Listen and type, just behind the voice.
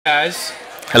Guys,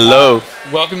 Hello.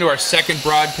 welcome to our second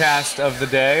broadcast of the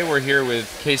day. We're here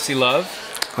with Casey Love.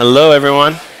 Hello,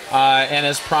 everyone. And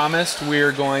as promised,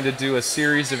 we're going to do a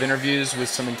series of interviews with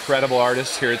some incredible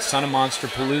artists here at Son of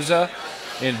Monsterpalooza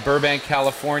in Burbank,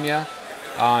 California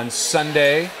on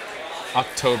Sunday,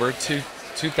 October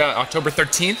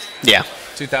 13th? Yeah.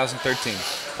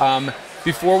 2013.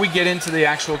 Before we get into the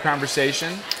actual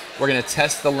conversation, we're going to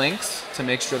test the links to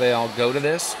make sure they all go to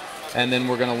this. And then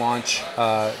we're going to launch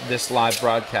this live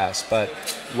broadcast. But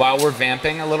while we're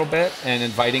vamping a little bit and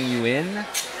inviting you in,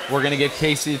 we're going to get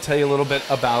Casey to tell you a little bit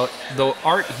about the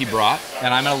art he brought,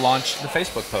 and I'm going to launch the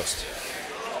Facebook post.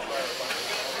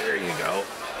 There you go.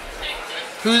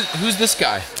 Who's this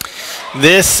guy?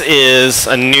 This is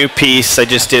a new piece I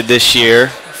just did this year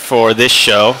for this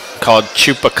show called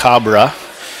Chupacabra.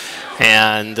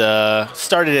 And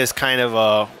started as kind of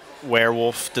a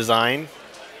werewolf design.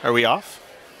 Are we off?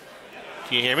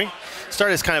 Can you hear me?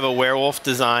 Started as kind of a werewolf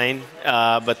design,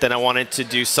 but then I wanted to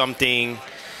do something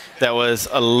that was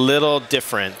a little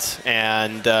different,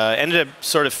 and ended up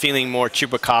sort of feeling more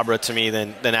chupacabra to me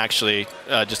than actually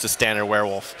just a standard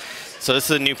werewolf. So this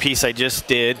is a new piece I just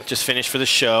finished for the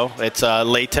show. It's a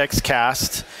latex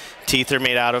cast. Teeth are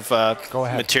made out of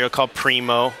material called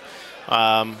Primo.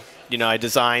 You know, I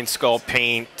design, sculpt,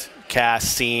 paint,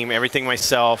 cast, seam, everything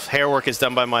myself. Hair work is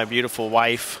done by my beautiful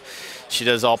wife. She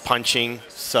does all punching,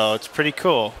 so it's pretty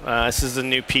cool. This is a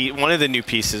new piece, one of the new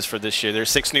pieces for this year. There's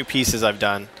 6 new pieces I've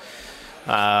done,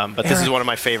 but this is one of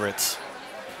my favorites.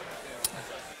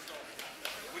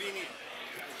 What do you need?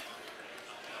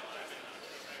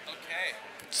 Okay.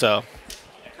 So.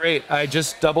 Great. I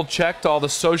just double-checked all the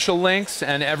social links,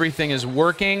 and everything is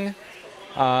working.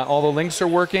 All the links are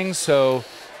working, so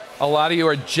a lot of you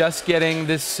are just getting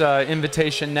this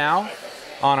invitation now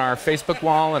on our Facebook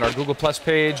wall and our Google Plus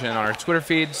page and on our Twitter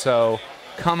feed. So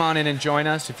come on in and join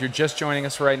us. If you're just joining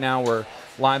us right now, we're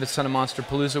live at Son of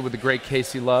Monsterpalooza with the great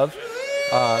Casey Love.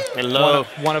 Hello.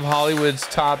 One of Hollywood's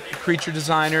top creature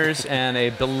designers and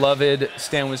a beloved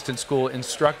Stan Winston School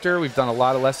instructor. We've done a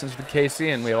lot of lessons with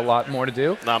Casey, and we have a lot more to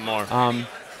do. A lot more.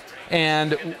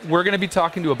 And we're going to be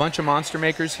talking to a bunch of monster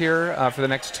makers here for the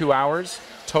next 2 hours,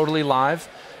 totally live.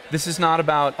 This is not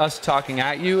about us talking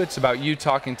at you. It's about you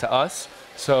talking to us.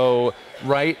 So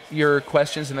write your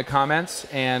questions in the comments,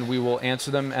 and we will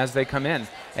answer them as they come in.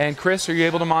 And Chris, are you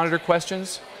able to monitor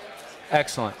questions?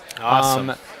 Excellent.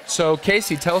 Awesome. So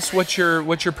Casey, tell us what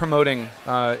you're promoting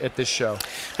at this show.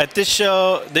 At this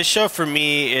show for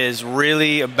me is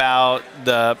really about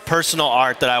the personal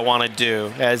art that I want to do.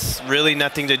 It has really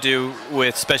nothing to do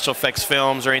with special effects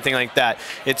films or anything like that.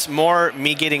 It's more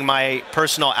me getting my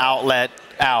personal outlet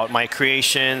out, my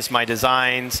creations, my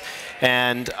designs,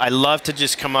 and I love to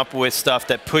just come up with stuff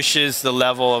that pushes the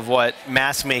level of what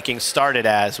mass making started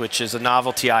as, which is a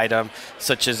novelty item,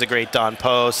 such as the Great Dawn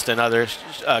Post and other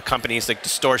companies like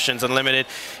Distortions Unlimited.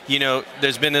 You know,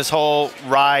 there's been this whole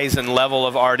rise and level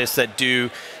of artists that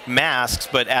do masks,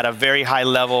 but at a very high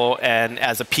level and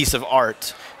as a piece of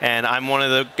art. And I'm one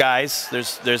of the guys.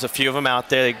 There's a few of them out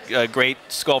there, great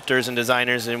sculptors and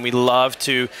designers, and we love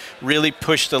to really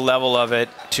push the level of it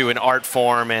to an art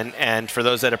form, and for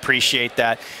those that appreciate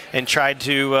that, and try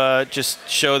to just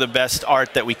show the best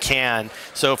art that we can.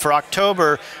 So for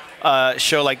October,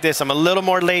 show like this, I'm a little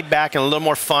more laid back and a little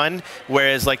more fun,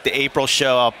 whereas like the April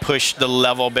show, I'll push the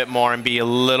level a bit more and be a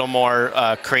little more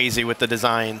crazy with the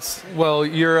designs. Well,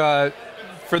 you're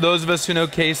for those of us who know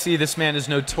Casey, this man is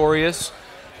notorious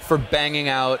for banging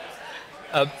out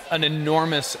an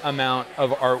enormous amount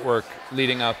of artwork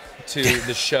leading up to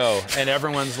the show. And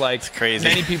everyone's like, it's crazy.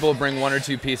 Many people bring 1 or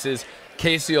 2 pieces.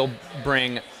 Casey will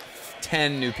bring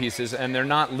 10 new pieces, and they're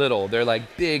not little. They're like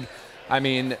big. I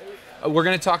mean, we're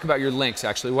going to talk about your links,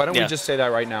 actually. Why don't we just say that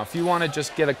right now? If you want to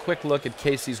just get a quick look at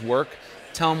Casey's work,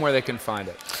 tell them where they can find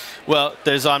it. Well,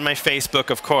 there's on my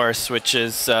Facebook, of course, which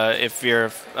is if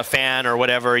you're a fan or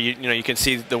whatever, you know, you can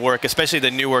see the work, especially the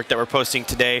new work that we're posting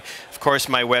today. Of course,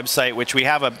 my website, which we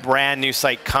have a brand new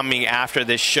site coming after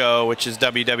this show, which is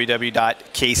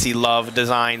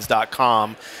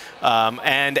www.caseylovedesigns.com.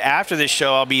 And after this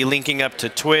show, I'll be linking up to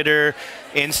Twitter,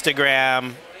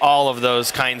 Instagram, all of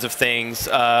those kinds of things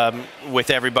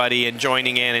with everybody and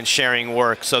joining in and sharing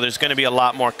work. So there's going to be a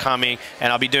lot more coming,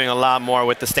 and I'll be doing a lot more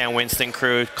with the Stan Winston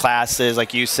crew, classes,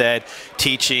 like you said,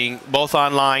 teaching, both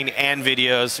online and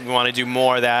videos. We want to do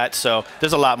more of that, so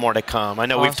there's a lot more to come. I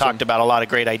know we've talked about a lot of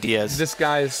great ideas. This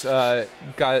guy's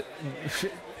got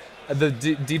the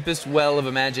deepest well of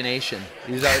imagination.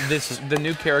 This is the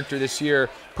new character this year,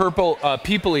 Purple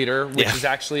People Eater, which is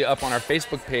actually up on our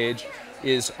Facebook page.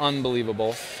 is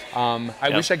unbelievable. I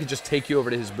wish I could just take you over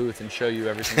to his booth and show you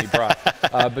everything he brought.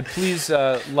 But please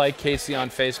like Casey on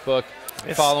Facebook,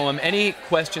 follow him. Any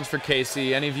questions for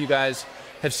Casey? Any of you guys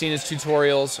have seen his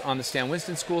tutorials on the Stan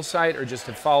Winston School site or just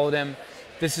have followed him?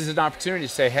 This is an opportunity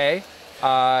to say hey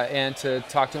and to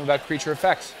talk to him about creature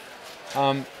effects.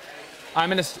 I'm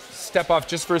going to step off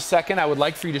just for a second. I would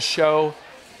like for you to show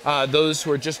those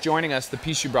who are just joining us the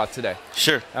piece you brought today.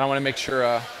 Sure. And I want to make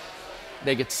sure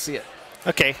they get to see it.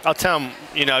 Okay, I'll tell them,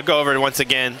 I'll go over it once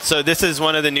again. So this is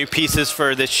one of the new pieces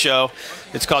for this show.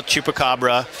 It's called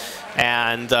Chupacabra,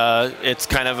 and it's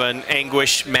kind of an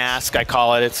anguish mask, I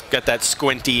call it. It's got that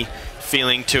squinty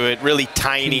feeling to it, really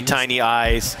tiny, tiny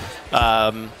eyes.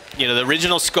 The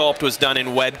original sculpt was done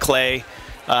in wet clay,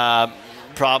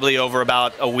 probably over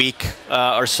about a week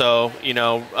or so,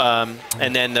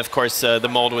 and then, of course, the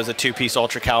mold was a 2-piece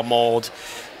Ultra Cal mold.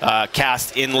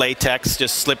 Cast in latex,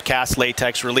 just slip cast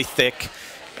latex, really thick.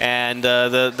 And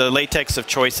the latex of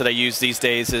choice that I use these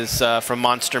days is from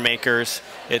Monster Makers.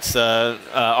 It's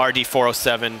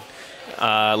RD407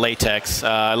 latex.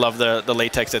 I love the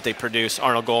latex that they produce.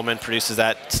 Arnold Goldman produces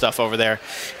that stuff over there.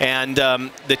 And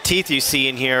the teeth you see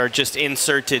in here are just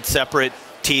inserted separate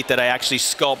teeth that I actually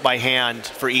sculpt by hand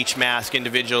for each mask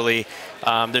individually.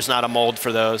 There's not a mold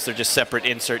for those. They're just separate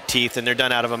insert teeth, and they're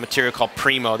done out of a material called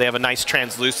Primo. They have a nice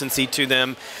translucency to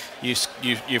them. You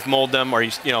mold them, or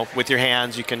with your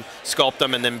hands, you can sculpt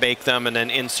them and then bake them and then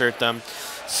insert them.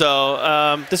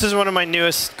 So this is one of my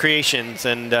newest creations,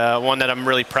 and one that I'm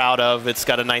really proud of. It's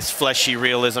got a nice fleshy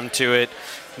realism to it,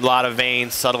 a lot of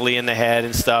veins subtly in the head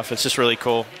and stuff. It's just really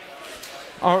cool.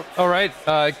 All right,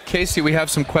 Casey, we have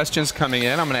some questions coming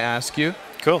in. I'm going to ask you.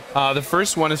 Cool. The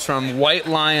first one is from White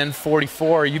Lion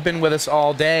 44. You've been with us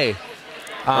all day.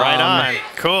 Right on.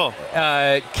 Cool.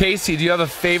 Casey, do you have a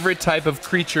favorite type of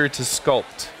creature to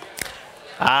sculpt?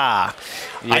 I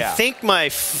think my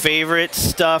favorite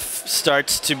stuff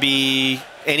starts to be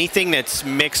anything that's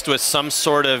mixed with some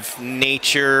sort of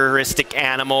naturistic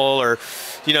animal, or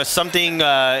something.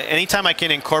 Anytime I can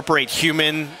incorporate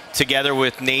human together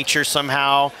with nature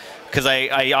somehow, because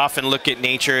I often look at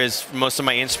nature as most of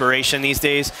my inspiration these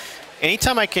days.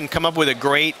 Anytime I can come up with a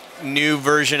great new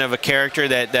version of a character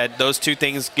that those two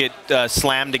things get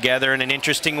slammed together in an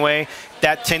interesting way,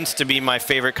 that tends to be my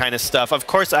favorite kind of stuff. Of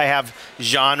course, I have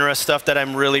genre stuff that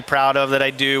I'm really proud of that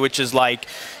I do, which is like,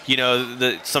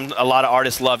 a lot of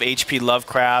artists love H.P.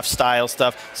 Lovecraft style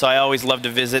stuff. So I always love to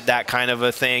visit that kind of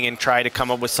a thing and try to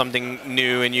come up with something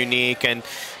new and unique. And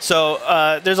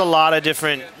so there's a lot of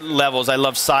different levels. I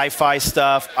love sci-fi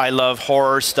stuff. I love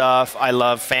horror stuff. I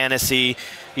love fantasy.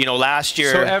 Last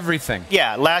year. So everything.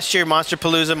 Yeah, last year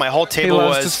Monsterpalooza, my whole table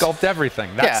was. He loves to sculpt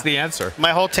everything. That's the answer.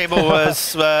 My whole table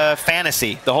was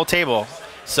fantasy. The whole table.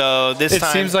 So this time.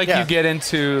 It seems like you get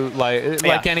into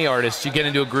like any artist, you get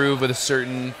into a groove with a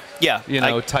certain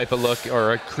type of look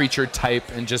or a creature type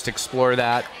and just explore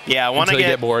that. Yeah, until you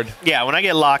get bored. Yeah, when I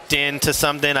get locked into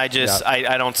something, I just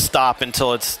I don't stop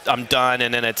until I'm done,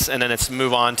 and then it's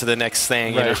move on to the next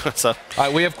thing. Right. So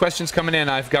we have questions coming in.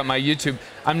 I've got my YouTube.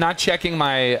 I'm not checking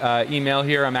my email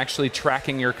here. I'm actually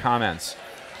tracking your comments.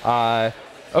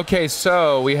 Okay,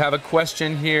 so we have a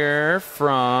question here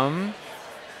from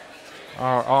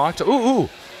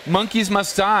Monkeys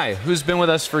Must Die, who's been with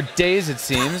us for days, it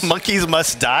seems. Monkeys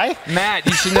Must Die? Matt,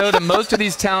 you should know that most of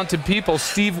these talented people,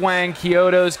 Steve Wang,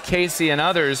 Chiodo's, Casey, and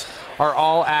others, are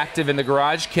all active in the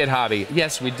garage kit hobby.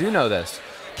 Yes, we do know this.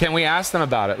 Can we ask them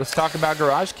about it? Let's talk about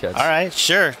garage kits. All right,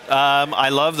 sure. I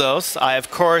love those. I,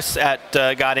 of course,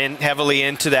 got in heavily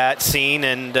into that scene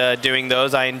and doing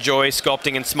those. I enjoy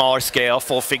sculpting in smaller scale,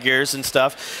 full figures and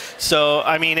stuff. So,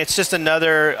 I mean, it's just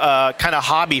another kind of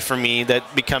hobby for me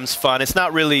that becomes fun. It's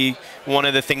not really one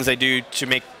of the things I do to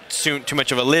make too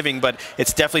much of a living, but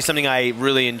it's definitely something I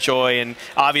really enjoy. And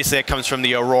obviously it comes from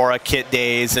the Aurora kit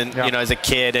days and as a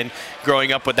kid and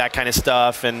growing up with that kind of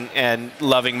stuff and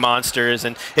loving monsters,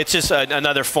 and it's just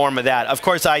another form of that. Of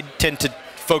course, I tend to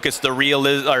focus the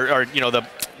realism, or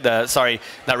the sorry,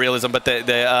 not realism, but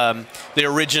the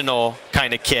original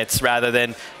kind of kits rather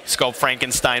than sculpt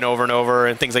Frankenstein over and over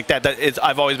and things like that.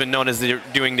 I've always been known as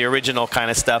doing the original kind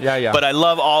of stuff. Yeah. But I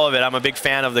love all of it. I'm a big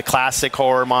fan of the classic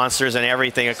horror monsters and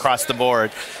everything across the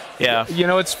board. Yeah.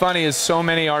 What's funny is so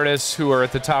many artists who are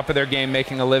at the top of their game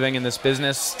making a living in this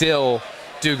business still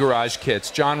do garage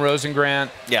kits. John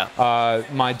Rosengrant, one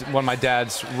of my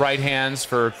dad's right hands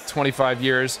for 25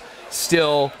 years,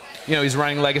 still, he's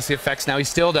running Legacy Effects now. He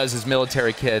still does his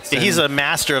military kits. He's a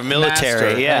master of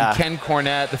military, And Ken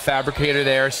Cornett, the fabricator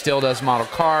there, still does model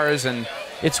cars, and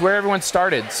it's where everyone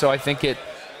started. So I think it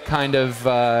kind of,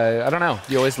 I don't know,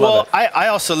 you always love it. Well, I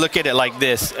also look at it like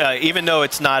this. Even though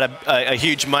it's not a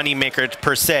huge money maker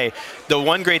per se, the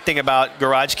one great thing about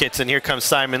garage kits, and here comes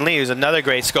Simon Lee, who's another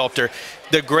great sculptor,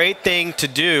 the great thing to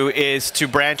do is to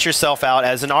branch yourself out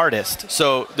as an artist.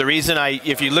 So the reason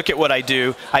if you look at what I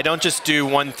do, I don't just do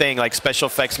one thing like special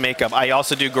effects makeup. I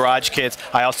also do garage kits.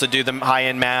 I also do the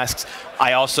high-end masks.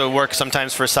 I also work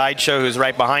sometimes for Sideshow, who's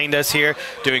right behind us here,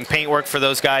 doing paint work for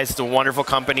those guys. It's a wonderful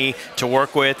company to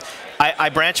work with. I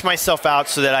branch myself out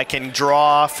so that I can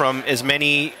draw from as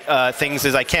many things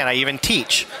as I can. I even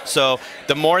teach. So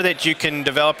the more that you can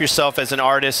develop yourself as an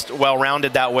artist,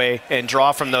 well-rounded that way, and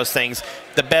draw from those things,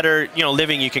 the better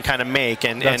living you can kind of make.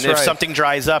 And if something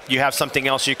dries up, you have something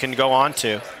else you can go on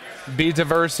to. Be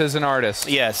diverse as an artist.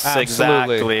 Yes,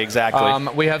 absolutely.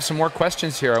 Exactly. We have some more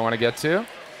questions here I want to get to.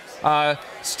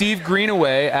 Steve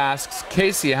Greenaway asks,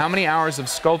 Casey, how many hours of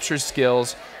sculpture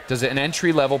skills does an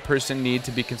entry-level person need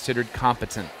to be considered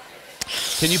competent?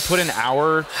 Can you put an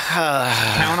hour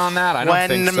count on that? I don't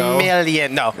think so. 1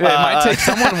 million. No. It might take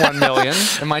someone 1 million.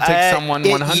 It might take someone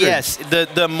 100. Yes.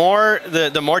 The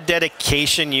more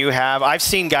dedication you have. I've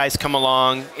seen guys come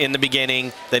along in the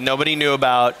beginning that nobody knew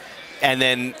about, and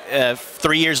then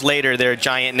 3 years later they're a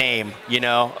giant name,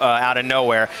 out of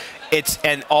nowhere.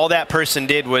 And all that person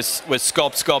did was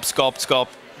sculpt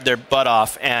their butt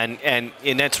off, and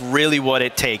that's really what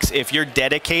it takes. If you're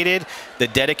dedicated, the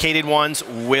dedicated ones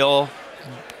will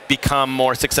become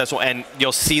more successful, and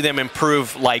you'll see them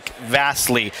improve like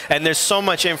vastly. And there's so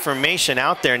much information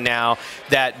out there now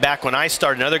that back when I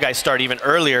started, and other guys started even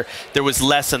earlier, there was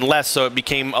less and less, so it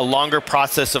became a longer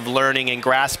process of learning and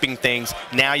grasping things.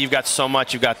 Now you've got so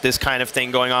much. You've got this kind of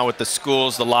thing going on with the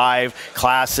schools, the live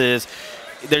classes.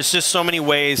 There's just so many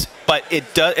ways, but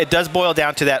it does boil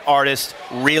down to that artist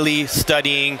really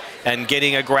studying and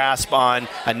getting a grasp on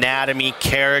anatomy,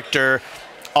 character,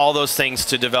 all those things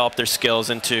to develop their skills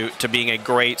into being a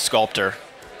great sculptor.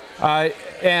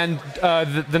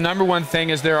 The number one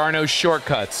thing is there are no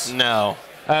shortcuts. No.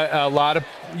 A lot of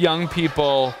young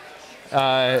people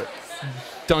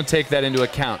don't take that into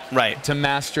account. Right. To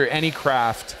master any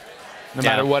craft, no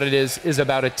matter what it is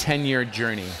about a 10-year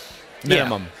journey.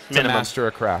 Minimum to master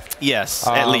a craft. Yes,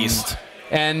 at least.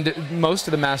 And most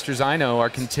of the masters I know are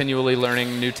continually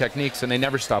learning new techniques, and they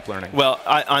never stop learning. Well,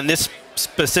 on this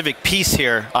specific piece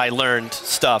here, I learned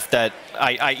stuff that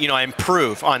I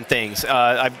improve on things.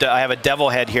 I have a devil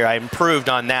head here. I improved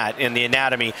on that in the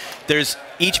anatomy. There's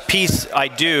each piece I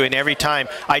do, and every time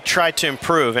I try to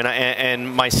improve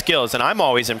and my skills, and I'm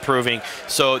always improving.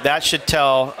 So that should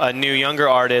tell a new younger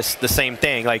artist the same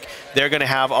thing. Like, they're going to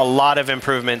have a lot of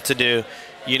improvement to do.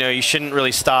 You shouldn't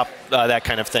really stop that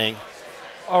kind of thing.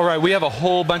 All right, we have a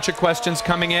whole bunch of questions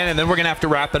coming in, and then we're going to have to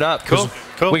wrap it up. Cool.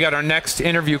 We got our next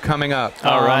interview coming up.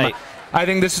 All right. I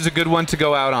think this is a good one to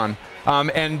go out on.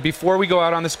 And before we go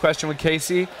out on this question with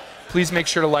Casey, please make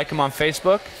sure to like him on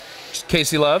Facebook.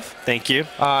 Casey Love. Thank you.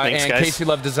 Thanks, and guys. Casey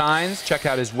Love Designs. Check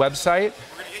out his website.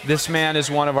 This man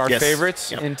is one of our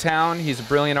favorites in town. He's a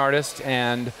brilliant artist,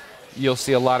 and you'll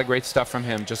see a lot of great stuff from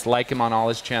him. Just like him on all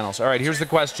his channels. All right, here's the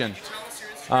question.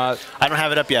 I don't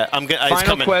have it up yet.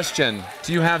 Final question.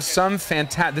 Do you have some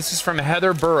fantastic... This is from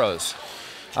Heather Burrows.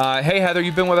 Hey, Heather,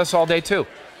 you've been with us all day, too.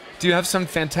 Do you have some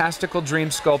fantastical dream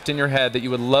sculpt in your head that you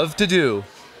would love to do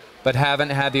but haven't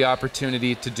had the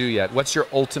opportunity to do yet? What's your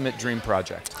ultimate dream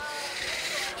project?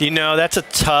 That's a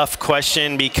tough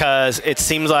question, because it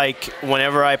seems like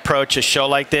whenever I approach a show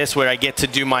like this where I get to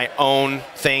do my own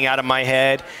thing out of my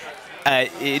head,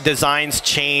 designs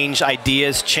change,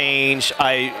 ideas change.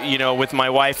 With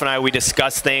my wife and I, we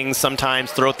discuss things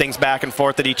sometimes, throw things back and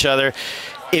forth at each other.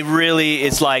 It really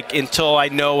is like, until I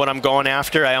know what I'm going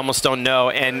after, I almost don't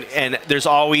know. And there's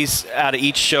always, out of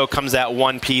each show comes that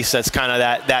one piece that's kind of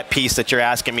that piece that you're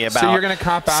asking me about. So you're going to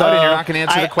cop out and you're not going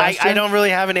to answer the question? I don't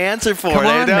really have an answer for it. Come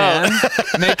on, man.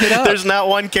 Make it up. There's not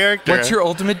one character. What's your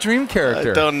ultimate dream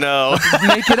character? I don't know.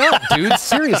 Make it up, dude.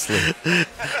 Seriously.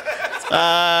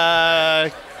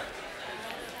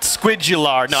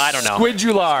 Squidular. No, I don't know.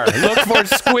 Squidular. Look for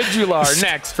Squidular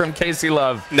next from Casey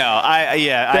Love. No, I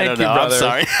don't know. Brother. I'm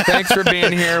sorry. Thanks for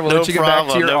being here. We'll let you get back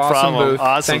to your awesome booth.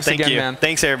 Awesome. Thanks again, man.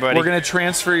 Thanks, everybody. We're going to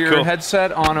transfer your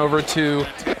headset on over to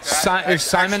is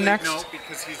Simon next? No,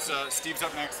 because Steve's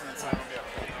up next, and then Simon will be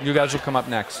up. You guys will come up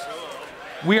next.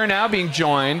 We are now being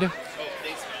joined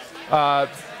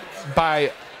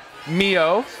by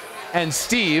Mio and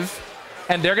Steve,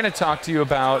 and they're going to talk to you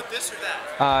about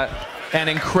an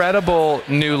incredible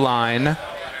new line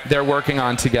they're working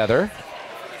on together.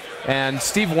 And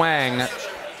Steve Wang,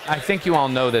 I think you all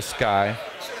know this guy.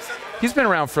 He's been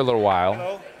around for a little while.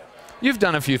 Hello. You've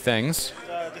done a few things.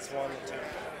 Just one or two.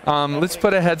 Let's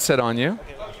put a headset on you.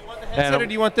 Headset, or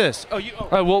do you want this?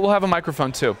 Oh, We'll have a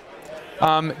microphone too.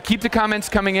 Keep the comments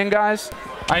coming in, guys.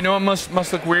 I know it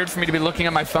must look weird for me to be looking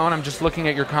at my phone. I'm just looking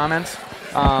at your comments.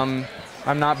 I'm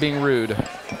not being rude.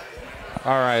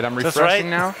 All right, I'm refreshing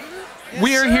now. Yes,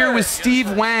 we are here with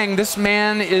Steve Wang. This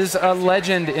man is a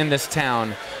legend in this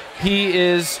town. He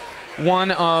is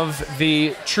one of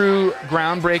the true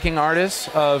groundbreaking artists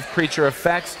of creature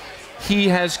effects. He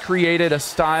has created a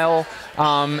style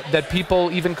that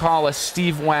people even call a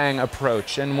Steve Wang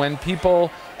approach. And when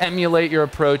people emulate your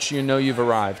approach, you know you've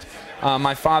arrived.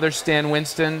 My father, Stan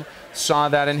Winston, saw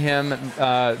that in him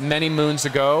many moons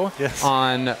ago. Yes.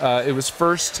 On it was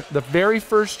the very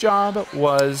first job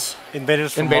was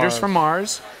Invaders from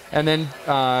Mars, and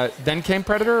then came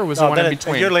Predator, or was it one in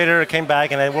between? A year later, it came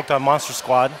back, and I worked on Monster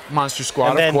Squad. Monster Squad,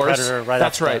 and then of course. Predator right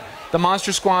That's after right. that. The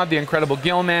Monster Squad, the Incredible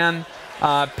Gill-Man,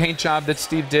 paint job that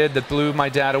Steve did that blew my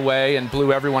dad away and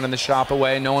blew everyone in the shop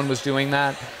away. No one was doing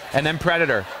that. And then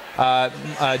Predator.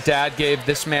 Dad gave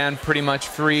this man pretty much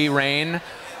free reign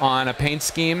on a paint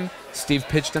scheme. Steve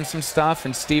pitched him some stuff,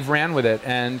 and Steve ran with it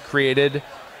and created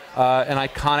an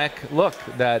iconic look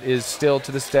that is still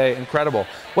to this day incredible.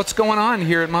 What's going on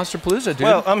here at Monsterpalooza, dude?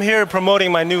 Well, I'm here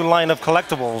promoting my new line of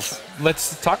collectibles.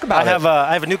 Let's talk about it.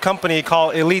 I have a new company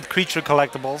called Elite Creature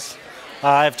Collectibles.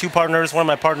 I have two partners. One of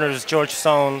my partners is Jordu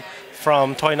Schell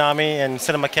from Toynami and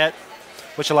Cinemaquette,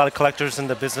 which a lot of collectors in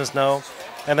the business know.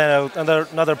 And then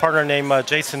another partner named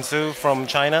Jason Zhu from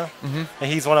China, and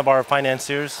he's one of our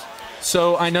financiers.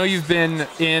 So I know you've been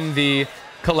in the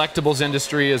collectibles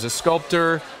industry as a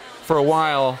sculptor for a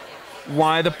while.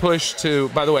 Why the push to,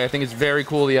 by the way, I think it's very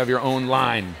cool that you have your own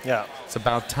line. Yeah. It's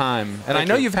about time. And Thank I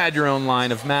know you. you've had your own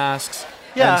line of masks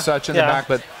Yeah, and such in the back,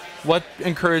 but what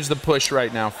encouraged the push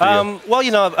right now for you? Well, you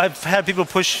know, I've had people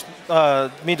push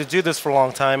me to do this for a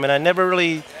long time, and I never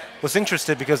really was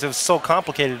interested because it was so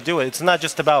complicated to do it. It's not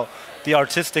just about the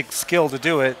artistic skill to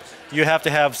do it. You have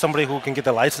to have somebody who can get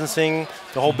the licensing,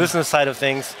 the whole business side of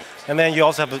things, and then you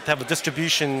also have a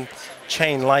distribution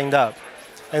chain lined up.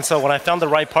 And so when I found the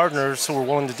right partners who were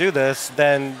willing to do this,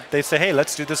 then they say, hey,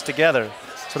 let's do this together.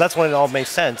 So that's when it all made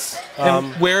sense.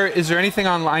 And where is there anything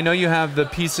online? I know you have the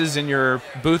pieces in your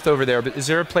booth over there, but is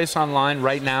there a place online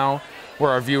right now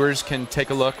where our viewers can take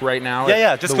a look right now?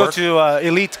 Yeah. Just go to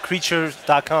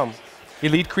elitecreatures.com.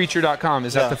 EliteCreature.com.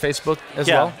 Is that the Facebook as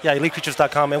well? Yeah,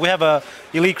 elitecreatures.com. And we have a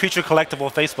Elite Creature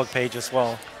Collectible Facebook page as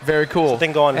well. Very cool. So they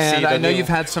can go on and see And I know you've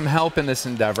had some help in this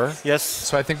endeavor. Yes.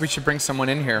 So I think we should bring someone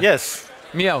in here. Yes.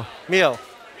 Mio.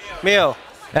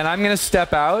 And I'm going to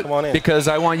step out because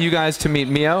I want you guys to meet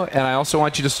Mio, and I also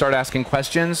want you to start asking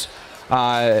questions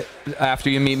after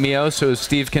you meet Mio so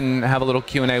Steve can have a little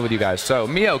Q&A with you guys. So,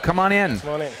 Mio, come on in.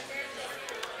 Come on in.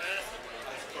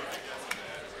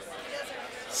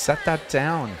 Set that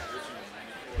down.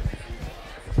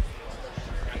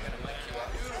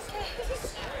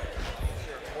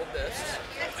 Hold this.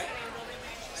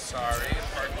 Sorry,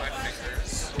 pardon my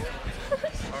fingers.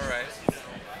 All right.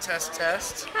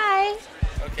 Test. Hi.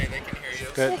 Okay, they can hear you.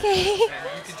 Good. Okay. And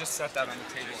you can just set that on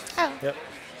the table. Oh. Yep.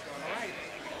 All right.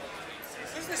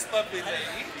 Who's this lovely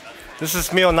lady? This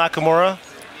is Mio Nakamura.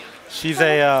 She's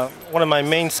one of my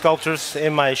main sculptors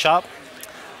in my shop.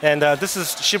 And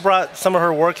she brought some of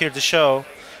her work here to show.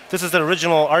 This is the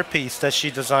original art piece that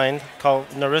she designed called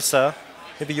Narissa.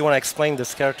 Maybe you want to explain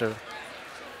this character.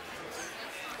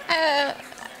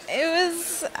 It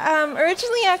was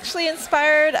originally actually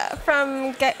inspired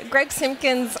from Greg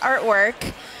Simpkins'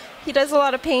 artwork. He does a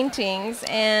lot of paintings,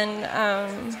 and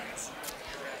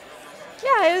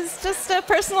it was just a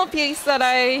personal piece that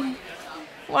I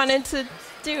wanted to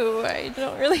do. I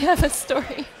don't really have a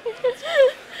story.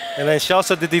 And then she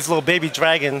also did these little baby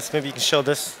dragons. Maybe you can show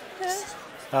this.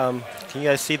 Can you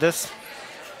guys see this?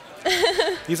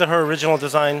 These are her original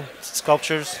design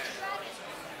sculptures.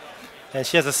 And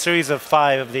she has a series of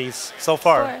 5 of these so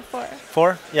far. 4.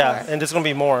 4? Yeah, 4. and there's going to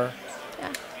be more.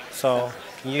 Yeah. So,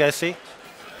 can you guys see?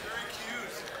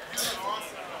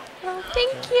 Well,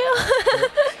 thank you.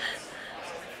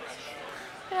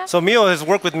 So Mio has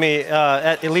worked with me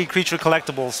at Elite Creature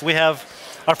Collectibles. We have,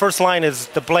 our first line is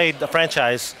the Blade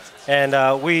franchise, and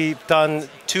we've done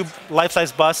 2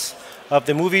 life-size busts of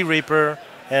the movie Reaper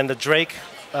and the Drake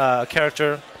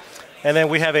character. And then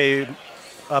we have a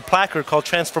placard called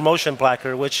Transformotion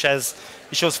Placard, which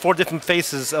shows 4 different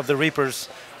faces of the Reapers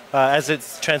as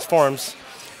it transforms.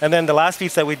 And then the last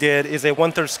piece that we did is a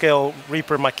 1/3 scale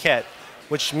Reaper maquette,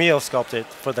 which Mio sculpted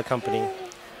for the company.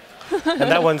 And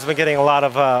that one's been getting a lot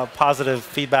of positive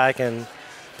feedback, and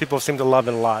people seem to love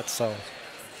it a lot. So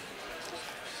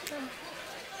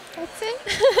That's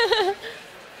it.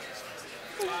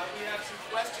 We have some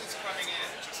questions coming in.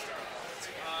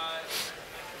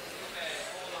 Okay,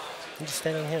 hold on. I'm just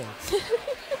standing here.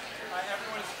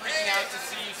 Everyone's freaking out to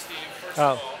see you, Steve, first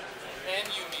Oh. of all. And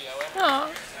you, Mio. Aw.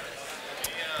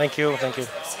 Thank you, thank you.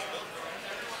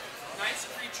 Nice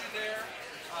creature there.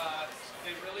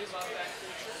 They really love that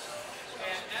creature.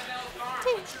 And ML Farm,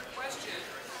 what's your question?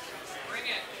 Bring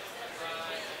it.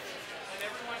 And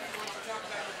everyone who wants to talk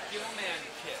about the Gillman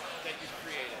kit that you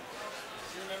created.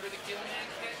 Do you remember the Gillman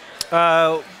kit?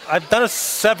 I've done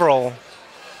several.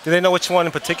 Do they know which one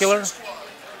in particular?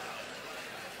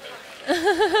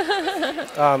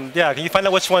 Yeah, can you find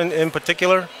out which one in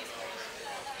particular?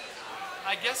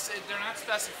 I guess they're not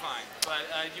specifying, but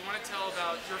do you want to tell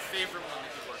about your favorite one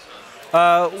that you worked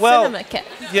on? Well, Cinema kit.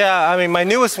 yeah, I mean, my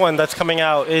newest one that's coming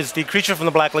out is the Creature from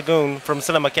the Black Lagoon from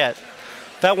Cinema Cat.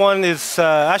 That one is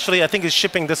actually, I think, is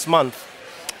shipping this month.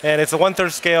 And it's a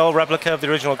 1/3 scale replica of the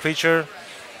original creature,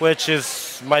 which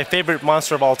is my favorite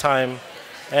monster of all time.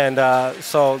 And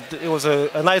so it was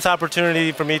a nice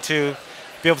opportunity for me to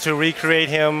be able to recreate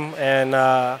him, and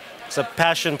it's a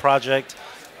passion project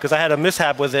because I had a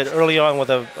mishap with it early on with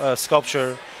a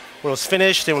sculpture where it was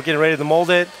finished, they were getting ready to mold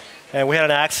it, and we had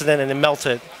an accident and it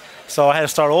melted. So I had to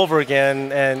start over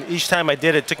again, and each time I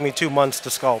did it, it took me 2 months to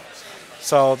sculpt.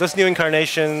 So this new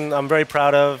incarnation I'm very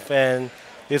proud of, and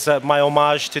it's my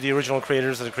homage to the original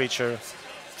creators of the creature.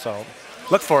 So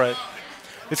look for it.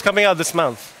 It's coming out this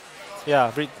month.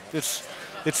 Yeah, it's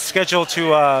scheduled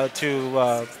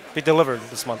to be delivered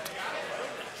this month.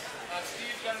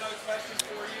 Steve's got another question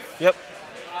for you. Yep.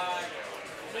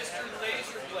 Mr.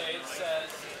 Laserblade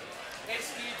says, "Hey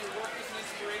Steve, your work is an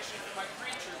inspiration for my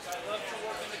creatures. I love to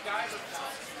work in the Guyver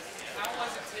comics. How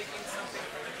was it taking something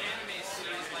from an anime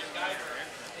series like Guyver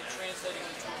and translating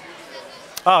it to a movie world?"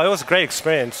 Oh, it was a great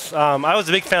experience. I was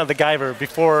a big fan of the Guyver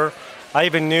before I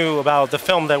even knew about the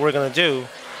film that we're going to do.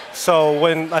 So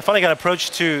when I finally got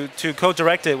approached to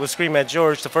co-direct it with Scream at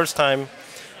George the first time,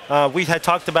 we had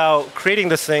talked about creating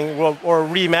this thing or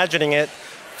reimagining it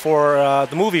for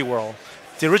the movie world.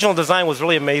 The original design was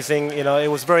really amazing. You know, it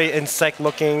was very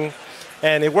insect-looking,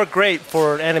 and it worked great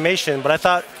for animation. But I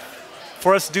thought,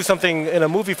 for us to do something in a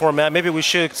movie format, maybe we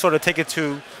should sort of take it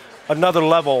to another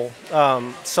level.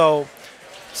 So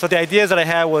the ideas that I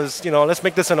had was, you know, let's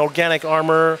make this an organic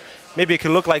armor. Maybe it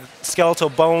could look like skeletal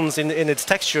bones in its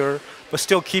texture, but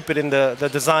still keep it in the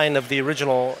design of the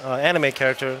original anime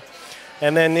character.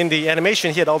 And then in the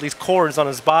animation, he had all these cords on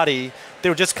his body. They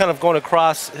were just kind of going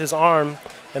across his arm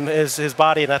and his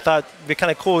body. And I thought it'd be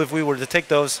kind of cool if we were to take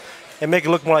those and make it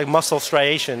look more like muscle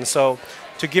striations. So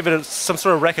to give it some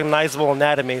sort of recognizable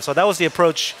anatomy. So that was the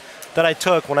approach that I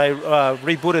took when I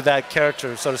rebooted that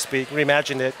character, so to speak,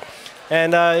 reimagined it.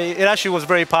 And it actually was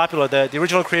very popular. The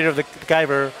original creator of the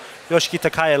Guyver, Yoshiki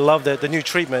Takaya, loved the new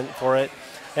treatment for it.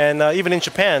 And even in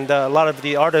Japan, a lot of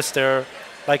the artists there,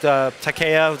 like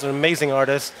Takaya, who's an amazing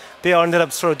artist, they all ended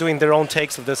up sort of doing their own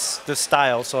takes of this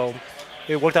style. So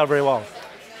it worked out very well.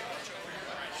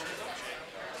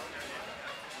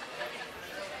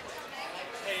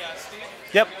 Hey, Steve.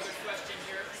 Yep. Another question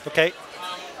here. Okay.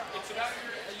 It's about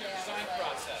your design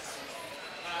process.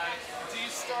 Do you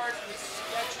start with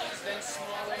sketches, then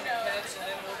smaller maquettes, and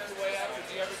then work your way up, or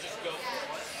do you ever just go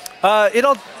for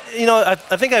it? You know,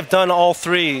 I think I've done all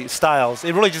three styles.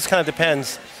 It really just kind of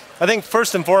depends. I think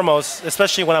first and foremost,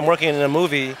 especially when I'm working in a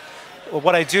movie,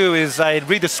 what I do is I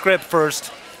read the script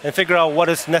first and figure out what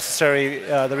is necessary,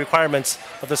 the requirements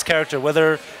of this character,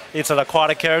 whether it's an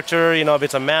aquatic character, you know, if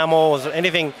it's a mammal, is there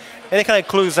anything, any kind of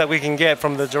clues that we can get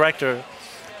from the director.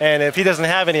 And if he doesn't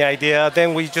have any idea,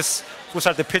 then we'll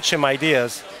start to pitch him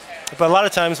ideas. But a lot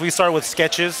of times we start with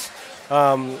sketches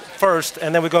first,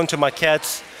 and then we go into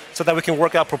maquettes so that we can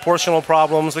work out proportional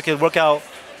problems. We can work out,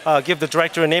 give the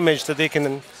director an image that they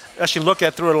can actually look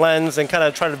at through a lens and kind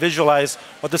of try to visualize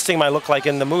what this thing might look like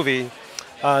in the movie.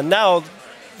 Now,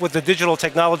 with the digital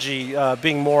technology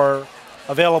being more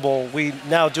available, we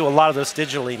now do a lot of this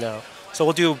digitally now. So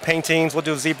we'll do paintings, we'll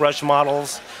do ZBrush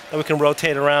models that we can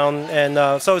rotate around.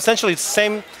 And so essentially it's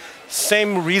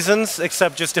same reasons,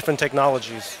 except just different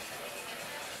technologies.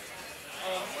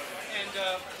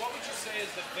 What would you say is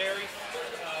the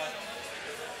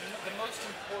most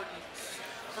important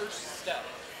first step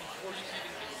before you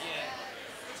even begin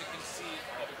to conceive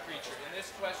of a creature? And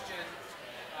this question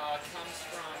comes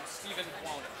from Stephen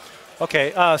Wang.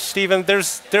 Okay, Stephen,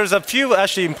 there's a few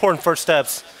actually important first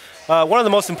steps. One of the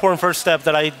most important first steps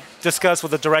that I discuss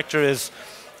with the director is,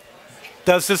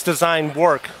 does this design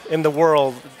work in the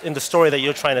world, in the story that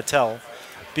you're trying to tell?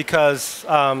 Because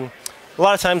a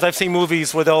lot of times I've seen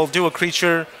movies where they'll do a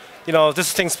creature, you know,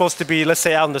 this thing's supposed to be, let's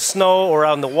say, out in the snow or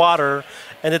out in the water,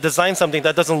 and to design something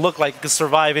that doesn't look like it could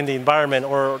survive in the environment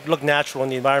or look natural in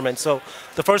the environment. So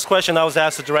the first question I was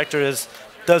asked the director is,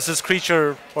 does this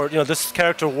creature or this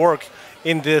character work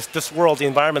in this world, the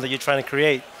environment that you're trying to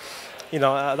create?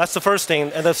 That's the first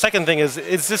thing. And the second thing is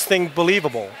this thing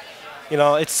believable?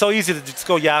 It's so easy to just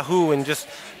go Yahoo and just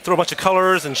throw a bunch of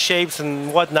colors and shapes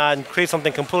and whatnot and create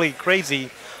something completely crazy.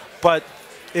 But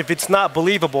if it's not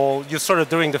believable, you're sort of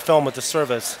doing the film a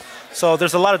disservice. So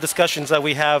there's a lot of discussions that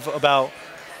we have about,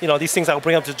 these things I'll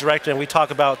bring up to the director, and we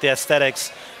talk about the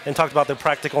aesthetics and talk about the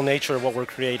practical nature of what we're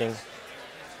creating.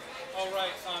 All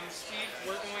right, Steve,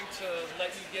 we're going to let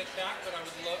you get back, but I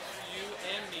would love for you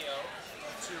and Neo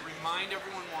to remind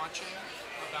everyone watching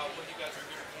about what you guys are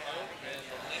doing below and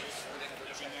the links for the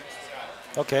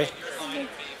next. Okay.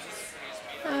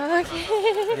 Okay.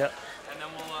 Yeah. And then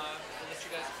we'll let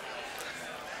you guys.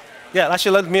 Yeah,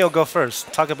 actually let Mio go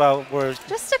first. Talk about where.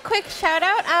 Just a quick shout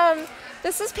out.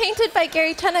 This was painted by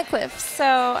Gary Tunnicliffe.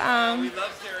 So We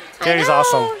love Gary. Gary's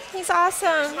awesome. He's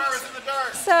awesome.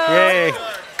 So Yay.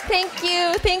 thank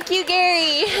you,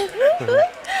 Gary.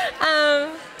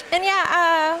 And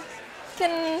yeah,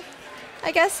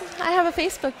 I guess I have a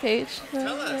Facebook page. And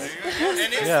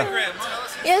Instagram.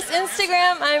 Yes,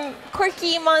 Instagram. I'm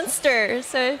Quirky Monster.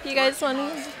 So if you guys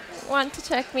want to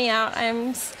check me out,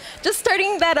 I'm just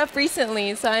starting that up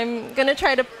recently. So I'm gonna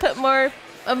try to put more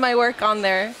of my work on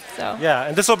there. So Yeah,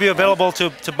 and this will be available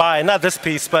to buy. Not this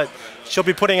piece, but she'll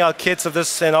be putting out kits of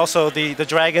this and also the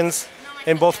dragons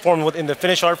in both form, in the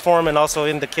finished art form and also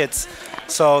in the kits.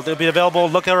 So they'll be available.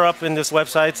 Look her up in this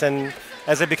websites, and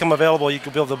as they become available, you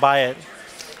can be able to buy it.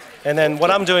 And then what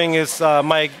I'm doing is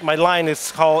my line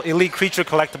is called Elite Creature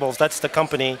Collectibles. That's the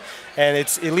company, and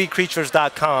it's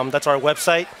elitecreatures.com. That's our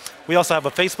website. We also have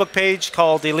a Facebook page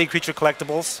called Elite Creature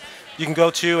Collectibles. You can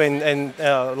go to and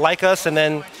like us, and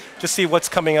then just see what's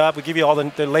coming up. We give you all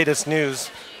the latest news.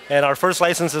 And our first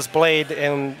license is Blade,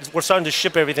 and we're starting to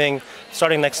ship everything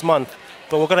starting next month.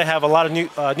 But we're going to have a lot of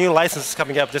new licenses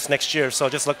coming up this next year, so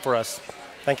just look for us.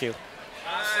 Thank you.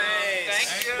 Nice.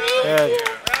 Thank you.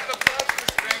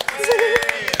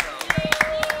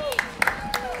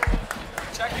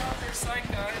 Check out their site,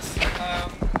 guys.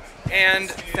 And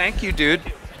thank you, dude.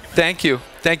 Thank you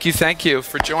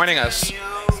for joining us.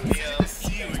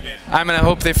 I'm going to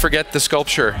hope they forget the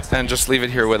sculpture and just leave it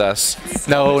here with us.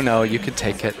 No, you can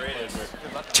take it.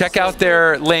 Check out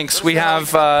their links. We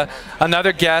have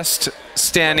another guest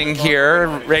standing here,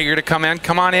 ready to come in.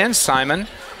 Come on in, Simon.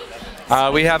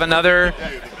 We have another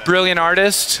brilliant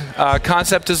artist,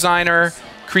 concept designer,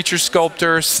 creature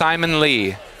sculptor, Simon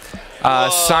Lee.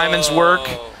 Simon's work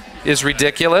is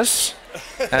ridiculous,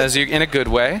 in a good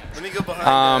way.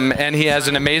 And he has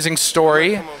an amazing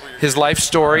story. His life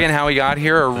story and how he got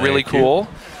here are really cool.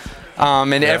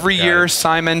 And every year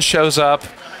Simon shows up.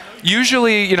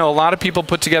 Usually, a lot of people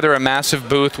put together a massive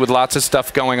booth with lots of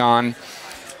stuff going on.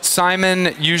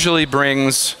 Simon usually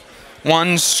brings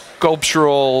one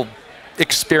sculptural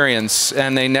experience,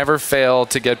 and they never fail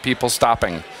to get people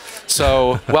stopping.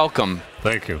 So, welcome.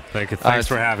 Thank you. Thanks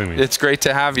for having me. It's great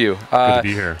to have you. Good to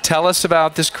be here. Tell us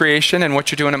about this creation and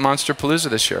what you're doing at Monsterpalooza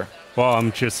this year. Well,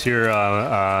 I'm just here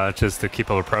just to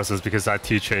keep up with process because I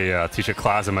teach a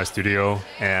class in my studio,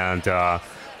 and I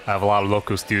have a lot of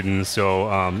local students. So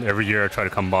every year I try to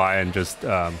come by and just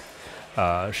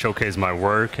showcase my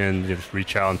work and just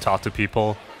reach out and talk to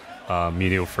people, meet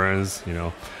new friends.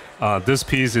 This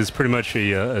piece is pretty much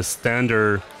a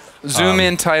standard. Zoom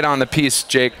in tight on the piece,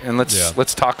 Jake, and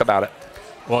let's talk about it.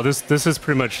 Well, this is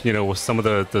pretty much with some of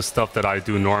the stuff that I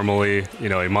do normally.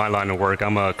 In my line of work,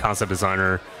 I'm a concept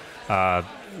designer.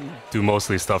 Do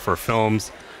mostly stuff for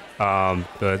films,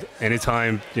 but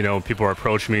anytime people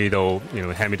approach me, they'll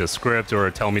hand me the script or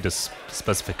tell me the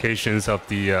specifications of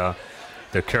the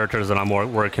characters that I'm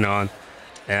working on,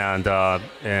 and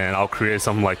I'll create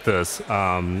something like this.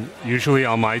 Usually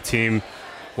on my team,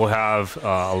 we'll have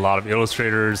a lot of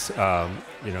illustrators.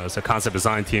 It's a concept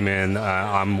design team, and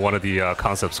I'm one of the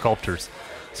concept sculptors.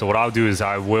 So what I'll do is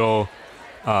I will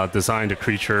design the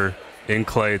creature in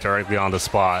clay directly on the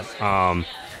spot,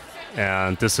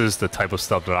 and this is the type of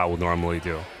stuff that I would normally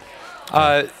do.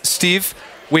 Steve,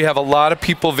 we have a lot of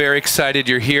people very excited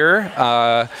you're here.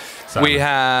 We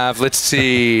have, let's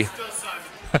see.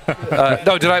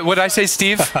 No, what did I say,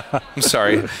 Steve? I'm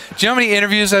sorry. Do you know how many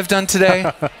interviews I've done today?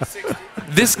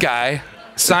 This guy,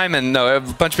 Simon, no, a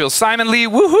bunch of people. Simon Lee,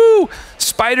 woohoo!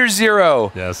 Spider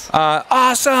Zero. Yes.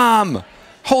 Awesome.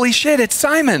 Holy shit, it's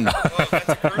Simon.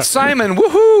 Simon,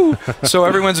 woohoo! So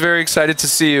everyone's very excited to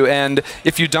see you. And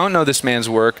if you don't know this man's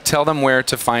work, tell them where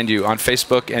to find you on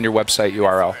Facebook and your website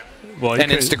URL. Well,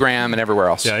 and Instagram and everywhere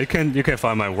else. Yeah, you can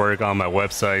find my work on my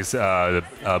website,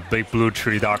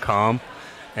 bigbluetree.com.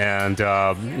 And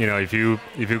if you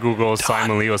Google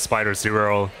Simon Leo Spider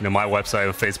Zero, my website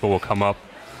and Facebook will come up.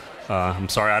 I'm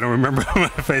sorry, I don't remember my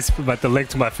Facebook, but the link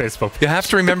to my Facebook. You have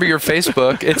to remember your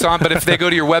Facebook. It's on, but if they go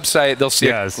to your website, they'll see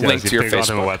a link to your Facebook. If they go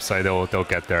to my website, they'll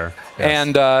get there.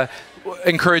 Yes. And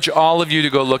encourage all of you to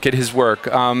go look at his work.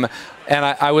 And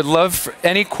I would love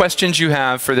any questions you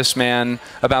have for this man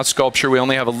about sculpture. We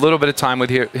only have a little bit of time with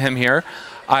him here.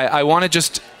 I want to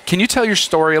just, can you tell your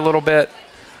story a little bit?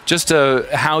 Just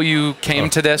how you came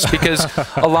to this, because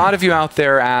a lot of you out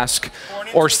there ask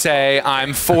or say,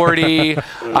 I'm 40,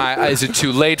 is it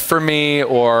too late for me?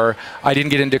 Or I didn't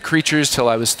get into creatures till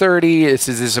I was 30, is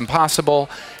this impossible?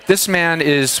 This man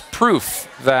is proof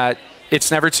that it's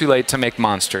never too late to make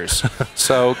monsters.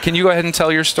 So can you go ahead and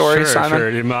tell your story, Simon?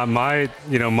 Sure.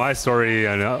 My story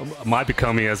and my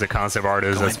becoming as a concept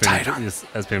artist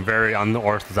has been very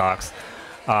unorthodox.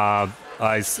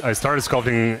 I started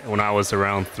sculpting when I was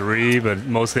around 3, but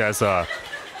mostly I've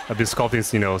been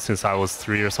sculpting, since I was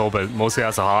 3 years old, but mostly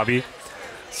as a hobby.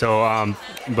 So,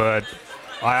 but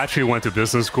I actually went to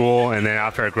business school, and then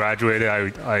after I graduated,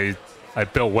 I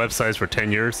built websites for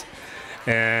 10 years.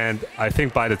 And I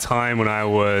think by the time when I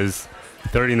was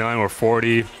 39 or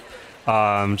 40,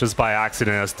 just by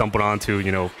accident, I stumbled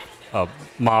onto,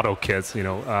 model kits.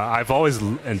 I've always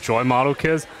enjoyed model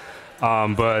kits,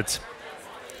 but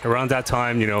around that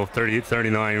time, 30,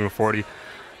 39, or 40,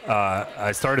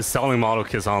 I started selling model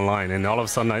kits online, and all of a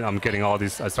sudden I'm getting all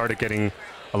these. I started getting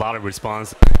a lot of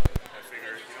response. I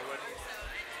figured,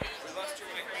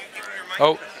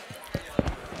 Oh.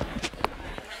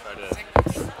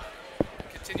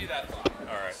 Continue that thought. All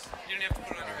right. You don't have to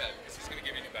put it on your head because he's going to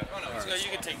give you a new bed. Oh no, so you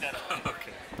can take that out.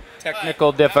 Okay.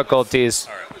 Technical difficulties.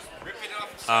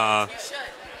 All right.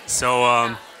 So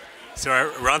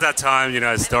around that time,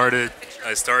 I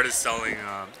started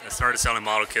selling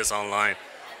model kits online,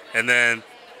 and then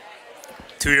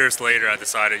 2 years later, I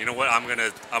decided, I'm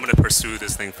gonna pursue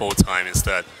this thing full time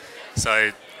instead.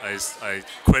 So I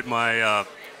quit my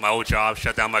my old job,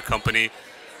 shut down my company.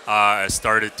 I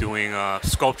started doing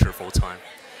sculpture full time,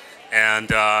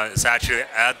 and it's actually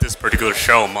at this particular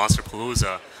show,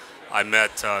 Monsterpalooza, I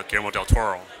met Guillermo del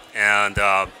Toro, and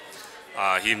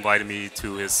he invited me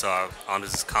to his on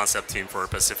his concept team for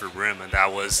Pacific Rim, and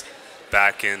that was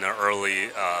back in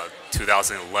early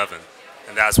 2011,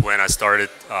 and that's when I started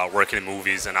working in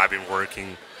movies, and I've been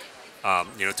working,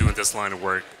 doing this line of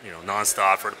work,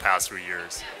 nonstop for the past 3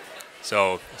 years.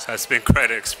 So it's been quite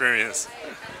an experience.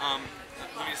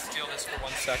 Let me steal this for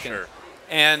 1 second. Sure.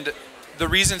 And the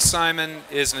reason Simon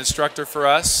is an instructor for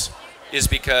us is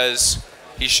because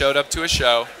he showed up to a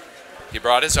show, he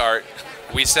brought his art,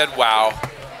 we said wow,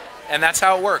 and that's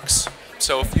how it works.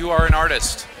 So if you are an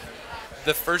artist,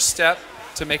 the first step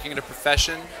to making it a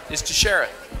profession is to share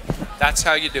it. That's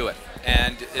how you do it.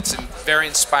 And it's very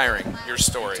inspiring, your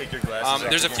story. Take your glasses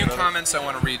there's a few comments I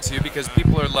want to read to you because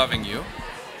people are loving you.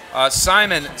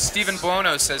 Simon, Stephen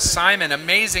Buono says, Simon,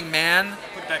 amazing man.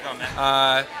 Put it back on,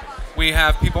 man. We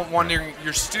have people wondering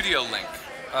your studio link.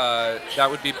 That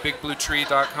would be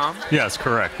bigbluetree.com? Yes,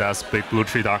 correct. That's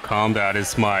bigbluetree.com. That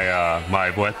is my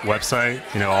my website.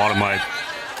 All of my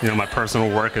my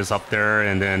personal work is up there,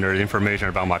 and then there's information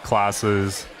about my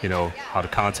classes, how to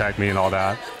contact me and all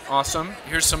that. Awesome.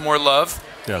 Here's some more love.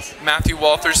 Yes. Matthew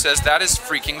Walther says, that is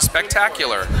freaking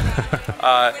spectacular.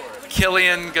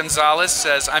 Killian Gonzalez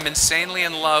says, I'm insanely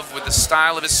in love with the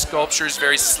style of his sculptures,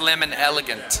 very slim and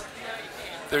elegant.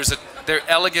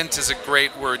 Elegant is a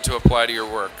great word to apply to your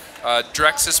work.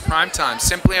 Drexus Primetime,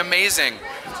 simply amazing.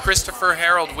 Christopher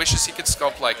Harold wishes he could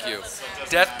sculpt like you.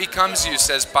 Death Becomes You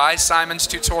says, buy Simon's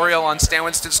tutorial on Stan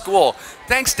Winston School.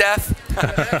 Thanks, Death.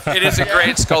 It is a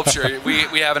great sculpture.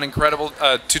 We have an incredible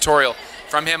tutorial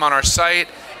from him on our site.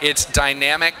 It's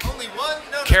dynamic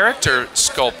character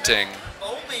sculpting.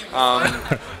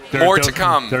 More to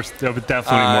come. There's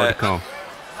definitely more to come.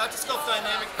 How to sculpt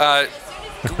dynamic.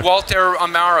 Walter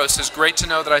Amaro says, great to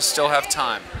know that I still have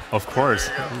time. Of course.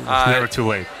 It's never too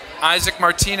late. Isaac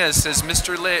Martinez says,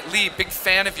 Mr. Lee, big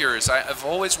fan of yours. I've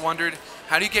always wondered,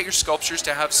 how do you get your sculptures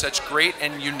to have such great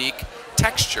and unique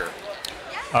texture?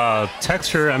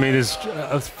 Texture, I mean, is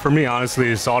for me, honestly,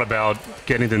 it's all about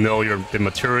getting to know the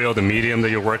material, the medium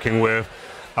that you're working with.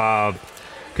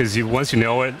 Because once you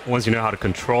know it, once you know how to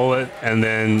control it, and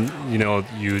then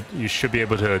you should be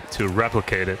able to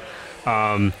replicate it.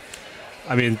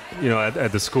 I mean,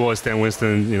 at the school at Stan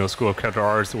Winston, School of Character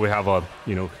Arts, we have a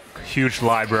huge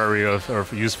library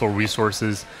of useful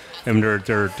resources, and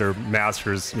they're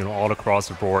masters, all across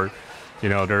the board.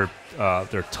 there are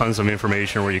tons of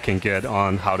information where you can get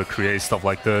on how to create stuff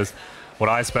like this. What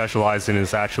I specialize in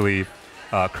is actually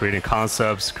creating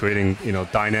concepts, creating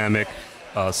dynamic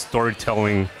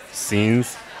storytelling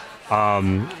scenes.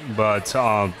 But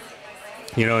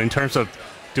in terms of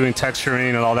doing texturing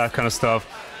and all that kind of stuff,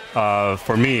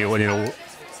 for me,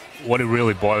 what it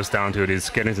really boils down to is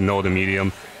getting to know the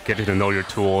medium, getting to know your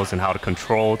tools and how to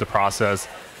control the process,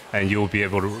 and you'll be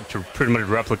able to pretty much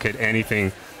replicate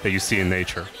anything that you see in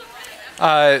nature.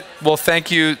 Well,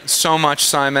 thank you so much,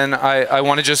 Simon. I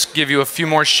want to just give you a few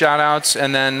more shout-outs,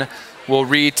 and then we'll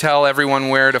retell everyone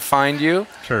where to find you.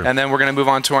 Sure. And then we're going to move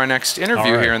on to our next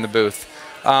interview here in the booth.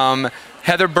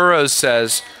 Heather Burrows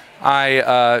says,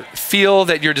 I feel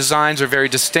that your designs are very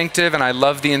distinctive, and I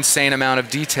love the insane amount of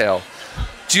detail.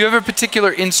 Do you have a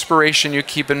particular inspiration you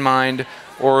keep in mind,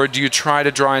 or do you try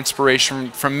to draw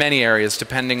inspiration from many areas,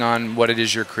 depending on what it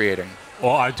is you're creating?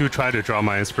 Well, I do try to draw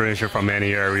my inspiration from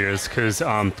many areas, because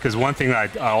one thing I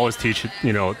always teach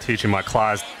in my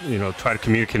class, try to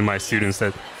communicate to my students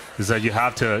is that you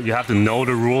have to know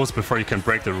the rules before you can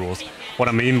break the rules. What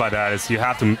I mean by that is you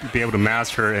have to be able to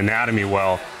master anatomy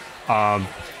well,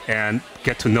 and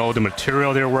get to know the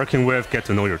material they're working with, get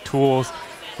to know your tools.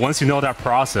 Once you know that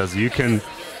process, you can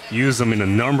use them in a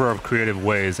number of creative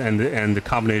ways, and the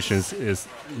combination is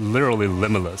literally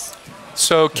limitless.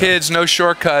 So kids, no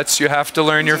shortcuts. You have to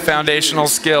learn your foundational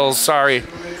skills. Sorry.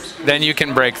 Then you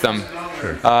can break them.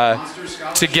 Sure.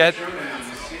 To get...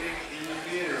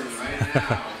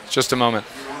 Just a moment.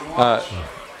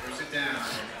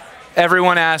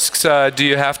 Everyone asks, do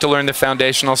you have to learn the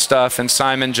foundational stuff? And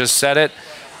Simon just said it.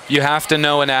 You have to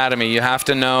know anatomy. You have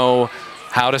to know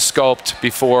how to sculpt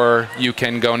before you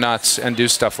can go nuts and do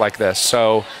stuff like this.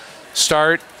 So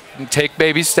start, take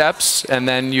baby steps, and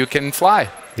then you can fly.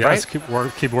 Yes,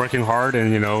 right? keep working hard,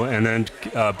 and and then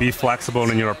be flexible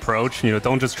in your approach.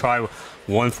 Don't just try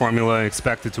one formula and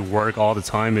expect it to work all the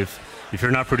time. If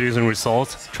you're not producing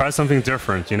results, try something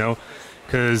different.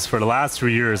 Because for the last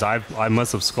 3 years, I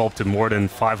must have sculpted more than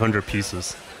 500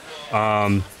 pieces.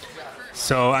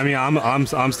 So I mean,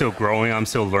 I'm still growing, I'm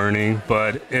still learning,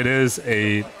 but it is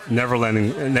a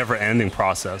never-ending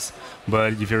process.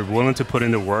 But if you're willing to put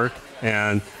in the work,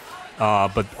 and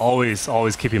but always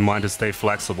keep in mind to stay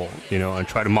flexible, and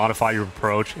try to modify your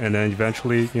approach, and then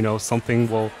eventually, something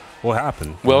will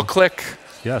happen. Will click.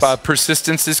 Yes.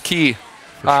 Persistence is key.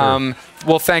 Sure.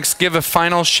 Well, thanks. Give a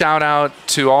final shout out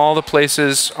to all the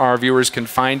places our viewers can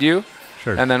find you.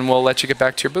 Sure. And then we'll let you get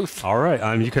back to your booth. All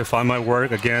right. You can find my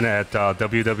work again at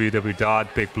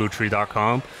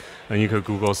www.bigbluetree.com, and you could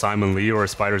Google Simon Lee or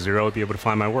Spider Zero to be able to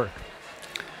find my work.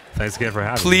 Thanks again for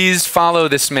having me. Please follow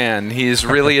this man. He's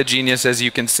really a genius, as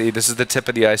you can see. This is the tip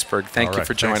of the iceberg. Thank you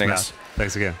for joining us.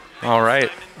 Thanks again. All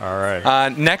right. All right.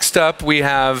 Next up, we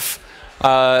have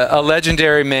a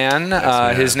legendary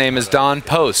man. His name is Don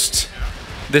Post.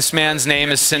 This man's name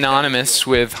is synonymous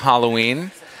with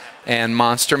Halloween and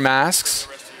monster masks.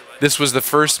 This was the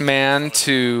first man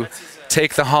to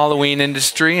take the Halloween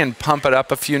industry and pump it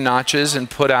up a few notches and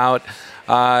put out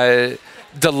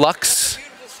deluxe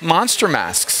monster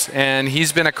masks. And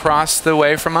he's been across the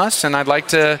way from us, and I'd like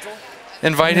to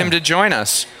invite him to join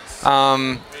us.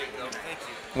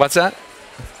 What's that?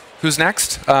 Who's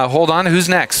next? Hold on, who's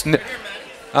next?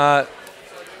 Come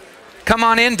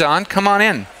on in, Don, come on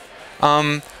in.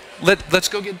 Let's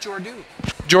go get Jordu.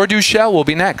 Jordu Schell will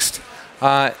be next.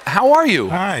 How are you?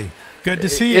 Hi, good to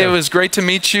see you. It was great to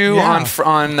meet you on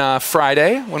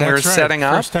Friday when we were setting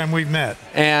up. First time we've met.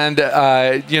 And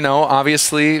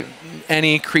obviously,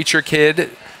 any creature kid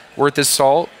worth his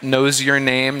salt knows your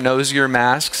name, knows your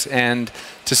masks, and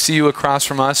to see you across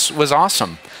from us was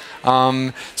awesome.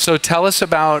 So tell us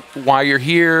about why you're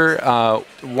here,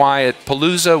 why at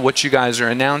Palooza, what you guys are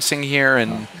announcing here,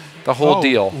 and the whole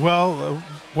deal. Well,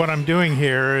 what I'm doing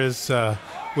here is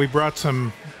we brought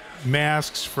some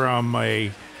masks from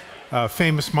a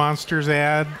Famous Monsters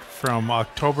ad from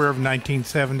October of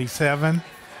 1977,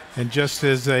 and just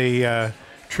as a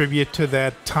tribute to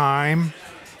that time,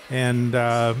 and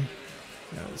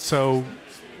so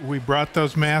we brought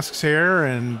those masks here,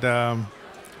 and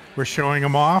we're showing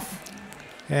them off,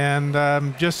 and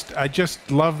I just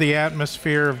love the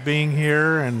atmosphere of being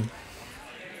here, and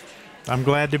I'm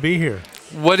glad to be here.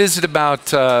 What is it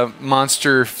about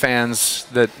monster fans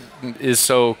that is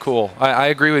so cool? I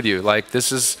agree with you. Like,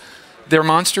 they're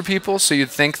monster people, so you'd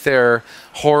think they're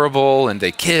horrible and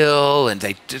they kill and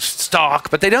they just stalk,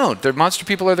 but they don't. They're monster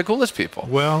people are the coolest people.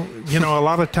 Well, a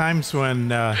lot of times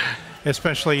when,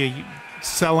 especially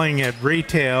selling at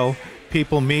retail,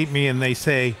 people meet me and they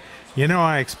say,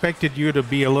 I expected you to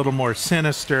be a little more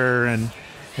sinister, and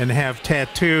have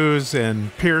tattoos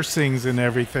and piercings and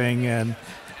everything, and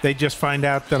they just find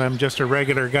out that I'm just a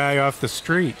regular guy off the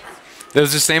street. It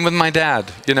was the same with my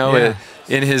dad. You know,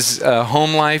 in his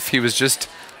home life, he was just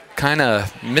kind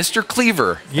of Mr.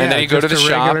 Cleaver, Yeah, and then he'd go to the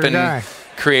shop and guy.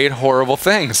 create horrible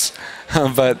things.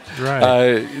 But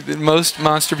Right. most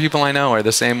monster people I know are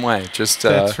the same way. Just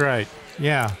That's right.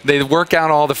 Yeah. they work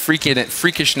out all the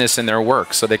freakishness in their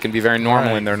work, so they can be very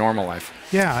normal Right. in their normal life.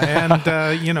 Yeah,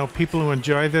 and you know, people who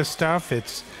enjoy this stuff,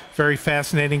 it's very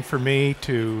fascinating for me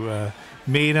to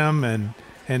meet them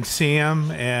and see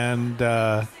them and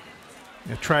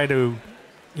try to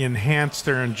enhance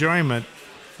their enjoyment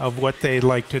of what they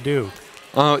like to do,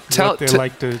 what they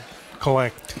like to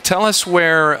collect. Tell us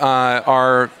where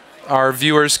our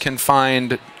viewers can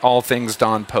find all things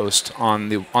Don Post on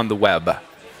the web.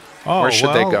 Oh, Where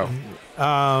should they go?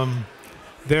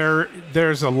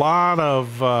 There's a lot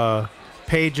of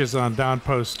pages on Don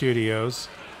Post Studios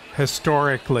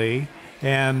historically,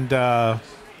 and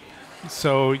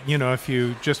so you know, if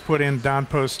you just put in Don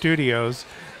Post Studios,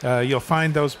 you'll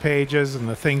find those pages and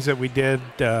the things that we did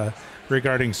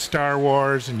regarding Star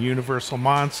Wars and Universal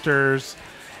Monsters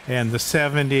and the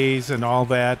 70s and all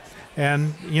that,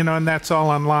 and you know, and that's all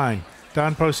online.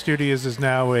 Don Post Studios is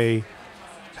now a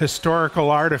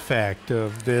historical artifact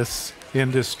of this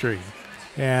industry,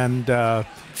 and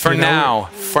For now,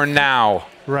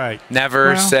 right?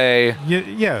 never say.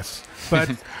 Yes, but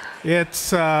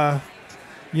it's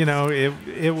you know,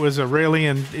 it was a really,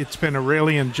 and it's been a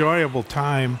really enjoyable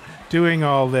time doing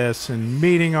all this and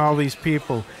meeting all these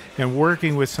people and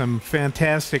working with some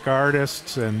fantastic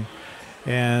artists and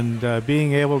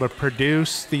being able to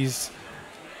produce these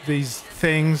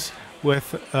things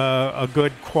with a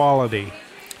good quality.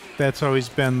 That's always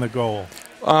been the goal.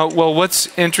 Well,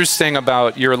 what's interesting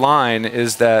about your line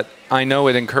is that I know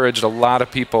it encouraged a lot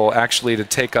of people actually to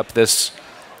take up this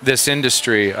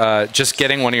industry, just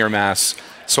getting one of your masks.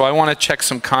 So I want to check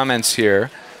some comments here.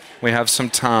 We have some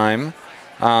time.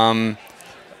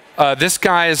 This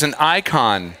guy is an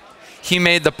icon. He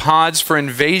made the pods for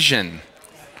Invasion.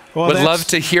 Well, Would love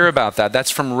to hear about that.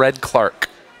 That's from Red Clark.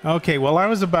 Okay, well, I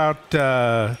was about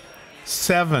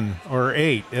 7 or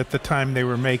 8 at the time they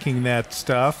were making that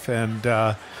stuff, and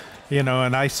you know,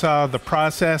 and I saw the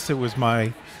process. It was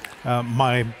my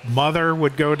mother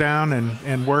would go down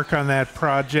and work on that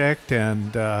project,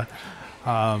 and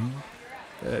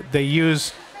they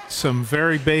used some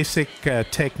very basic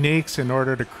techniques in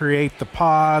order to create the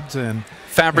pods and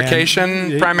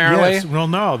Fabrication primarily? Yes, well,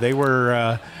 no, they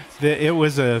were. It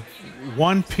was a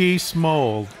one-piece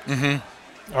mold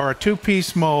or a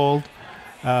two-piece mold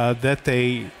that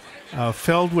they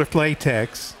filled with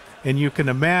latex, and you can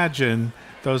imagine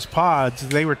those pods.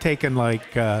 They were taking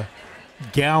like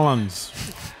gallons,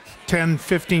 10,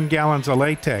 15 gallons of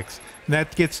latex, and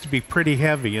that gets to be pretty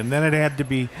heavy. And then it had to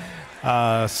be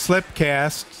slip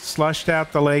cast, slushed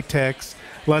out the latex,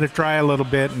 let it dry a little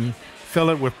bit, and fill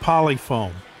it with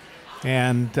polyfoam.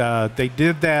 And they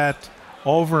did that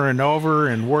over and over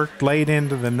and worked late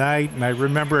into the night. And I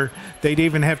remember they'd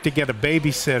even have to get a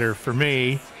babysitter for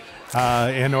me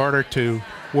in order to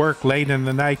work late in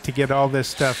the night to get all this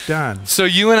stuff done. So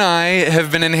you and I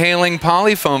have been inhaling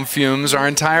polyfoam fumes our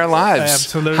entire lives.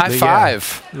 Absolutely. High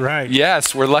five. Yeah. Right.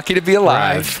 Yes, we're lucky to be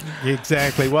alive. Right.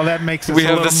 Exactly. Well, that makes us We a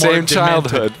have little the more same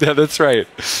childhood. Yeah, that's right.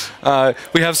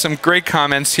 We have some great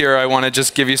comments here. I want to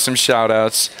just give you some shout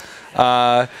outs.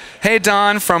 Hey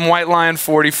Don from White Lion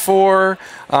 44.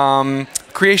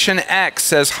 Creation X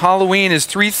says Halloween is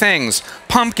 3 things: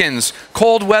 pumpkins,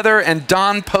 cold weather, and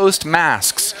Don Post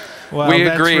masks. Well, we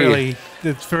that's agree.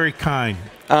 That's very kind.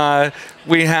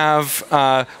 We have,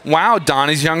 wow, Don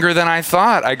is younger than I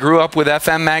thought. I grew up with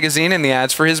FM Magazine and the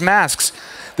ads for his masks.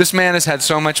 This man has had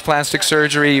so much plastic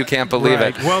surgery, you can't believe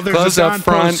Right. it. Well, there's Close a up Don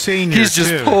front. Post senior He's just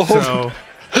too, pulled. so,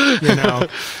 you know.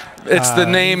 It's the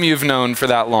name you've known for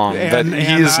that long, but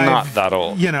he is not that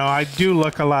old. You know, I do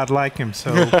look a lot like him,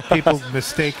 so people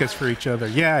mistake us for each other.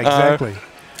 Yeah, exactly.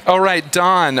 All right,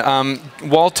 Don.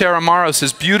 Walter Amaro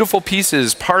says, beautiful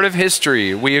pieces, part of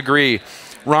history. We agree.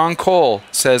 Ron Cole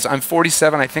says, I'm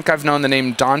 47. I think I've known the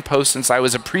name Don Post since I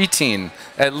was a preteen,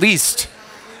 at least.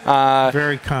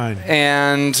 Very kind.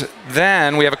 And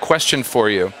then we have a question for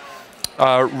you.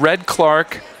 Red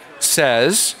Clark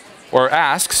says, or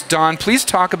asks, Don, please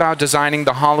talk about designing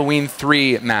the Halloween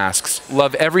 3 masks.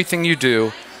 Love everything you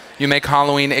do. You make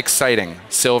Halloween exciting.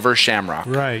 Silver Shamrock.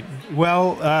 Right.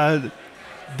 Well,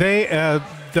 the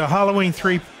Halloween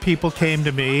 3 people came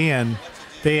to me and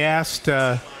they asked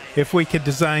if we could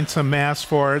design some masks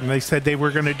for it, and they said they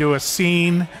were going to do a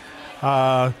scene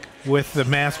with the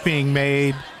mask being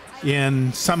made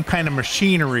in some kind of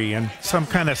machinery and some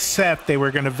kind of set they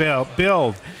were going to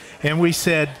build. And we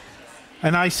said,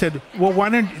 and I said, well, why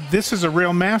don't, this is a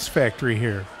real mask factory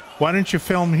here. Why don't you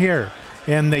film here?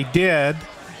 And they did,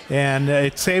 and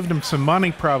it saved them some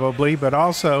money probably, but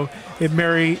also it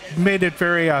made it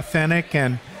very authentic,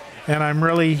 and I'm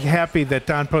really happy that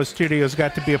Don Post Studios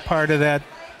got to be a part of that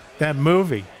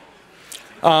movie.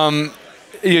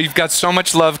 You've got so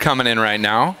much love coming in right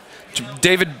now.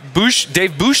 Dave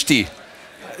Bushti,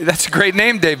 that's a great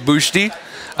name, Dave Bushti,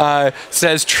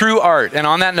 says true art. And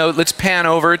on that note, let's pan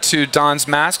over to Don's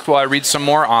mask while I read some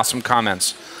more awesome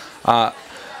comments.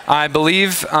 I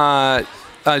believe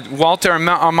Walter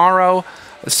Amaro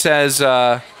says,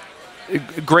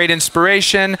 great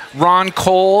inspiration. Ron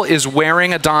Cole is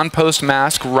wearing a Don Post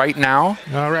mask right now.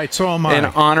 All right, so am I. In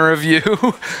honor of you.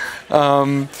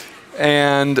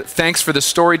 And thanks for the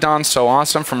story, Don. So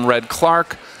awesome, from Red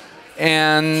Clark.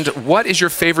 And what is your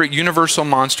favorite Universal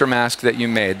Monster mask that you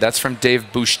made? That's from Dave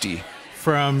Bushti.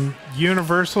 From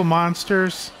Universal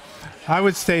Monsters, I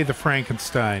would say the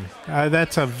Frankenstein.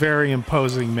 That's a very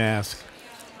imposing mask.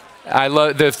 I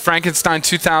love the Frankenstein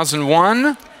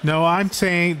 2001. No, I'm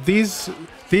saying these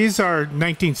are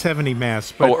 1970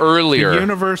 masks. But earlier. The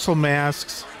Universal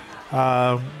masks,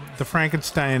 the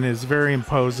Frankenstein is very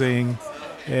imposing,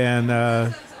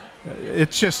 and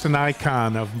it's just an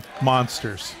icon of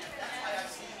monsters.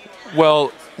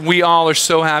 Well, we all are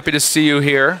so happy to see you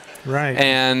here. Right.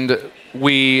 And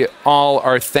we all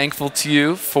are thankful to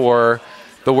you for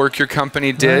the work your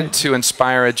company did to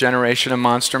inspire a generation of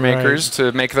monster makers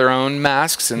to make their own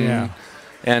masks and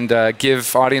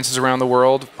give audiences around the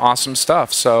world awesome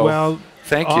stuff. So, well,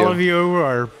 thank you. All of you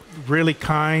are really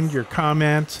kind, your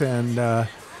comments, and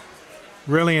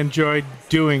really enjoyed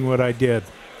doing what I did.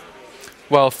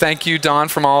 Well, thank you, Don,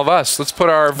 from all of us. Let's put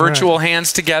our virtual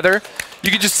hands together. You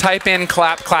could just type in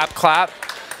clap, clap, clap,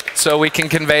 so we can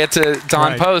convey it to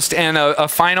Don Post. And a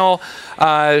final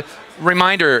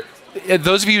reminder,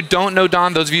 those of you who don't know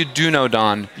Don, those of you who do know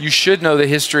Don, you should know the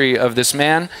history of this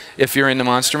man if you're into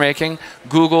monster making.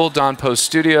 Google Don Post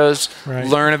Studios,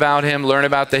 learn about him, learn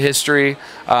about the history,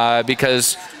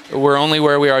 because we're only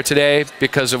where we are today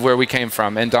because of where we came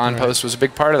from. And Don Post was a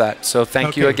big part of that. So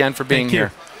thank you again for being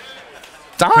here.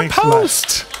 Don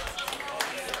Post!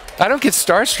 I don't get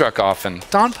starstruck often.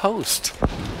 Don Post.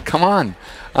 Come on.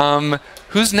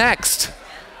 Who's next?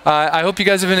 I hope you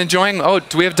guys have been enjoying. Oh,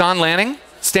 do we have Don Lanning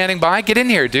standing by? Get in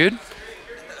here, dude.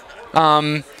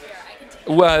 Here's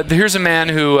a man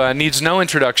who needs no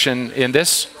introduction in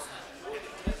this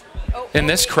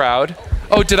crowd.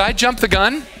 Oh, did I jump the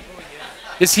gun?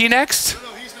 Is he next? No,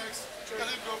 he's next. Let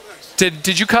him go next.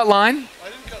 Did you cut line? I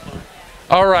didn't cut line.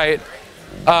 All right.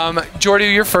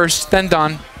 Jordu, you're first, then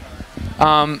Don.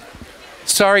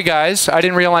 Sorry, guys. I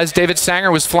didn't realize David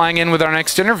Sanger was flying in with our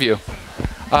next interview.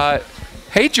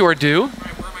 Hey, Jordu. Where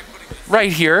am I putting this?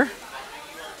 Right here.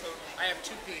 I have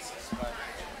two pieces, but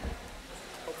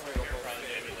hopefully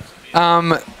it'll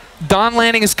go. Don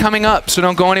Lanning is coming up, so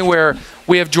don't go anywhere.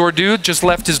 We have Jordu just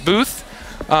left his booth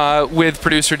with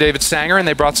producer David Sanger, and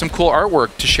they brought some cool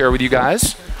artwork to share with you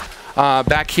guys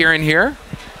back here and here.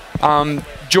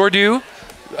 Jordu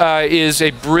is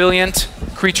a brilliant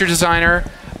creature designer.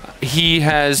 He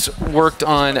has worked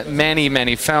on many,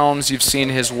 many films. You've seen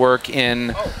his work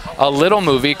in a little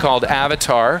movie called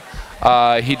Avatar.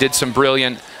 He did some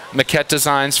brilliant maquette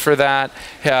designs for that.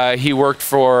 He worked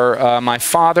for my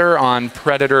father on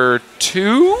Predator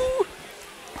 2.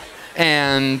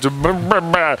 And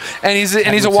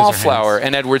he's a wallflower,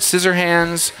 and Edward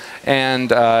Scissorhands,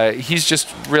 and he's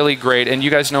just really great. And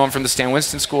you guys know him from the Stan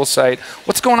Winston School site.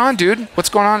 What's going on, dude? What's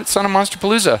going on at Son of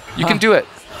Monsterpalooza? You can do it.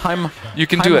 You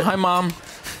can do it. Hi, Mom.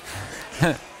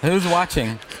 Who's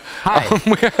watching? Hi.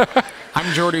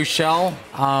 I'm Jordu Schell.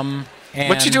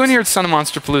 What you doing here at Son of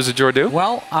Monsterpalooza, Jordu?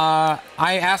 Well,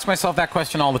 I ask myself that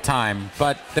question all the time,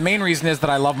 but the main reason is that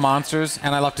I love monsters,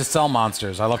 and I love to sell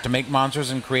monsters. I love to make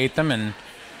monsters and create them and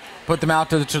put them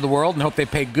out to the world and hope they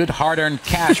pay good, hard-earned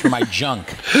cash for my junk.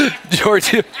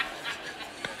 Jordu.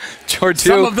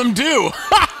 Some of them do.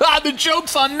 The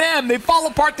joke's on them. They fall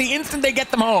apart the instant they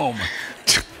get them home.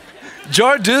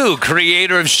 Jordu,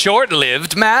 creator of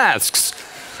short-lived masks.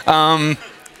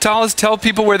 Tell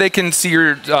people where they can see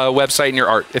your website and your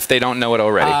art if they don't know it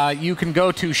already. You can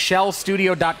go to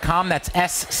shellstudio.com. That's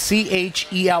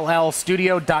SCHELL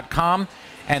studio.com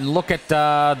and look at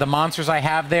the monsters I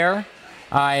have there.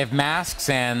 I have masks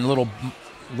and little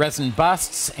resin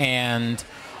busts and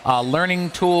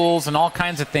learning tools and all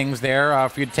kinds of things there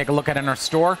for you to take a look at in our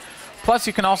store. Plus,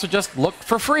 you can also just look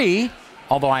for free,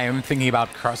 although I am thinking about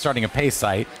starting a pay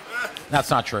site.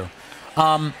 That's not true.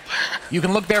 You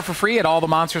can look there for free at all the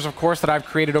monsters, of course, that I've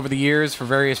created over the years for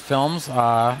various films.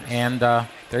 There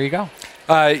you go.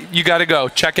 You got to go.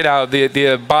 Check it out.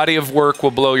 The body of work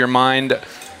will blow your mind.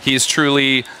 He's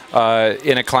truly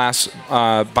in a class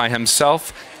by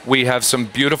himself. We have some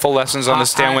beautiful lessons on the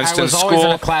Stan Winston School. I was always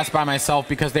in a class by myself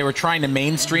because they were trying to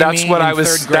mainstream me in third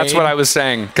grade. That's what I was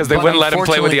saying, because they wouldn't let him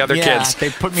play with the other kids.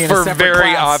 They put me in for a separate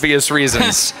very class. obvious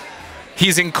reasons.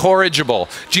 He's incorrigible.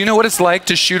 Do you know what it's like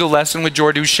to shoot a lesson with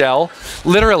Jordu Schell?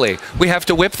 Literally, we have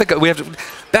to whip the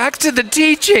back to the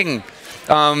teaching.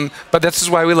 But this is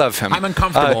why we love him. I'm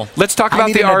uncomfortable. Let's talk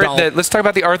about the art. Let's talk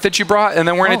about the art that you brought, and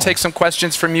then we're going to take some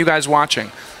questions from you guys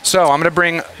watching. So I'm going to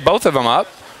bring both of them up.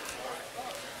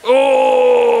 Oh!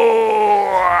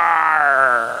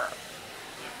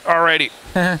 Alrighty.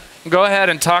 Go ahead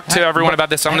and talk to everyone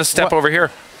about this. I'm going to step over here.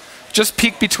 Just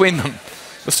peek between them.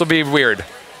 This will be weird.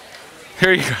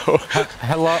 Here you go.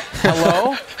 Hello?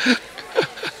 Hello?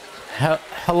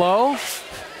 Hello?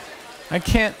 I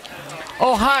can't.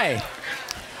 Oh, hi.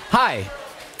 Hi.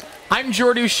 I'm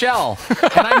Jordu Schell,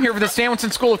 and I'm here for the Stan Winston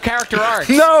School of Character Arts.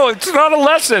 No, it's not a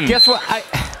lesson. Guess what?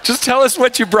 Just tell us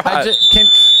what you brought.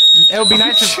 It would be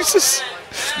nice to... Jesus.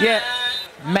 Yeah.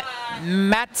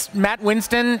 Matt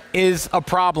Winston is a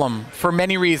problem for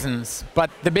many reasons,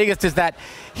 but the biggest is that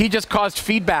he just caused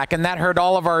feedback, and that hurt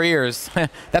all of our ears.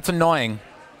 That's annoying.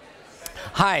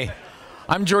 Hi,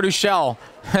 I'm Jordu Schell,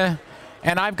 and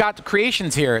I've got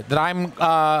creations here that I'm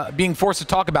being forced to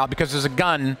talk about because there's a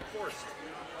gun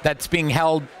that's being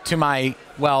held to my,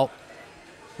 well,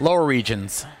 lower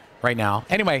regions right now.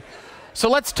 Anyway, so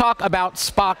let's talk about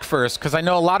Spock first, because I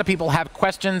know a lot of people have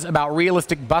questions about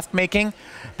realistic bust making.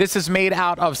 This is made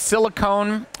out of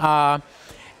silicone,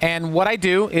 and what I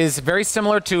do is very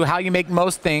similar to how you make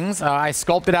most things. I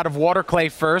sculpt it out of water clay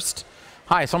first.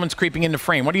 Hi, someone's creeping in the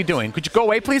frame. What are you doing? Could you go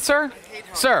away, please, sir?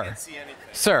 Sir.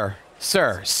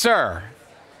 Sir.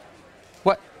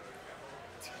 What?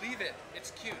 Leave it.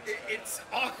 It's cute. It's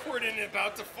awkward and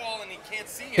about to fall, and he can't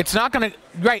see it. It's not going to...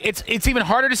 Right. It's even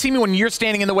harder to see me when you're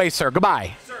standing in the way, sir.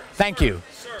 Goodbye. Sir, Thank you.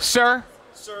 Sir.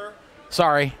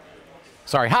 Sorry.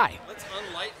 Hi. Let's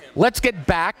unlight him. Let's get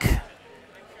back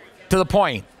to the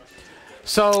point.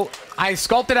 So I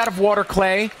sculpted out of water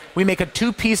clay. We make a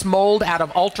two-piece mold out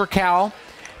of ultracal.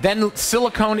 Then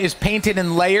silicone is painted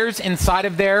in layers inside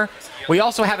of there. We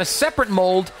also have a separate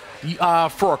mold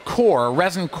for a core, a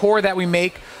resin core that we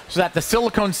make so that the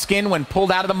silicone skin, when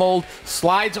pulled out of the mold,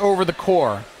 slides over the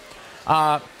core.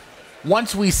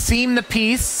 Once we seam the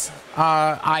piece,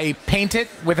 I paint it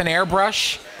with an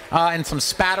airbrush and some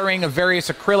spattering of various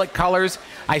acrylic colors.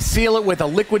 I seal it with a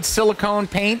liquid silicone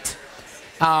paint,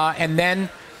 and then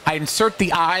I insert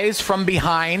the eyes from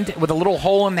behind with a little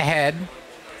hole in the head.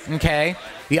 Okay.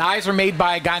 The eyes are made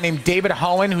by a guy named David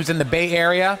Hohen, who's in the Bay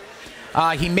Area.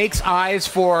 He makes eyes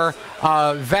for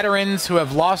veterans who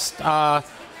have lost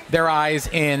their eyes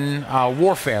in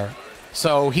warfare.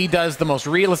 So he does the most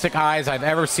realistic eyes I've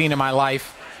ever seen in my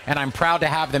life, and I'm proud to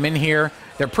have them in here.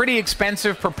 They're pretty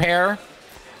expensive per pair,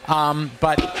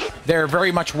 but they're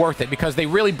very much worth it because they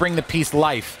really bring the piece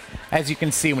life. As you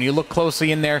can see, when you look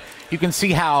closely in there, you can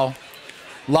see how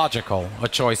logical a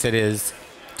choice it is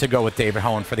to go with David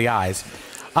Hohen for the eyes.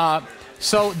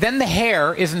 So then the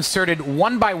hair is inserted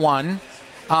one by one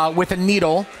with a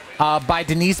needle by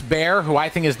Denise Baer, who I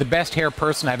think is the best hair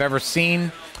person I've ever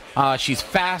seen. She's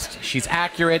fast, she's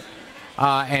accurate,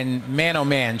 and man, oh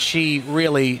man, she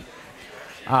really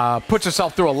puts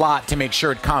herself through a lot to make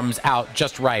sure it comes out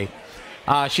just right.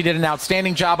 She did an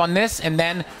outstanding job on this, and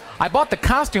then I bought the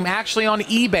costume actually on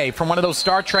eBay from one of those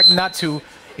Star Trek nuts who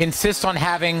insists on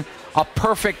having a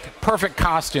perfect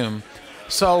costume.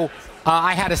 So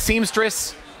I had a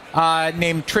seamstress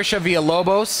named Trisha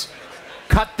Villalobos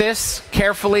cut this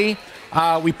carefully.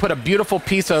 We put a beautiful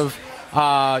piece of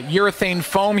urethane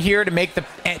foam here to make the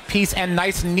piece end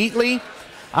nice and neatly.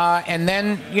 And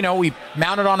then, you know, we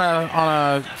mount it on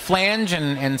a flange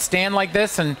and stand like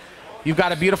this, and you've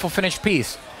got a beautiful finished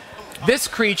piece. This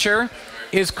creature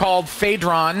is called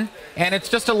Phaedron, and it's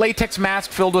just a latex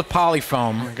mask filled with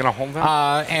polyfoam. Am I gonna hold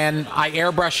that? And I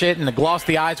airbrush it and gloss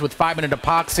the eyes with 5-minute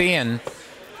epoxy, and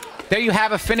there you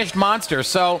have a finished monster.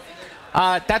 So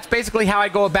that's basically how I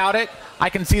go about it. I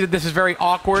can see that this is very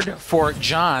awkward for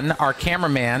John, our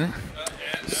cameraman.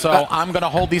 So I'm going to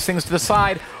hold these things to the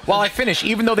side while I finish,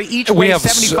 even though they each weigh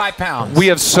 75 pounds. We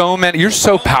have so many. You're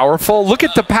so powerful. Look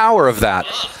at the power of that.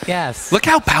 Yes. Look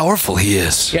how powerful he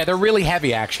is. Yeah, they're really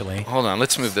heavy, actually. Hold on.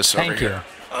 Let's move this over Thank you. here.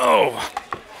 Oh.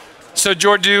 So,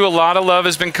 Jordu, a lot of love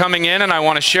has been coming in, and I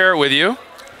want to share it with you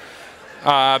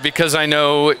because I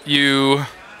know you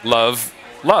love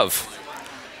love.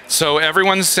 So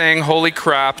everyone's saying, holy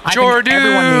crap, I Jordu! think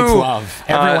everyone needs love.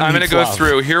 Everyone I'm going to needs go love.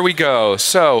 through. Here we go.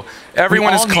 So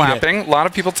everyone is all need clapping. A lot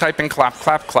of people typing clap,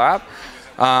 clap, clap.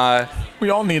 We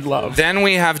all need love. Then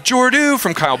we have Jordu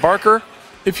from Kyle Barker.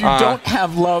 If you don't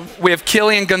have love, We have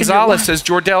Killian Gonzalez says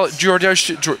there's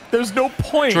no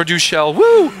point Jordu Schell.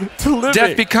 Woo! to living.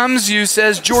 Death Becomes You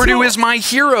says Jordu So- is my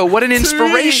hero. What an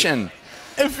inspiration.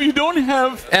 If you don't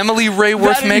have Emily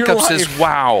Rayworth that in your Makeup says, life,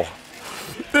 wow.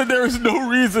 then there's no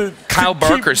reason. Kyle to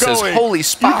Barker keep says, going. holy You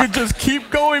Spock. could just keep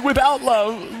going without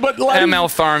love, but life, ML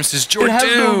Tharm says, it has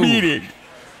no Jordu. meaning.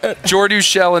 Jordu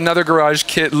Schell, another garage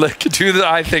kid, do the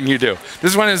eye thing you do.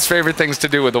 This is one of his favorite things to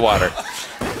do with the water.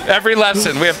 Every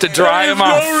lesson, we have to dry him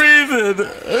off. There's no reason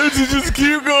to just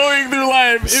keep going through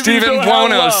life. if you Stephen don't have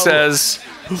Buono love. says,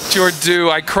 Jordu,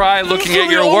 I cry looking This at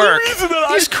is your the only work. reason that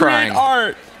I He's create crying.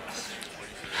 Art.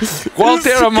 Walter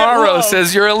Just to get Amaro love.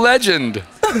 says, you're a legend.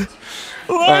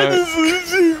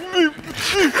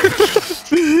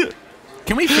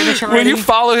 Can we finish When already? you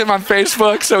follow him on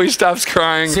Facebook so he stops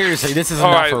crying. Seriously, this is All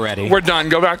enough right, already. we're done.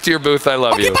 Go back to your booth. I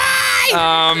love you.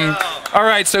 All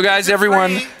right, so guys,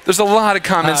 everyone, there's a lot of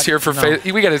comments here for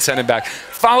we got to send it back.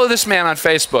 Follow this man on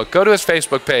Facebook. Go to his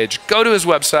Facebook page. Go to his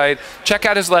website. Check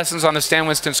out his lessons on the Stan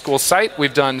Winston School site.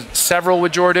 We've done several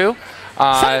with Jordu.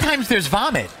 Sometimes there's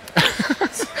vomit.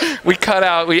 We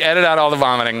edit out all the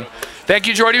vomiting. Thank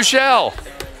you, Jordu Schell.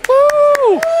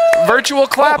 Woo! Virtual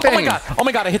clapping. Oh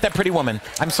my God, I hit that pretty woman.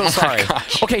 I'm so sorry.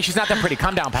 gosh. Okay, she's not that pretty.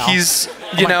 Calm down, pal. He's,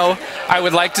 I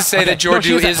would like to say that Okay, no, Jordu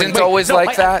she is that isn't pretty. Wait, always no,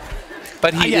 like that,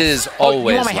 but he yes. is Oh, you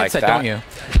always want my like headset, that. don't you?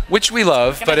 Which we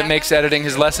love, but it makes editing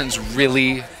his lessons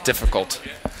really difficult.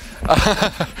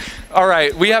 All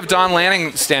right, we have Don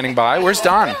Lanning standing by. Where's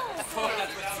Don?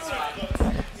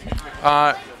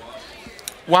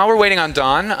 While we're waiting on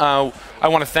Don, I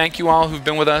want to thank you all who've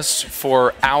been with us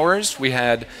for hours. We've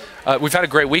had a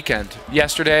great weekend.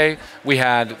 Yesterday, we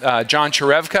had John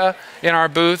Cherevka in our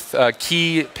booth, a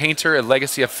key painter at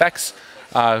Legacy Effects,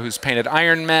 who's painted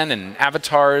Iron Men and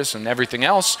avatars and everything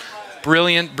else.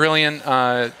 Brilliant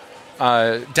demo.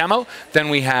 Then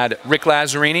we had Rick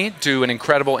Lazzarini do an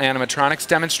incredible animatronics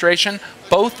demonstration.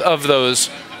 Both of those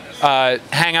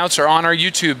hangouts are on our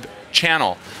YouTube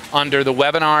channel under the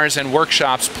webinars and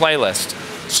workshops playlist.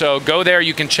 So go there,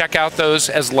 you can check out those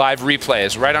as live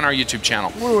replays right on our YouTube channel.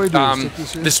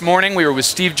 This morning we were with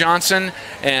Steve Johnson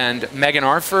and Megan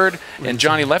Arford and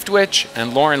Johnny Leftwich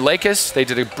and Lauren Lakis. They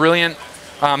did a brilliant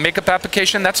makeup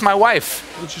application. That's my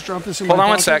wife. Let's just drop this in Hold my on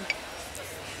one pocket. sec.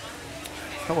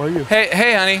 How are you?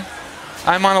 Hey, honey.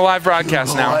 I'm on a live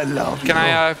broadcast now. I love you. Can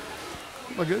I? Am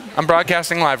I good? I'm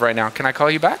broadcasting live right now. Can I call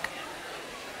you back?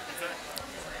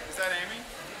 Is that Amy?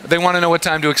 They want to know what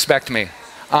time to expect me.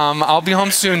 I'll be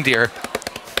home soon, dear.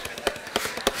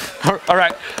 All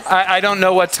right. I don't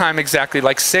know what time exactly.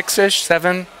 Like 6-ish,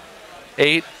 7,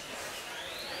 8.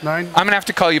 9? I'm gonna have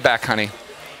to call you back, honey.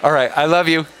 All right. I love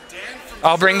you.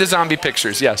 I'll bring the zombie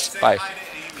pictures. Yes. Bye.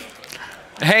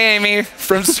 Hey, Amy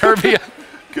from Serbia.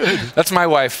 Good. That's my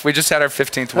wife. We just had our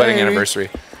 15th wedding Hey. anniversary.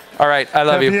 All right. I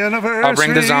love Happy you. I'll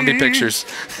bring the zombie anniversary. pictures.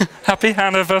 Happy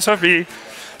anniversary.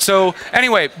 So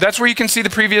anyway, that's where you can see the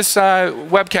previous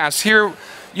webcasts. Here,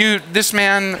 this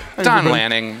man, Don everybody.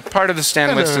 Lanning, part of the Stan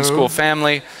Hello. Winston School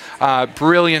family,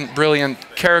 brilliant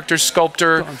character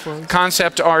sculptor,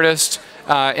 concept artist,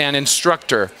 and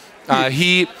instructor.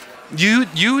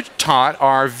 You taught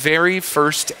our very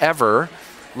first ever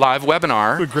live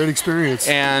webinar. A great experience.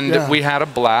 And Yeah. we had a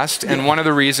blast. And one of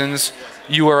the reasons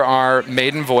you are our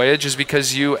maiden voyage is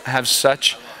because you have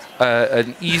such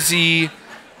an easy,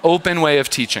 open way of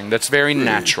teaching that's very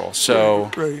natural. So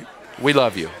Great. we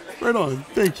love you. Right on.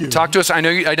 Thank you. Talk to us. I know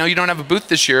you don't have a booth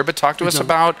this year, but talk to us don't.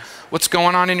 about what's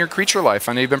going on in your creature life.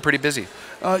 I know you've been pretty busy.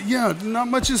 Yeah, not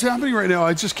much is happening right now.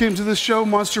 I just came to this show,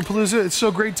 Monsterpalooza. It's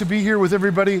so great to be here with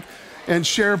everybody and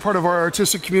share part of our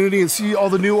artistic community and see all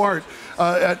the new art.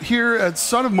 Here at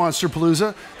Son of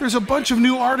Monsterpalooza, there's a bunch of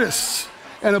new artists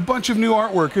and a bunch of new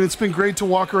artwork, and it's been great to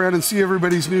walk around and see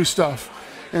everybody's new stuff.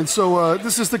 And so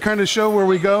this is the kind of show where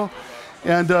we go,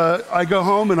 and I go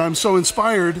home and I'm so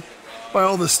inspired by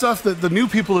all the stuff that the new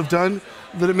people have done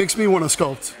that it makes me want to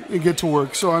sculpt and get to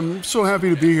work. So I'm so happy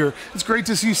to be here. It's great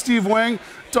to see Steve Wang,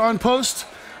 Don Post.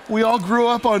 We all grew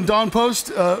up on Don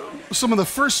Post. Some of the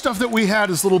first stuff that we had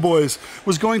as little boys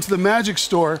was going to the magic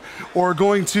store or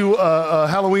going to a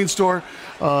Halloween store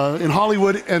in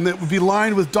Hollywood, and it would be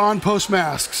lined with Don Post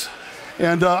masks.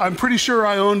 And I'm pretty sure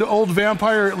I owned Old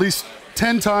Vampire at least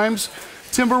 10 times.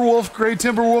 Timberwolf, Gray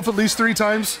Timberwolf at least 3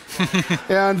 times.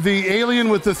 And the alien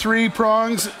with the 3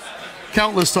 prongs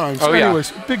countless times. Oh, yeah.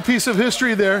 Anyways, big piece of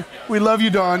history there. We love you,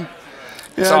 Don.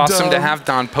 It's awesome to have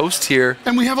Don post here.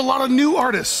 And we have a lot of new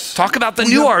artists. Talk about the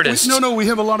new artists. We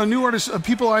have a lot of new artists,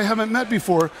 people I haven't met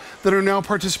before that are now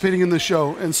participating in the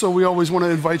show. And so we always want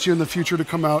to invite you in the future to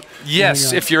come out.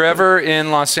 Yes, if you're ever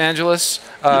in Los Angeles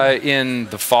in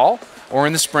the fall or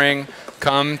in the spring,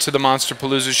 come to the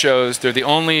Monsterpalooza shows. They're the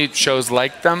only shows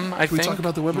like them, I think. Can we talk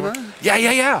about the webinar?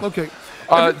 Yeah. Okay.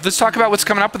 Let's talk about what's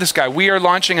coming up with this guy. We are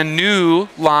launching a new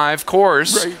live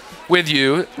course with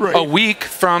you a week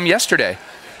from yesterday.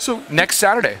 So next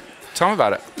Saturday. Tell me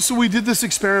about it. So we did this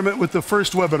experiment with the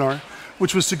first webinar,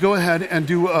 which was to go ahead and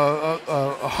do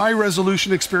a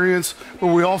high-resolution experience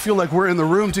where we all feel like we're in the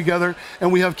room together,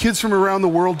 and we have kids from around the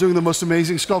world doing the most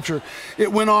amazing sculpture.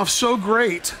 It went off so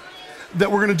great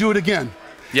that we're going to do it again.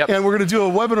 Yep. And we're going to do a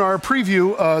webinar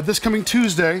preview this coming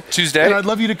Tuesday. And I'd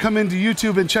love you to come into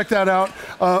YouTube and check that out.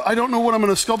 I don't know what I'm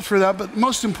going to sculpt for that, but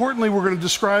most importantly, we're going to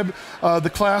describe the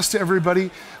class to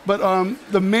everybody. But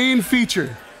the main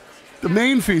feature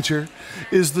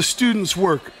is the students'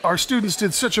 work. Our students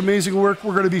did such amazing work.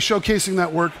 We're going to be showcasing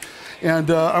that work.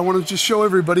 And I want to just show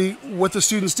everybody what the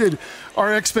students did.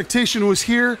 Our expectation was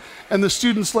here, and the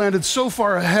students landed so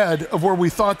far ahead of where we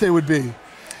thought they would be.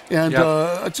 And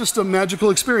it's just a magical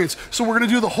experience. So we're going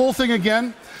to do the whole thing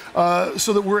again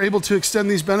so that we're able to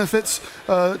extend these benefits,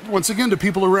 once again, to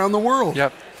people around the world.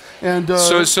 Yep. And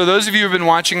so those of you who have been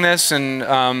watching this and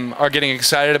are getting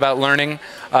excited about learning,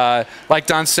 like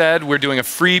Don said, we're doing a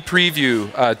free preview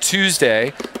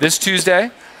this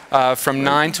Tuesday, from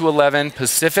 9 to 11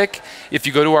 Pacific. If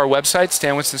you go to our website,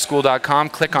 stanwinston.school.com,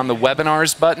 click on the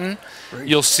webinars button,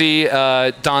 you'll see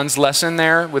Don's lesson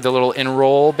there with a little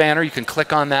enroll banner. You can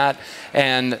click on that,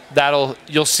 and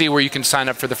you'll see where you can sign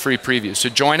up for the free preview. So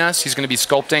join us. He's going to be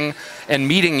sculpting and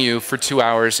meeting you for 2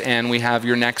 hours, and we have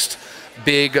your next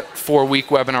big 4-week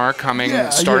webinar coming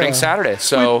starting Saturday.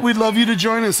 So we'd love you to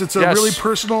join us. It's a really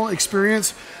personal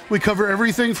experience. We cover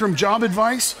everything from job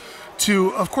advice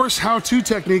to, of course, how-to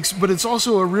techniques, but it's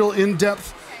also a real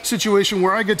in-depth situation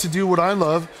where I get to do what I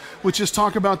love, which is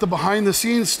talk about the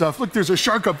behind-the-scenes stuff. Look, there's a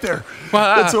shark up there.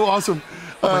 That's so awesome.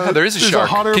 Oh my God, there is a shark.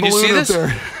 Can you see this?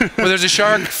 Well, there's a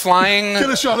shark flying. Get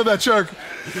a shot of that shark.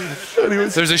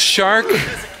 Anyways. There's a shark.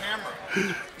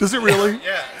 Does it really?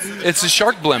 Yeah. It's a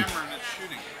shark blimp.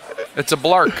 It's a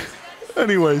blark.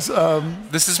 Anyways.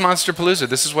 This is Monsterpalooza.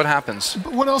 This is what happens.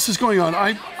 But what else is going on?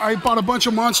 I bought a bunch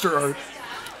of monster art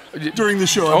during the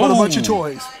show. I bought a bunch of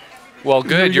toys. Well,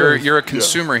 good. You're a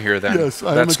consumer here then. Yes,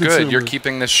 I am That's a consumer. good. You're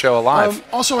keeping this show alive.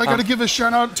 Also, I got to give a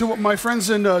shout out to my friends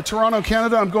in Toronto,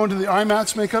 Canada. I'm going to the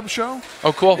IMATS makeup show.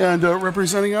 Oh, cool. And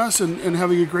representing us and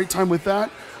having a great time with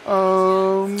that.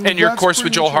 And your course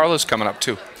with Joel Harlow's coming up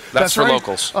too. That's for right.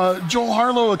 locals. Joel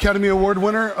Harlow, Academy Award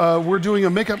winner. We're doing a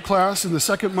makeup class in the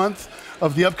second month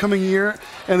of the upcoming year,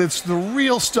 and it's the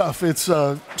real stuff. It's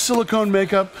silicone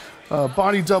makeup,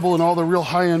 body double, and all the real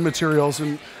high-end materials.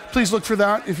 And please look for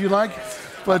that if you like.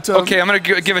 But okay, I'm going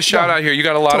to give a shout out here. You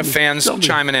got a lot of fans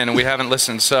chiming in, and we haven't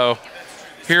listened. So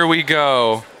here we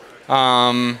go.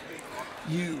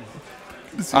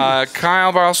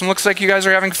 Kyle Barlson, looks like you guys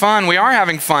are having fun. We are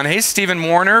having fun. Hey, Stephen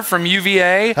Warner from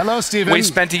UVA. Hello, Stephen. We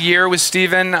spent a year with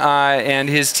Stephen and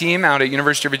his team out at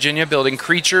University of Virginia building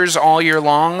creatures all year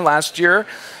long last year.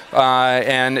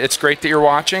 And it's great that you're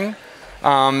watching.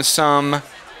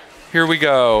 Here we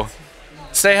go.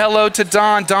 Say hello to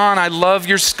Don. Don, I love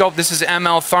your sculpt. This is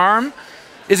ML Tharm.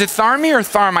 Is it Tharmy or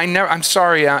Tharm? I'm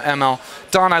sorry, ML.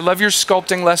 Don, I love your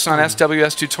sculpting lesson on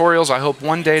SWS tutorials. I hope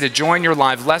one day to join your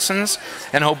live lessons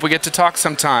and hope we get to talk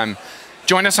sometime.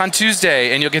 Join us on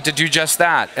Tuesday and you'll get to do just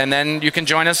that. And then you can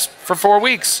join us for 4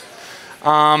 weeks.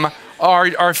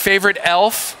 Our favorite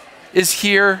elf is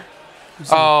here.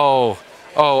 Oh,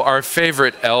 our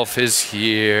favorite elf is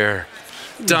here.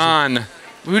 Don,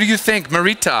 who do you think?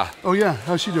 Marita. Oh yeah,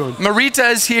 how's she doing?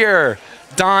 Marita is here.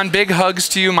 Don, big hugs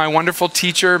to you, my wonderful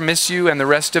teacher. Miss you and the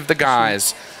rest of the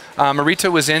guys. Marita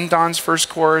was in Don's first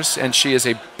course, and she is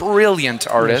a brilliant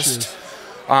artist.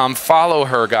 Follow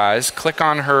her, guys. Click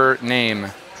on her name.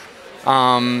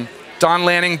 Don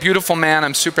Lanning, beautiful man.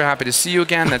 I'm super happy to see you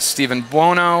again. That's Stephen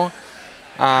Buono.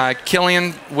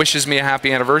 Killian wishes me a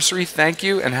happy anniversary. Thank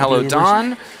you. And hello,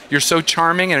 Don. You're so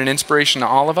charming and an inspiration to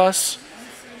all of us.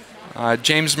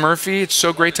 James Murphy, it's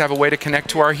so great to have a way to connect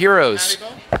to our heroes.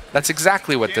 That's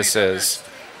exactly what this is.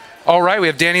 All right, we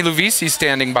have Danny LuVisi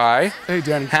standing by. Hey,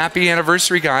 Danny. Happy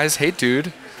anniversary, guys. Hey,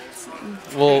 dude.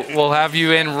 We'll have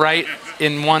you in right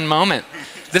in one moment.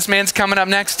 This man's coming up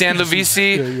next, Dan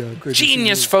LuVisi, great to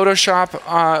genius see Photoshop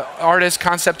artist,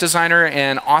 concept designer,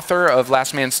 and author of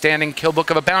Last Man Standing, Kill Book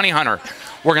of a Bounty Hunter.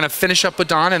 We're going to finish up with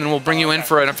Don, and then we'll bring you in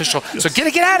for an official. So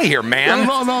get out of here, man.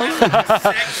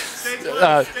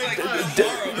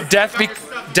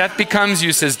 Death Becomes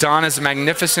You says Don is a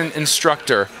magnificent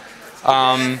instructor.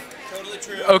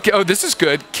 Okay, oh, this is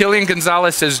good. Killian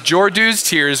Gonzalez says Jordu's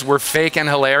tears were fake and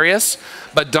hilarious,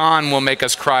 but Don will make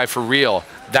us cry for real.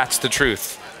 That's the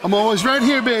truth. I'm always right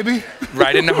here, baby.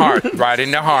 Right in the heart. Right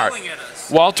in the heart.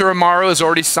 Walter Amaro has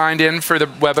already signed in for the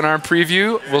webinar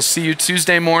preview. We'll see you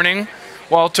Tuesday morning,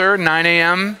 Walter, 9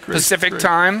 a.m. Pacific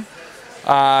time.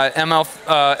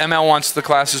 ML wants the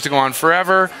classes to go on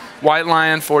forever. White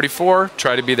Lion 44,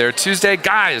 try to be there Tuesday.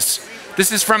 Guys,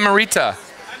 this is from Marita.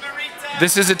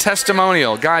 This is a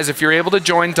testimonial. Guys, if you're able to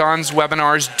join Don's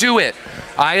webinars, do it.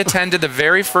 I attended the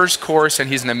very first course, and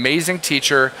he's an amazing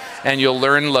teacher, and you'll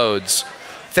learn loads.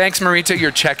 Thanks, Marita.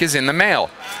 Your check is in the mail.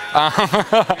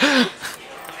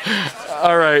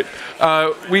 All right.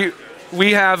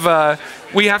 We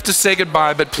have to say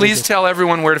goodbye, but please tell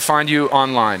everyone where to find you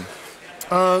online.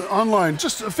 Online,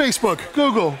 just Facebook,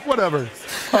 Google, whatever.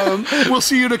 We'll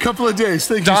see you in a couple of days.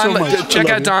 Thank you so much. Check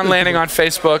out Don Lanning on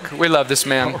Facebook. We love this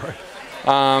man.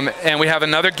 And we have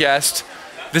another guest.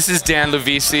 This is Dan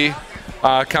LuVisi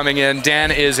coming in. Dan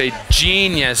is a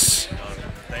genius.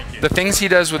 The things he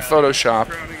does with Photoshop.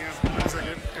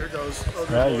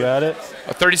 Yeah, you got it.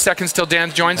 30 seconds till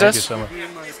Dan joins us. Thank you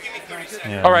so much.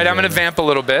 Yeah, all right, I'm going to vamp a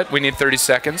little bit. We need 30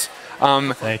 seconds.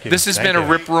 Thank you. This has been a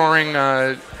rip-roaring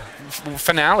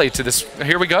finale to this.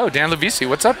 Here we go. Dan LuVisi,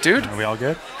 what's up, dude? Are we all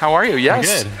good? How are you?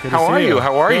 Yes. Good How are you?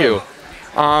 How are you?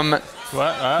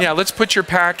 What? Yeah, let's put your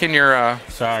pack in your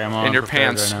Sorry, I'm in your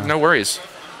pants. Right now. No worries.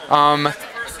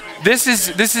 This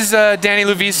is Danny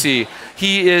LuVisi.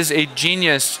 He is a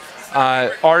genius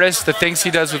artist. The things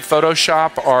he does with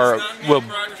Photoshop will.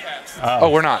 Oh,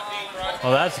 we're not.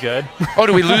 Well, that's good. Oh,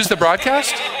 do we lose the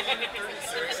broadcast?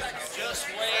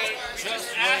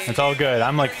 It's all good.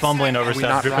 I'm like fumbling over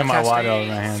stuff, dripping my water over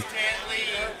my hand.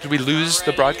 Did we lose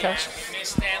the broadcast?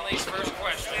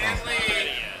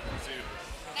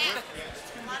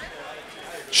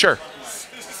 Sure.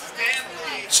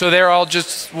 So they're all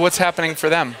just, what's happening for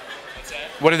them?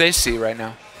 What do they see right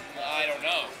now? I don't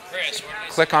know. Chris,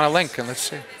 Click on a link and let's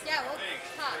see.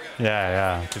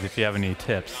 Yeah. Because if you have any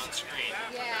tips.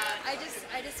 Yeah, I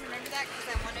just remember that because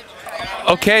I wanted to try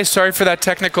it. Okay, sorry for that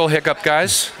technical hiccup,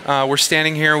 guys. We're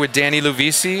standing here with Danny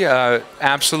LuVisi,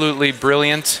 absolutely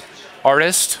brilliant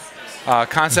artist,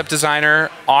 concept designer,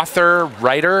 author,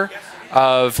 writer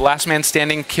of Last Man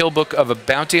Standing, Kill Book of a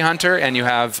Bounty Hunter, and you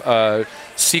have a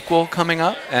sequel coming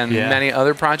up and many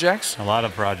other projects. A lot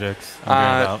of projects. I'm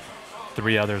doing about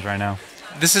 3 others right now.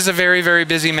 This is a very, very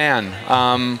busy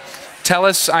man. Tell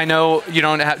us, I know you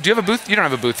don't have, do you have a booth? You don't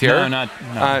have a booth here. No.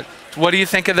 What do you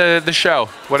think of the show?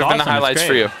 What have been the highlights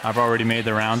for you? I've already made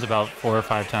the rounds about 4 or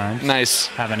 5 times. Nice.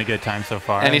 Having a good time so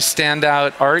far. Any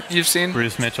standout art you've seen?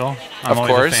 Bruce Mitchell. I'm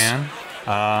always a fan.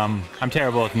 I'm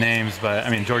terrible with names, but I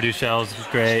mean, Jordu Schell is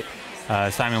great.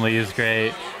 Simon Lee is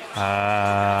great.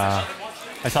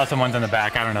 I saw some ones in the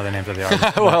back. I don't know the names of the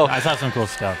artists. Well, I saw some cool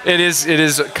stuff. It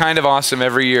is kind of awesome.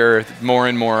 Every year, more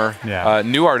and more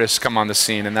new artists come on the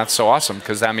scene, and that's so awesome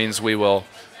because that means we will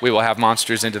have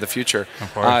monsters into the future.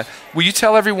 Of course. Will you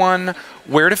tell everyone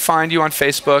where to find you on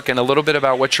Facebook and a little bit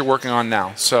about what you're working on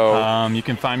now? So you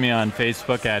can find me on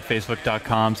Facebook at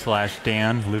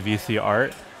facebook.com/Dan LuVisi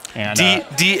Art. And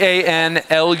DANLUVISI.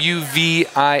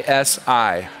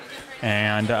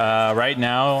 And right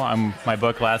now, my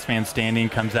book Last Man Standing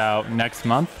comes out next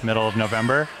month, middle of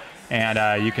November,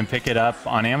 and you can pick it up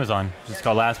on Amazon. It's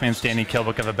called Last Man Standing, Kill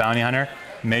Book of a Bounty Hunter.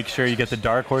 Make sure you get the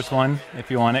Dark Horse one if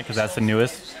you want it, because that's the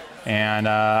newest. And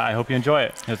I hope you enjoy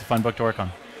it. It's a fun book to work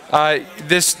on.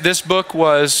 This book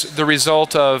was the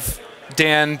result of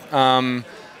Dan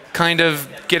kind of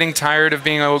getting tired of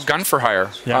being a gun for hire.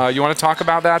 Yeah. You want to talk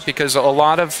about that, because a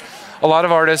lot of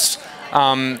artists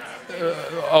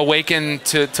awaken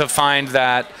to find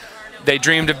that they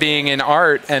dreamed of being in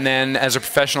art, and then as a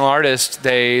professional artist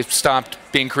they stopped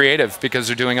being creative because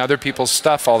they're doing other people's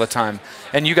stuff all the time,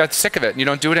 and you got sick of it and you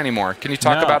don't do it anymore. Can you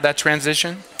talk about that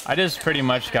transition? I just pretty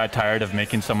much got tired of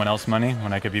making someone else money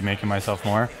when I could be making myself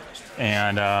more.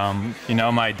 And you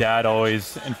know, my dad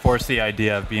always enforced the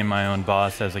idea of being my own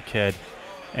boss as a kid,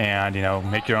 and you know,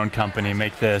 make your own company,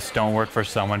 make this, don't work for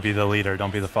someone, be the leader,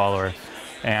 don't be the follower.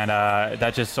 And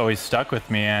that just always stuck with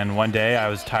me. And one day I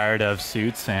was tired of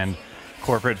suits and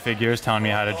corporate figures telling me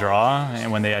how to draw,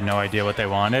 and when they had no idea what they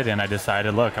wanted, and I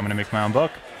decided, look, I'm going to make my own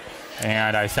book.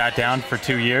 And I sat down for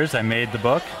 2 years, I made the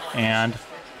book, and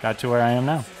got to where I am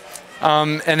now.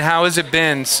 And how has it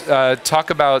been? Talk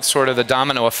about sort of the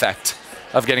domino effect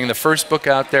of getting the first book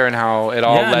out there and how it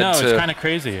all led to... it's kind of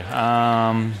crazy.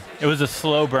 It was a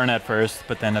slow burn at first,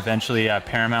 but then eventually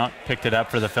Paramount picked it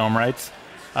up for the film rights.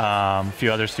 A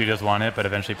few other studios won it, but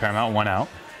eventually Paramount won out.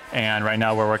 And right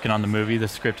now we're working on the movie. The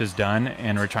script is done,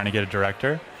 and we're trying to get a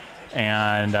director.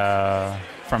 And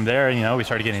from there, we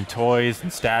started getting toys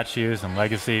and statues, and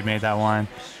Legacy made that one.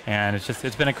 And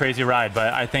it's been a crazy ride,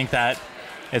 but I think that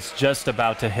it's just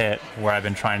about to hit where I've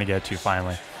been trying to get to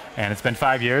finally. And it's been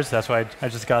 5 years. That's why I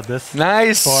just got this.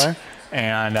 Nice. For.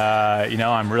 And,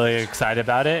 I'm really excited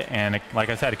about it. And like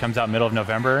I said, it comes out middle of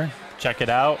November. Check it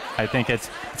out. I think it's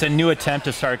a new attempt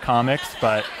to start comics,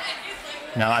 but,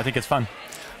 I think it's fun.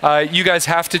 You guys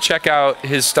have to check out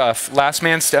his stuff.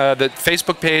 The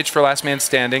Facebook page for Last Man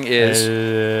Standing is...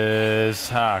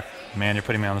 Man, you're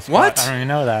putting me on the spot. What? I don't even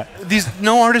know that.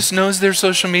 No artist knows their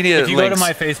social media If you links. go to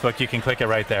my Facebook, you can click it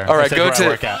right there. All right, go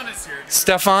to to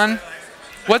Stefan.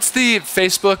 What's the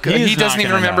Facebook? He doesn't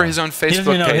even remember his own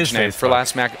Facebook page name for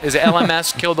Last Man. Is it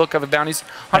LMS, Kill Book of a Bounty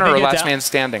Hunter, or Last Man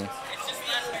Standing?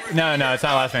 No, it's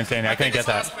not Last Man Standing. I couldn't get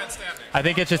that. I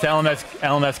think it's just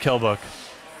LMS Kill Book.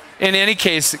 In any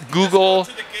case, Google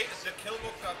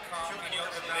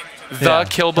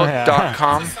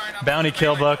thekillbook.com. Bounty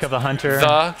Kill Book of a Hunter.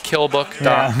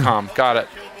 Thekillbook.com. Got it.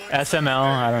 SML,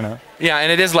 I don't know. Yeah,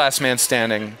 and it is Last Man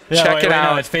Standing. Yeah, Check it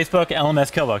out. No, it's Facebook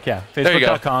LMS Killbook. Yeah,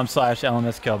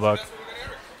 Facebook.com/LMS Killbook.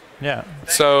 Yeah.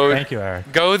 So thank you,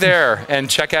 Eric. Go there and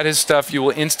check out his stuff. You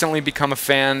will instantly become a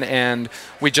fan. And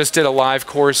we just did a live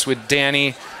course with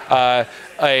Danny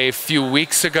a few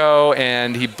weeks ago,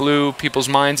 and he blew people's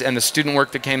minds. And the student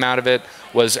work that came out of it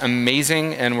was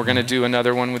amazing. And we're going to do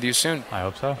another one with you soon. I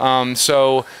hope so.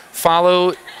 So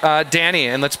follow Danny,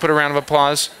 and let's put a round of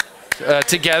applause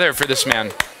together for this man,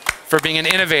 for being an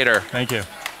innovator. Thank you.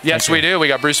 Yes, we do. We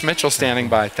got Bruce Mitchell standing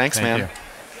by. Thanks, man.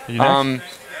 You.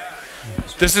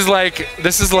 This is like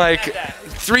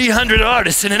 300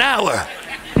 artists in an hour.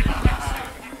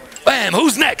 Bam!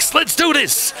 Who's next? Let's do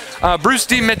this. Bruce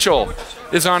D. Mitchell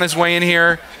is on his way in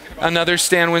here. Another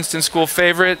Stan Winston School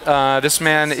favorite. This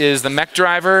man is the mech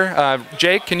driver.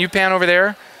 Jake, can you pan over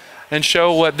there and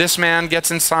show what this man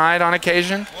gets inside on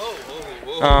occasion?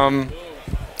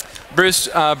 Bruce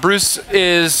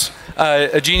is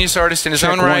a genius artist in his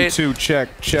own right. 1, 2, check.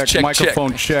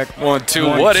 Microphone check. 1, 2.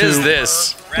 What is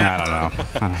this? I don't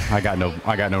know. I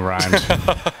got no rhymes.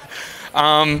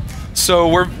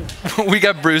 So we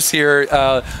got Bruce here.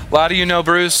 A lot of you know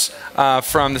Bruce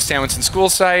from the Stan Winston School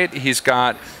site. He's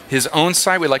got his own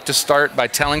site. We like to start by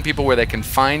telling people where they can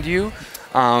find you.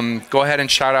 Go ahead and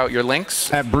shout out your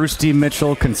links. At Bruce D.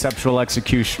 Mitchell, Conceptual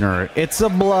Executioner. It's a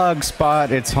blog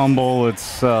spot. It's humble.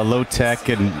 It's low tech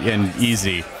and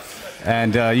easy.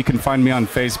 And you can find me on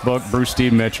Facebook, Bruce D.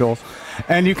 Mitchell.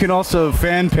 And you can also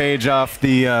fan page off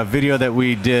the video that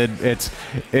we did.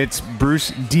 It's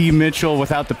Bruce D. Mitchell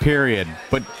without the period.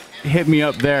 But hit me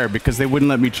up there because they wouldn't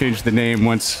let me change the name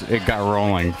once it got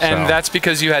rolling. And that's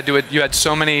because you had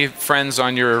so many friends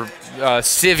on your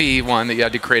Civi one that you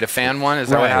had to create a fan one. Is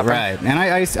that what happened? Right. And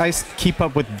I keep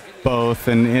up with both,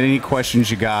 and any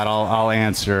questions you got, I'll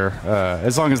answer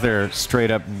as long as they're straight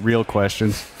up real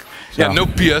questions. So, yeah, no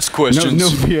BS questions. No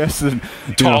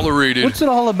BS. Tolerated. What's it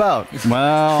all about?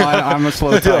 Well, I'm a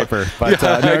slow typer. But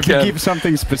if you keep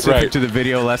something specific to the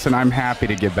video lesson, I'm happy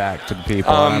to get back to the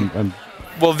people.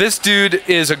 Well, this dude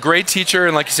is a great teacher,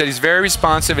 and like you said, he's very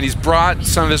responsive, and he's brought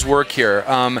some of his work here.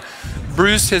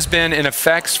 Bruce has been in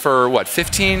effects for, what,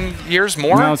 15 years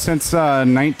more? No, since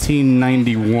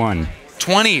 1991.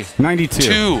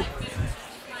 92.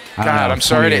 God, I'm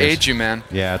sorry to age you, man.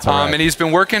 Yeah, it's all right. And he's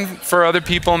been working for other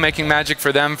people, making magic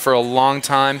for them for a long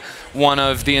time. One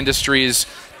of the industry's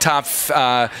top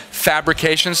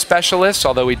fabrication specialists,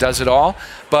 although he does it all.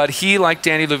 But he, like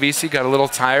Danny LuVisi, got a little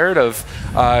tired of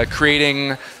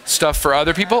creating stuff for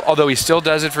other people, although he still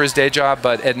does it for his day job.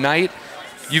 But at night,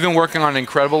 you've been working on an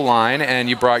incredible line, and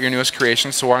you brought your newest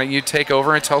creation. So why don't you take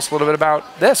over and tell us a little bit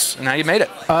about this and how you made it?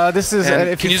 This is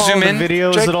if you follow the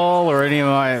videos at all, or any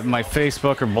of my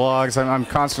Facebook or blogs, I'm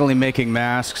constantly making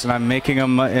masks, and I'm making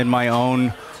them in my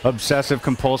own obsessive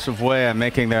compulsive way. I'm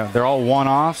making they're all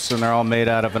one-offs, and they're all made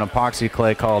out of an epoxy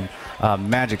clay called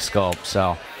Magic Sculpt.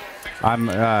 So I'm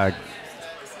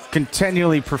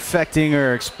continually perfecting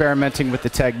or experimenting with the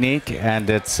technique, and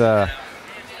it's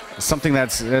something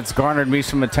that's garnered me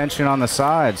some attention on the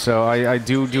side. So I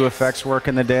do effects work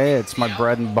in the day. It's my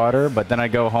bread and butter. But then I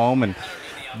go home, and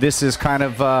this is kind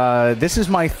of this is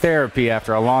my therapy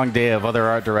after a long day of other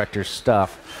art directors'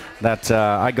 stuff. That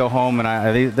I go home,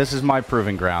 and this is my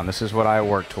proving ground. This is what I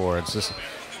work towards.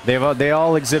 They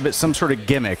all exhibit some sort of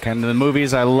gimmick. And in the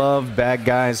movies, I love bad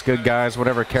guys, good guys,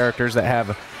 whatever characters that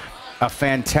have a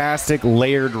fantastic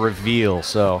layered reveal.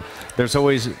 So there's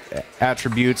always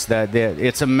attributes that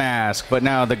it's a mask, but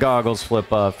now the goggles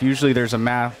flip up. Usually there's a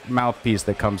mouthpiece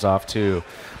that comes off too.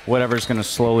 Whatever's going to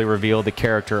slowly reveal the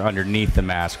character underneath the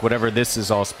mask. Whatever this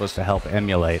is all supposed to help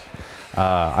emulate.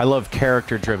 I love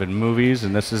character-driven movies,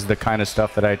 and this is the kind of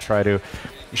stuff that I try to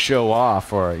show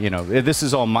off. Or, you know, this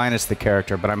is all minus the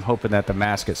character, but I'm hoping that the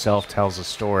mask itself tells a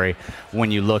story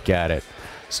when you look at it.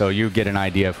 So you get an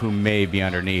idea of who may be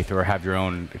underneath or have your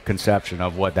own conception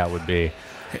of what that would be.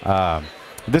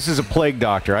 This is a plague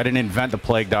doctor. I didn't invent the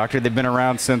plague doctor. They've been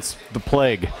around since the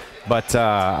plague. But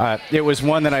it was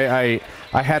one that I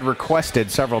had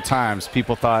requested several times.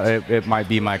 People thought it might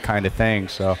be my kind of thing.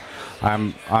 So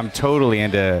I'm totally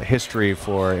into history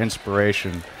for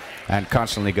inspiration and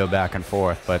constantly go back and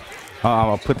forth. But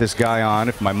I'll put this guy on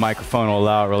if my microphone will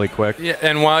allow it really quick. Yeah,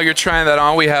 and while you're trying that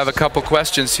on, we have a couple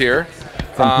questions here.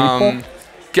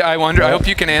 I wonder. I hope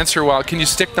you can answer. Can you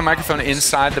stick the microphone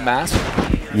inside the mask?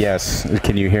 Yes.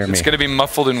 Can you hear me? It's going to be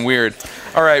muffled and weird.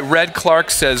 All right. Red Clark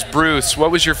says, Bruce,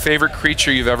 what was your favorite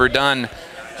creature you've ever done?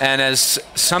 And has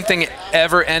something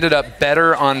ever ended up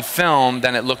better on film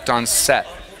than it looked on set?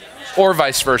 Or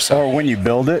vice versa? Or when you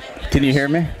build it? Can you hear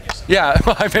me? Yeah.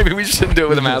 Maybe we shouldn't do it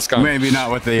with a mask on. Maybe not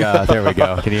with the, there we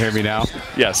go. Can you hear me now?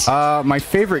 Yes. My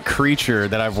favorite creature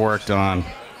that I've worked on.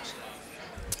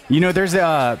 You know, there's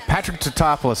Patrick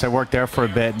Tatopoulos. I worked there for a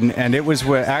bit, and it was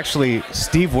where actually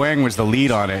Steve Wang was the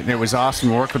lead on it, and it was awesome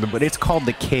to work with him. But it's called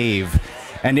The Cave,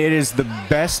 and it is the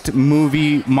best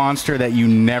movie monster that you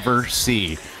never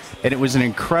see. And it was an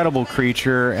incredible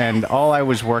creature, and all I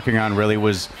was working on really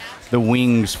was the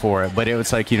wings for it. But it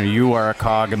was like, you know, you are a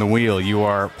cog in the wheel. You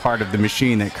are part of the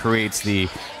machine that creates the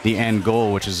end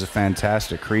goal, which is a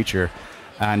fantastic creature.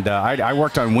 And I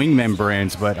worked on wing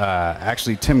membranes, but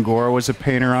actually Tim Gore was a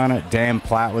painter on it. Dan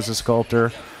Platt was a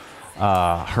sculptor.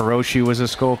 Hiroshi was a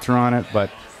sculptor on it. But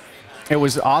it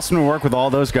was awesome to work with all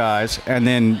those guys and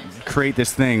then create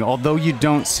this thing, although you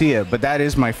don't see it. But that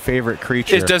is my favorite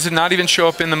creature. Does it not even show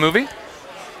up in the movie?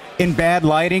 In bad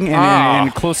lighting and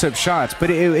in close-up shots. But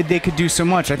they could do so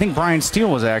much. I think Brian Steele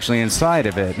was actually inside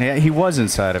of it. Yeah, he was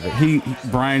inside of it.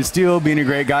 Brian Steele, being a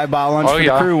great guy, bought lunch for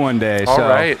the crew one day. All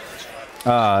right.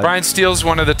 Brian Steele's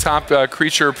one of the top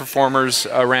creature performers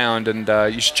around, and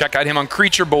you should check out him on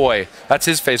Creature Boy. That's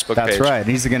his Facebook page. That's right.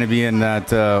 He's going to be in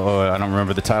that, I don't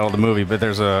remember the title of the movie, but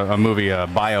there's a movie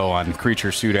bio on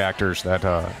creature suit actors that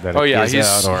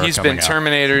he's been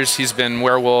Terminators, he's been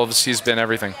werewolves, he's been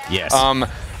everything. Yes.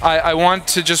 I want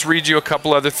to just read you a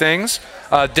couple other things.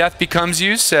 Death Becomes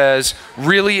You says,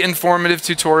 really informative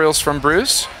tutorials from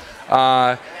Bruce.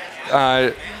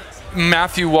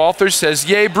 Matthew Walther says,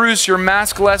 yay, Bruce, your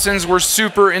mask lessons were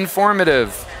super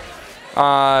informative.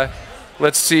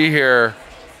 Let's see here.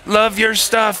 Love your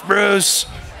stuff, Bruce.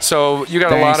 So you got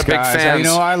Thanks, a lot of big guys. fans. You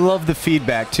know, I love the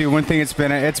feedback, too. One thing, it's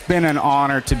been an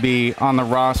honor to be on the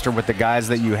roster with the guys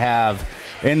that you have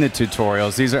in the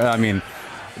tutorials. These are, I mean,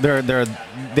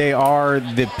 they are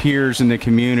the peers in the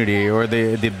community or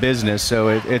the business, so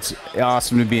it's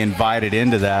awesome to be invited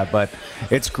into that. But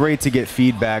it's great to get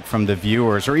feedback from the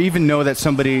viewers, or even know that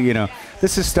somebody, you know,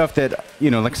 this is stuff that,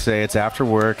 you know, like say it's after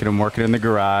work and I'm working in the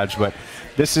garage, but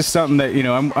this is something that, you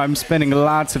know, I'm spending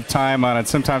lots of time on it.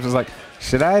 Sometimes it's like,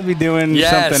 should I be doing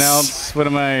something else? What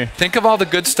am I? Think of all the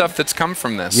good stuff that's come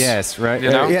from this. Yes, right.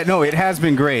 You know? Yeah, no, it has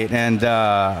been great, and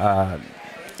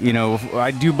you know,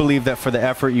 I do believe that for the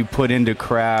effort you put into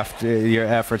craft, your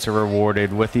efforts are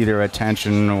rewarded with either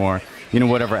attention or, you know,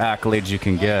 whatever accolades you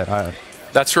can get.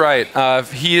 That's right.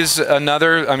 He is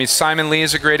another. I mean, Simon Lee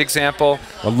is a great example.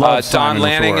 I love Don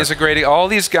Lanning is a great. All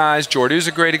these guys. Jordu's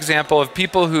a great example of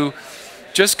people who,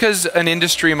 just because an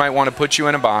industry might want to put you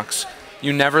in a box,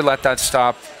 you never let that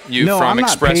stop you from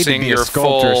expressing your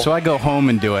sculptor, full. So I go home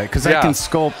and do it because I can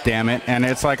sculpt. Damn it! And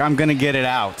it's like I'm gonna get it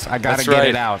out. I gotta get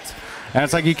it out. And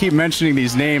it's like you keep mentioning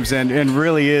these names, and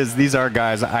really these are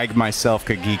guys I myself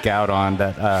could geek out on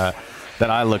that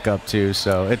I look up to.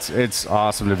 So it's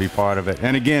awesome to be part of it.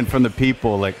 And again, from the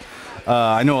people, like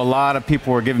I know a lot of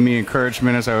people were giving me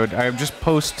encouragement as I would just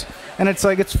post. And it's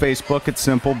like it's Facebook, it's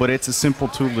simple, but it's a simple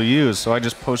tool to use. So I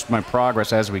just post my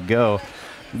progress as we go.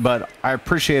 But I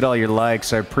appreciate all your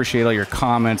likes. I appreciate all your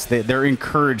comments. They're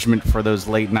encouragement for those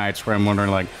late nights where I'm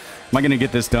wondering, like, am I going to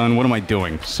get this done? What am I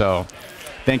doing? So.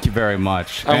 Thank you very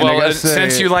much. Well,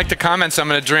 since you like the comments, I'm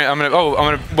gonna drink.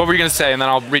 What were you gonna say? And then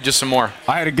I'll read you some more.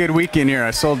 I had a good weekend here. I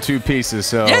sold 2 pieces,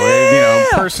 so you know,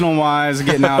 personal-wise,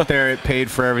 getting out there, it paid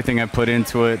for everything I put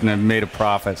into it, and I made a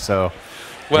profit. So,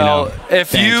 well, you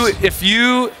know, if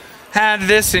you had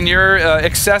this and you're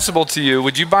accessible to you,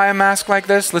 would you buy a mask like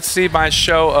this? Let's see by a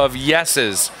show of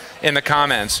yeses in the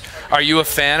comments. Are you a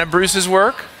fan of Bruce's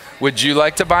work? Would you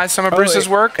like to buy some of Bruce's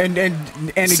work? And say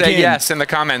again, yes in the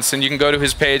comments, and you can go to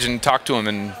his page and talk to him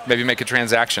and maybe make a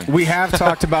transaction. We have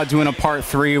talked about doing a part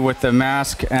 3 with the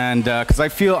mask, and because I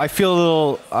feel a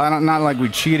little, not like we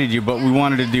cheated you, but we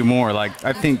wanted to do more. Like,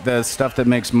 I think the stuff that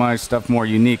makes my stuff more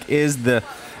unique is the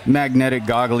magnetic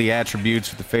goggly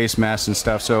attributes with the face mask and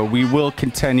stuff. So we will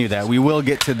continue that. We will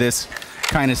get to this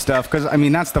kind of stuff because I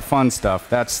mean that's the fun stuff.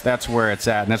 That's where it's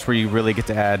at, and that's where you really get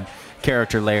to add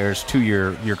character layers to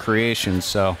your creations.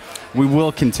 So we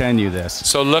will continue this.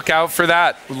 So look out for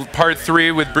that, part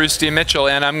 3 with Bruce D. Mitchell.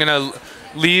 And I'm going to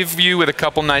leave you with a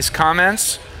couple nice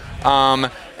comments.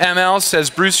 ML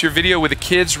says, Bruce, your video with the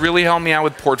kids really helped me out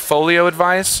with portfolio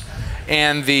advice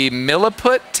and the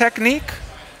milliput technique.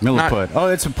 Milliput. Oh,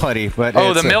 it's a putty. But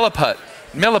oh, the milliput.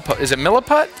 Milliput. Is it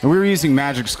milliput? We were using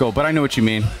Magic Scope, but I know what you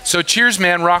mean. So cheers,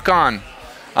 man. Rock on.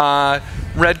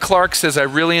 Red Clark says, I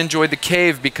really enjoyed the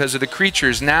cave because of the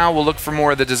creatures. Now we'll look for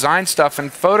more of the design stuff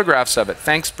and photographs of it.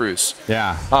 Thanks, Bruce.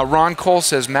 Yeah. Ron Cole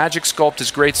says, Magic Sculpt is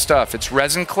great stuff. It's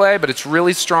resin clay, but it's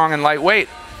really strong and lightweight.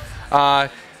 Yeah,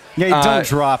 don't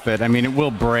drop it. I mean, it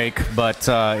will break, but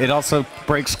it also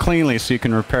breaks cleanly, so you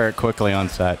can repair it quickly on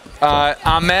set.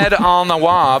 Ahmed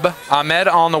Al-Nawab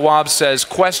says,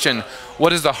 question,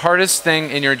 what is the hardest thing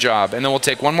in your job? And then we'll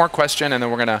take one more question, and then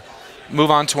we're going to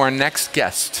move on to our next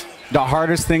guest. The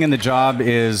hardest thing in the job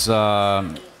is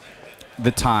the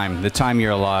time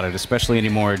you're allotted, especially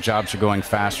anymore. Jobs are going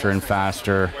faster and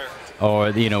faster,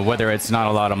 or whether it's not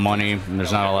a lot of money and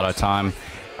there's not a lot of time.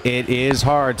 It is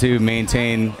hard to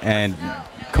maintain and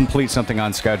complete something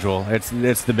on schedule. It's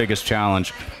the biggest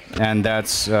challenge, and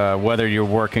that's whether you're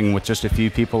working with just a few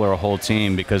people or a whole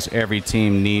team, because every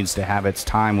team needs to have its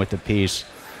time with the piece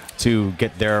to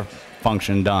get their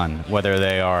function done, whether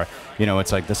they are,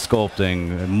 it's like the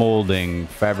sculpting, molding,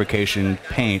 fabrication,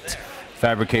 paint,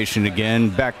 fabrication again,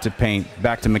 back to paint,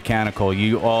 back to mechanical.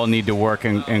 You all need to work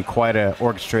in quite an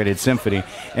orchestrated symphony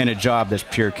in a job that's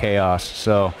pure chaos.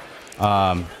 So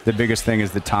the biggest thing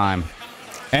is the time.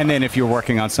 And then if you're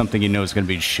working on something is going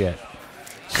to be shit.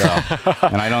 So,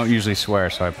 and I don't usually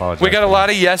swear, so I apologize. We got a lot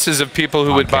of yeses of people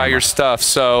who would buy your stuff,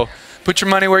 so put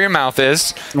your money where your mouth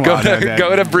is. Go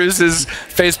to Bruce's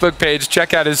Facebook page.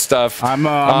 Check out his stuff. I'm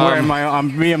wearing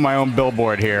I'm being my own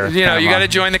billboard here. You got to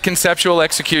join the Conceptual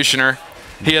Executioner.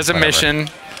 He has a mission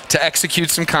to execute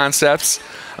some concepts.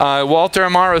 Walter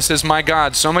Amaro says, my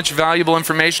God, so much valuable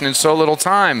information in so little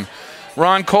time.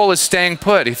 Ron Cole is staying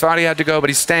put. He thought he had to go, but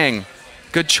he's staying.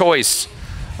 Good choice.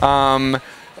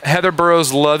 Heather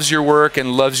Burrows loves your work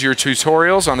and loves your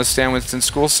tutorials on the Stan Winston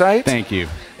School site. Thank you.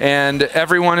 And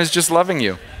everyone is just loving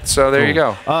you. So there you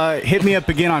go. Hit me up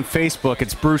again on Facebook.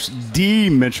 It's Bruce D.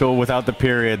 Mitchell without the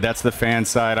period. That's the fan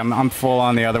side. I'm full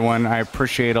on the other one. I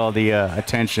appreciate all the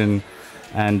attention,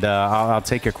 and I'll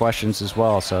take your questions as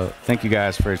well. So thank you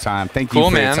guys for your time. Thank you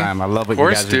for your time. I love what you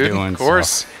guys are doing. Of course.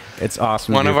 So it's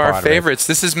awesome. One of our favorites.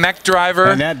 This is Mech Driver.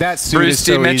 And that suit Bruce is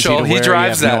so D. Mitchell. Easy to wear. He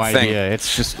drives that thing. Idea.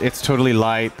 It's totally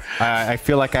light. I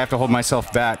feel like I have to hold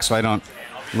myself back so I don't.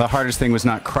 The hardest thing was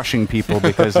not crushing people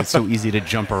because it's so easy to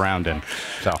jump around in.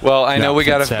 So, well, I know we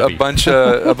got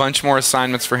a bunch more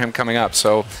assignments for him coming up.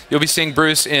 So you'll be seeing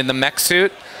Bruce in the mech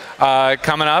suit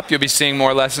coming up. You'll be seeing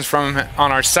more lessons from him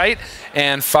on our site,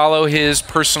 and follow his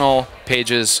personal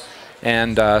pages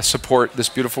and support this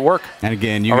beautiful work. And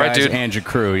again, you guys and your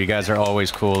crew, you guys are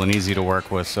always cool and easy to work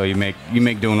with. So you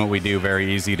make doing what we do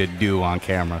very easy to do on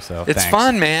camera. So it's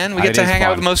fun, man. We get to hang out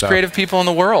with the most creative people in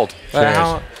the world.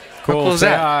 How cool is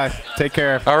that? Take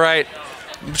care. All right.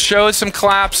 Show us some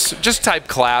claps. Just type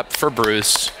clap for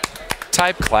Bruce.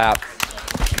 Type clap.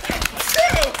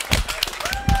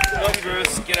 Love you,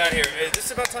 Bruce. Get out of here. Is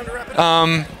this about time to wrap it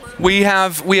up? We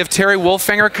have Terry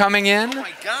Wolfinger coming in. Oh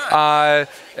my God.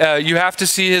 You have to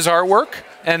see his artwork,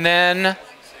 and then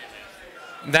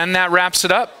that wraps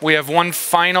it up. We have one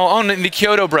final. Oh, the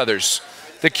Chiodo Brothers.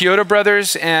 The Chiodo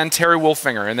Brothers and Terry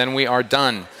Wolfinger, and then we are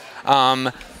done.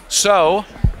 So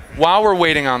while we're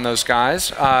waiting on those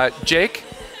guys, Jake,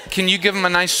 can you give them a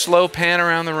nice slow pan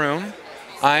around the room?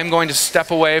 I'm going to step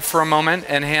away for a moment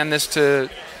and hand this to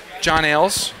John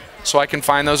Ailes so I can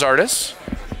find those artists.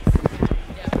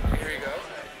 Here you go.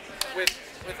 With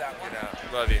that one.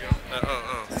 Love you.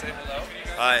 Say hello.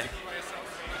 Hi.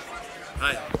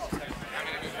 Hi. I'm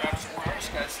going to go grab some more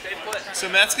artists, guys. Stay put. So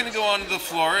Matt's going to go onto the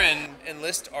floor and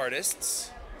list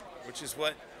artists, which is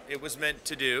what it was meant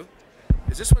to do.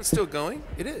 Is this one still going?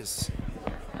 It is.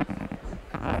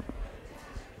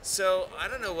 So I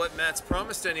don't know what Matt's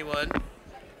promised anyone.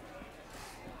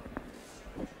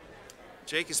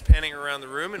 Jake is panning around the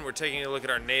room, and we're taking a look at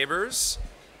our neighbors.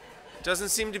 Doesn't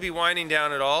seem to be winding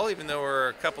down at all, even though we're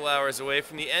a couple hours away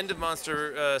from the end of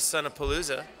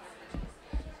Monsterpalooza.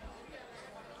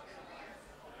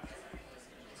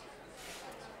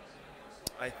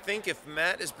 I think if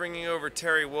Matt is bringing over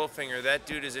Terry Wolfinger, that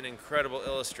dude is an incredible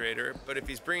illustrator. But if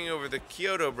he's bringing over the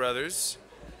Chiodo Brothers,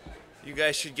 you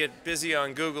guys should get busy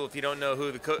on Google if you don't know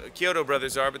who the Chiodo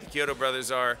Brothers are. But the Chiodo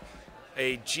Brothers are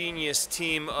a genius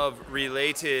team of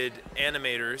related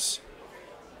animators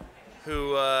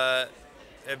who have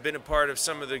been a part of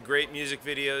some of the great music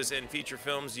videos and feature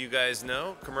films you guys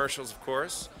know. Commercials, of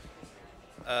course.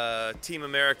 Team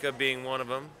America being one of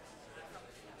them.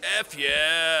 F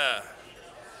yeah!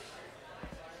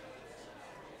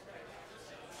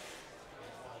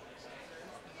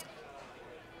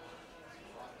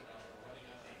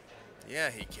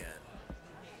 Yeah, he can.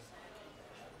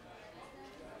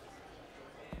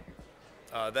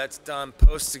 That's Don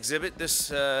Post's exhibit. This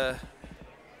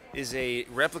is a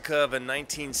replica of a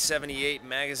 1978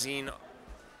 magazine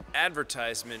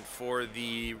advertisement for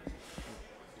the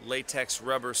latex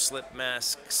rubber slip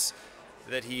masks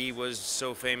that he was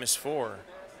so famous for.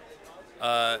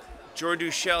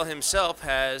 Jordu Schell himself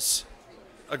has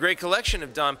a great collection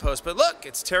of Don Post, but look,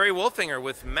 it's Terry Wolfinger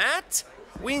with Matt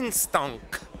Winston.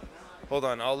 Hold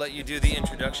on, I'll let you do the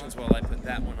introductions while I put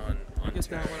that one on Terry.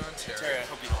 Terry, I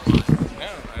hope you don't mind. No,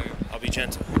 I'll be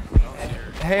gentle.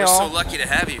 Hey, We're all. so lucky to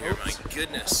have you here, my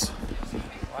goodness.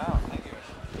 Wow, thank you.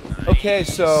 Okay,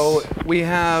 so we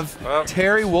have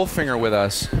Terry Wolfinger with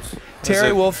us.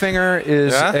 Terry Wolfinger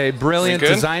is a brilliant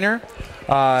designer,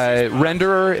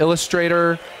 renderer,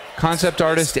 illustrator, concept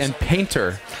artist, and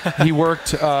painter. He worked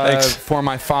for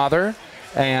my father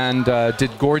and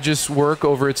did gorgeous work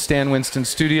over at Stan Winston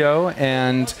Studio,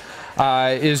 and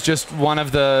is just one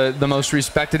of the most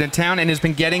respected in town, and has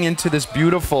been getting into this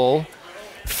beautiful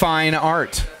fine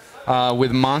art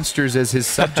with monsters as his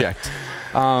subject.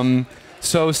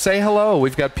 So say hello.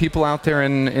 We've got people out there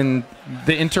in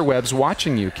the interwebs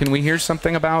watching you. Can we hear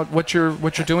something about what you're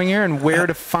doing here and where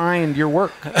to find your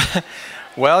work?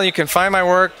 Well, you can find my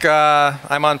work.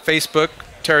 I'm on Facebook,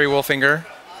 Terry Wolfinger.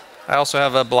 I also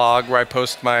have a blog where I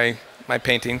post my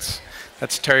paintings.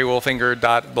 That's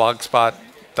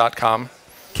terrywolfinger.blogspot.com.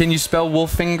 Can you spell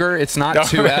Wolfinger? It's not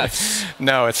two F's.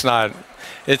 No, it's not.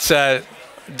 It's Wolfinger.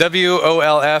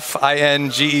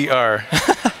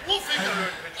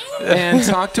 And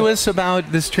talk to us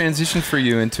about this transition for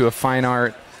you into a fine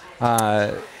art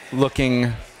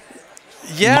looking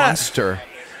monster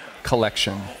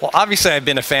collection. Well, obviously I've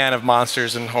been a fan of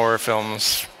monsters and horror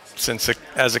films since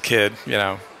as a kid, you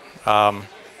know. And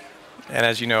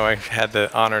as you know, I had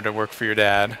the honor to work for your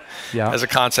dad as a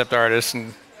concept artist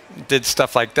and did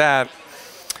stuff like that.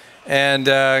 And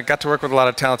got to work with a lot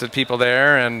of talented people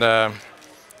there, and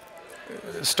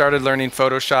started learning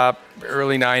Photoshop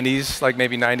early 90s, like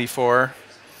maybe 94.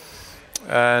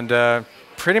 And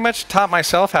pretty much taught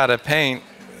myself how to paint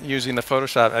using the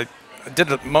Photoshop. I did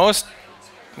most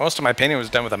of my painting was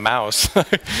done with a mouse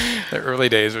the early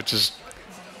days, which is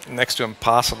next to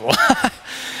impossible.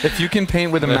 If you can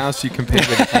paint with a mouse, you can paint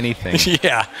with anything.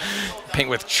 Yeah, paint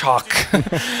with chalk.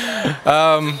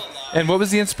 And what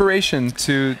was the inspiration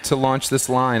to launch this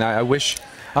line? I wish,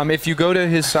 if you go to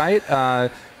his site,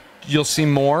 you'll see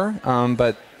more,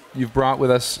 but you've brought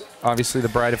with us, obviously, The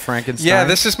Bride of Frankenstein. Yeah,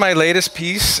 this is my latest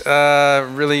piece.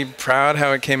 Really proud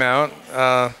how it came out.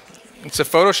 It's a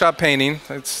Photoshop painting.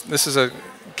 This is a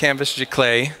canvas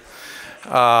giclée.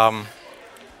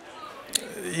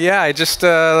 Yeah, I just,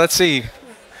 let's see.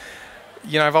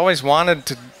 You know, I've always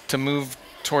wanted to move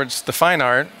towards the fine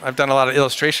art. I've done a lot of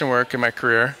illustration work in my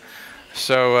career.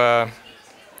 So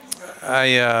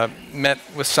I met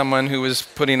with someone who was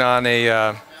putting on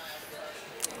a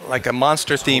like a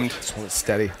monster-themed. Hold it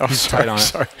steady. Oh, He's tight on it.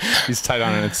 Sorry. He's tight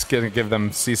on it. It's going to give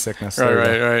them seasickness.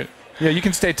 Right. Yeah, you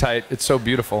can stay tight. It's so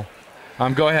beautiful.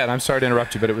 Go ahead. I'm sorry to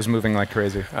interrupt you, but it was moving like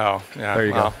crazy. Oh, yeah. There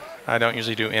you go. I don't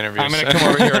usually do interviews. I'm going to come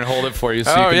over here and hold it for you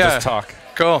so you can just talk.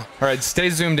 Cool. All right, stay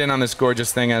zoomed in on this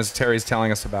gorgeous thing as Terry's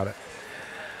telling us about it.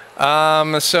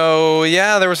 So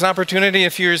yeah, there was an opportunity a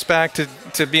few years back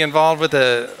to be involved with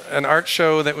an art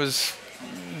show that was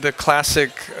the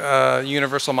classic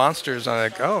Universal monsters. I'm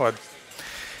like,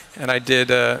 and I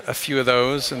did a few of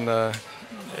those, and I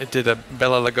did a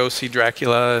Bela Lugosi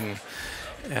Dracula,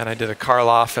 and I did a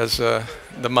Karloff as the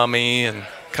Mummy, and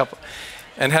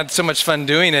and had so much fun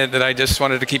doing it that I just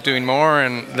wanted to keep doing more.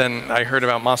 And then I heard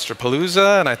about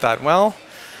Monsterpalooza, and I thought, well,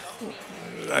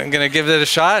 I'm going to give it a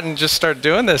shot and just start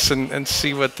doing this and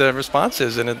see what the response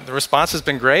is. And the response has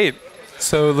been great.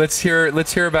 So let's hear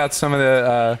about some of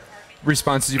the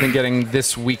responses you've been getting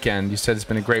this weekend? You said it's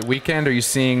been a great weekend. Are you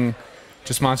seeing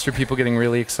just Monster people getting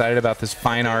really excited about this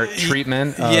fine art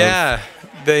treatment? Yeah,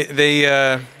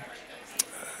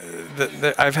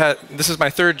 I've had, this is my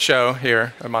third show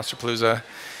here at Monsterpalooza,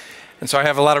 and so I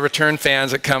have a lot of return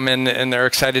fans that come in and they're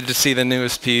excited to see the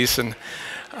newest piece, and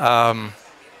I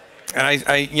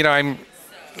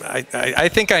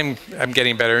think I'm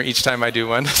getting better each time I do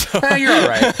one. So. You're all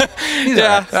right.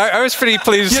 Yeah, all right. I was pretty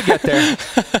pleased. You'll get there.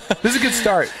 This is a good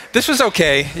start. This was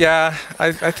okay. Yeah,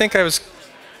 I think I was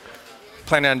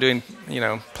planning on doing,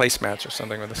 placemats or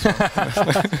something with this.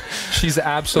 She's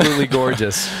absolutely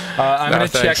gorgeous. I'm going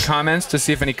to check comments to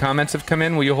see if any comments have come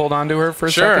in. Will you hold on to her for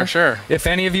a second? Sure. If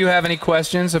any of you have any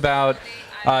questions about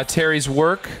Terry's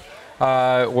work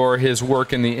or his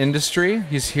work in the industry,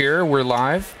 he's here. We're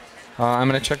live. I'm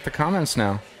going to check the comments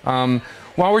now.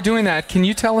 While we're doing that, can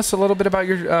you tell us a little bit about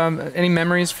your any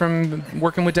memories from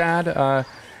working with Dad?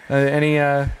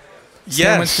 Any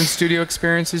Stan Winston studio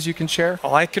experiences you can share?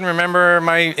 Well, I can remember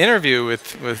my interview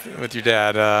with your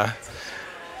dad. I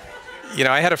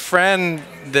had a friend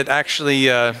that actually,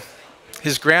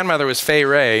 his grandmother was Fay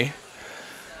Ray,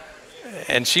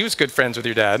 and she was good friends with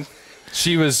your dad.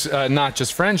 She was not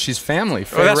just friends; she's family.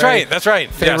 Oh, that's right. That's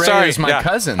right. Fay Ray is my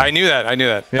cousin. I knew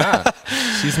that. Yeah,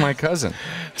 she's my cousin.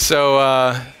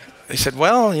 So they said,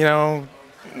 "Well,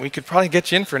 we could probably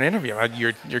get you in for an interview."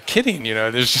 You're kidding,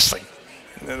 There's just like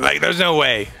there's no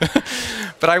way.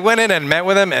 But I went in and met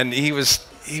with him, and he was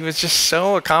just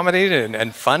so accommodating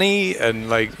and funny,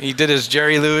 and he did his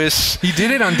Jerry Lewis. He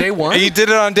did it on day one? He did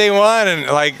it on day one, and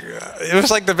it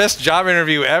was like the best job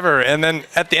interview ever. And then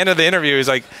at the end of the interview, he's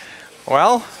like,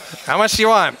 "Well, how much do you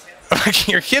want?"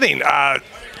 You're kidding.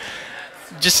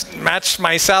 Just match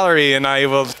my salary and I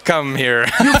will come here.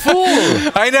 You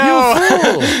fool! I know. You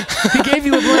fool! He gave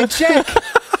you a blank check.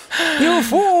 You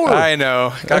fool! I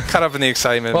know. Got caught up in the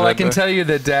excitement. Well, I can tell you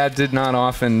that Dad did not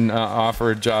often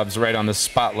offer jobs right on the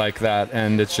spot like that,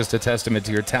 and it's just a testament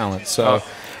to your talent. So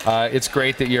it's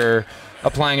great that you're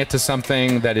applying it to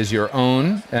something that is your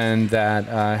own and that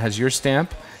has your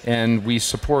stamp. And we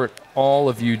support all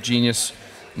of you genius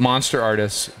monster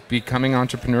artists becoming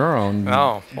entrepreneurial and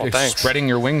spreading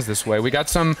your wings this way. We got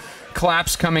some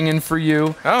claps coming in for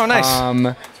you. Oh,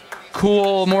 nice.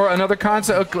 Cool. Another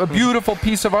concept, a beautiful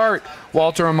piece of art.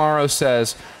 Walter Amaro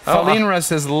says. Falinra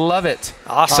says, love it.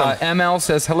 Awesome. ML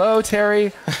says, hello,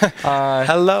 Terry.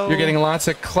 Hello. You're getting lots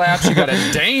of claps. You got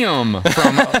a damn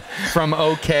from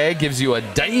OK. Gives you a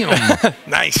damn.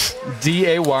 Nice.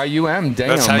 D-A-Y-U-M. Damn.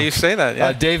 That's how you say that,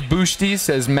 yeah. Dave Bushti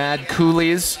says, mad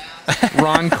coolies.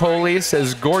 Ron Coley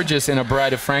says, gorgeous in a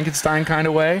Bride of Frankenstein kind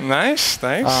of way. Nice.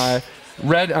 I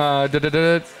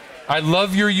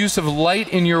love your use of light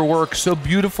in your work. So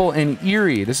beautiful and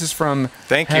eerie. This is from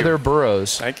Heather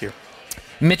Burrows. Thank you.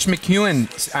 Mitch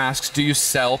McEwen asks, do you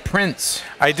sell prints?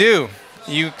 I do.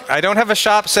 I don't have a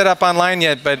shop set up online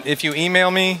yet, but if you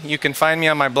email me, you can find me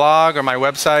on my blog or my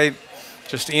website.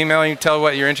 Just email me, tell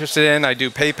what you're interested in. I do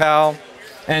PayPal.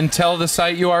 And tell the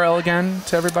site URL again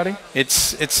to everybody.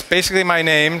 It's basically my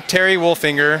name, Terry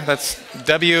Wolfinger. That's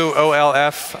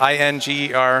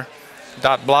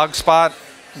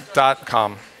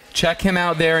WOLFINGER.blogspot.com. Check him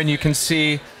out there, and you can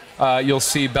see. You'll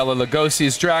see Bela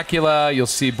Lugosi's Dracula. You'll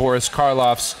see Boris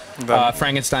Karloff's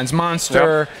Frankenstein's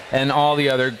Monster, and all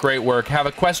the other great work. Have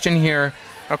a question here.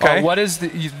 Okay. What is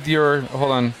your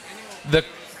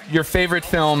favorite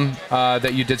film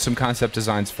that you did some concept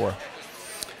designs for?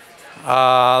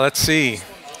 Let's see.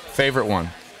 Favorite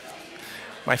one?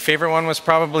 My favorite one was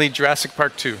probably Jurassic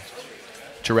Park 2.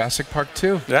 Jurassic Park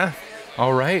 2? Yeah.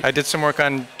 All right. I did some work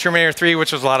on Terminator 3,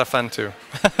 which was a lot of fun too.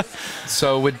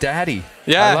 So with Daddy.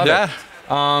 Yeah.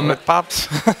 With Pops.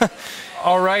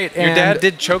 All right. Your dad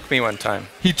did choke me one time.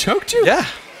 He choked you? Yeah.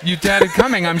 You dad it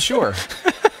coming, I'm sure.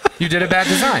 You did a bad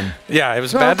design. Yeah, it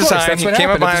was bad design. That's what he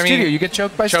came up behind me. You get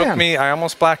choked by Stan. Stan. Me. I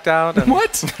almost blacked out. And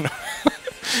what?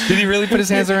 Did he really put his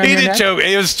hands around your neck? He did choke.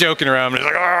 He was joking around. He was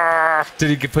like, "Argh."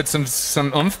 Did he put some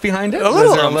oomph behind it? A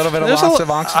little. Was there a little bit of loss of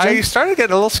oxygen? I started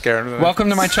getting a little scared. Welcome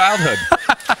to my childhood.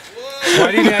 Why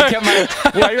do you think I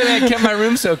kept my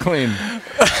room so clean?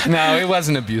 No, it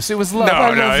wasn't abuse. It was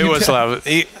love. No, it was love.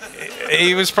 He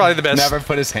was probably the best. Never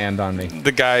put his hand on me.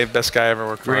 The best guy I ever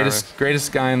worked for.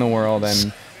 Greatest guy in the world,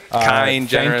 and kind,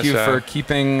 generous. Thank you for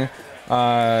keeping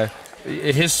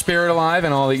his spirit alive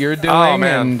and all that you're doing. Oh,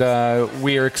 man. And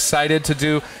we are excited to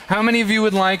do. How many of you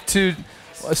would like to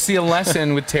see a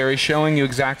lesson with Terry showing you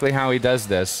exactly how he does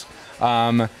this?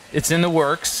 It's in the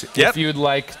works. Yep. If you'd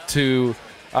like to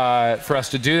for us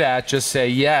to do that, just say,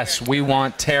 yes, we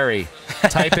want Terry.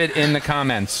 Type it in the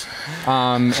comments.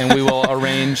 And we will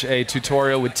arrange a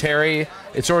tutorial with Terry.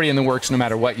 It's already in the works no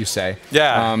matter what you say.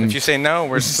 Yeah, if you say no,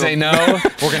 we're still... say no,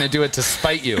 we're going to do it to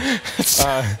spite you.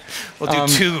 We'll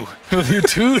do 2. We'll do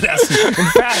 2. In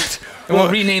fact,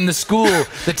 we'll rename the school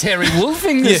the Terry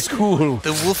Wolfinger School.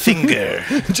 The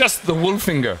Wolfinger. Just the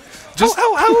Wolfinger. Just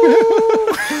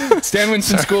Stan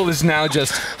Winston School is now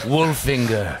just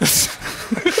Wolfinger.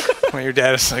 Well, your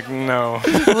dad is like, no.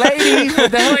 Lady,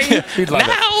 he'd love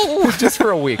it. Just for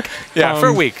a week. Yeah, for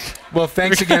a week. Well,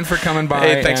 thanks again for coming by.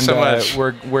 Hey, thanks so much.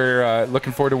 We're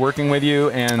looking forward to working with you,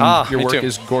 and your work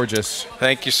is gorgeous.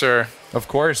 Thank you, sir. Of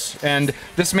course. And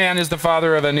this man is the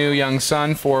father of a new young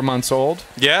son, 4 months old.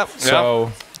 Yep.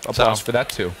 So applause for that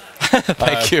too.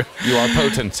 Thank you. You are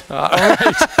potent. All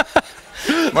right.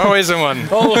 More ways than one.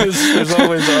 Always, there's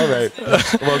always. All right.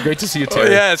 Well, great to see you,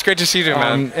 Terry. Yeah, it's great to see you,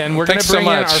 man. And we're going to bring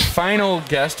in our final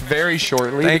guest very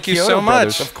shortly. Thank the you Chiodo so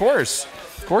Brothers. much. Of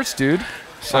course, dude.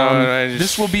 So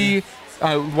this will be.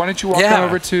 Why don't you walk on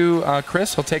over to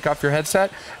Chris? He'll take off your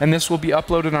headset, and this will be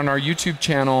uploaded on our YouTube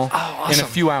channel in a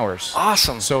few hours.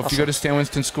 Awesome. So if you go to Stan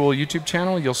Winston School YouTube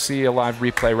channel, you'll see a live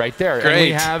replay right there. Great. And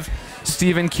we have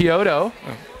Stephen Chiodo.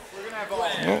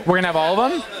 We're gonna have all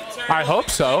of them. I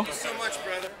hope so.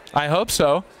 I hope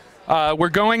so. We're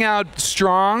going out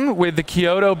strong with the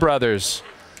Chiodo Brothers.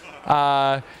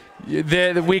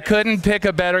 We couldn't pick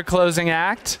a better closing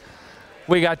act.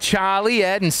 We got Charlie,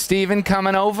 Ed, and Steven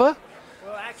coming over.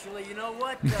 Well, actually, you know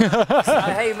what?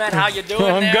 Hey, man, how you doing?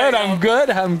 I'm good.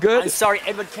 I'm sorry,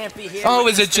 Edward can't be here. Oh,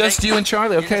 is it just you and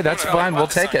Charlie? Okay, that's fine. We'll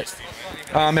take it.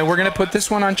 And we're going to put this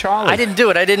one on Charlie. I didn't do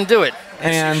it.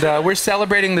 And we're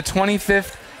celebrating the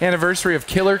 25th anniversary of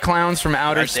Killer Clowns from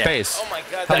Outer Space. Oh my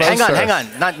God! Hello, hang on.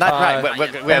 Not right.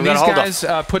 And these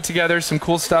guys put together some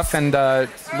cool stuff, and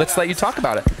let's let you talk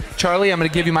about it. Charlie, I'm going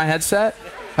to give you my headset.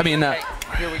 I mean,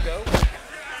 here we go.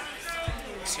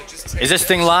 Is this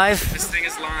thing live? This thing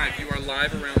is live. You are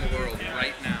live around the world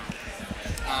right now.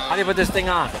 How do you put this thing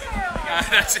on?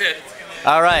 That's it.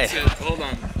 All right. That's it. Hold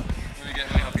on. Let me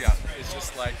help you out. It's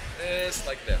just like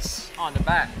this. On the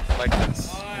back. Like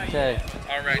this. Okay.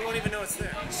 All right. You won't even know it's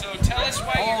there. So tell us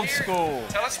why you're here. School.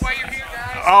 Tell us why you're here,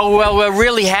 guys. Oh well, we're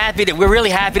really happy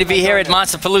to be here at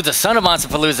Monsterpalooza, son of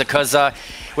Monsterpalooza, because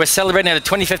we're celebrating the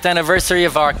 25th anniversary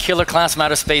of our Killer Clowns from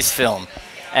Outer Space film,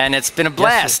 and it's been a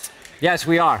blast. Yes,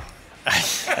 we are.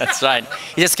 That's right.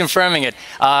 He's just confirming it.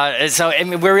 I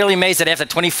mean, we're really amazed that after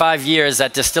 25 years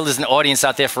that there still is an audience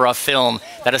out there for our film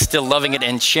that is still loving it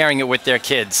and sharing it with their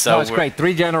kids. So it's great.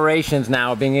 3 generations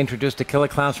now being introduced to Killer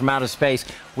Clowns from Outer Space.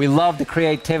 We love the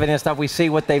creativity and stuff. We see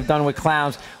what they've done with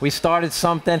clowns. We started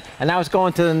something, and now it's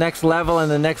going to the next level, and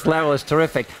the next level is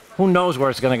terrific. Who knows where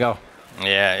it's going to go?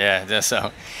 Yeah.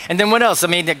 So, and then what else? I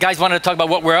mean, the guys wanted to talk about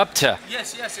what we're up to.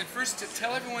 Yes. And first,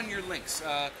 tell everyone your links.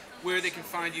 Where they can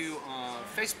find you on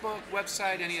Facebook,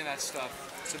 website, any of that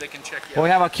stuff, so they can check you out. Well, we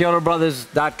have our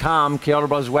ChiodoBrothers.com, Chiodo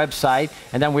Brothers website,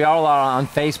 and then we all are on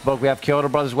Facebook. We have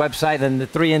Chiodo Brothers website, and the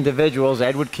 3 individuals,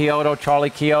 Edward Chiodo, Charlie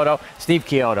Chiodo, Steve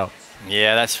Chiodo.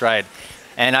 Yeah, that's right.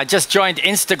 And I just joined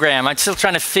Instagram. I'm still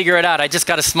trying to figure it out. I just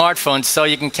got a smartphone, so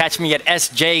you can catch me at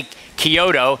SJ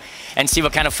Chiodo and see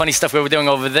what kind of funny stuff we were doing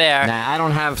over there. Nah, I don't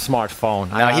have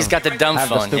smartphone. No, he's got the dumb phone. I have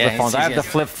the stupid phones. I have the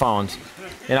flip phones.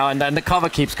 You know, and then the cover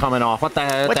keeps coming off. What the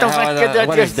hell?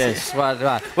 What is this?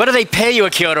 What do they pay you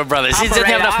at Chiodo Brothers? He doesn't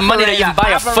have enough money to even buy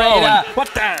a phone.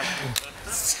 What the?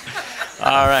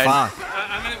 All right.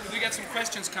 We got some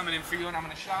questions coming in for you, and I'm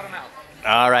going to shout them out.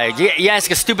 All right. You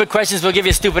ask us stupid questions, we'll give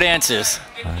you stupid answers.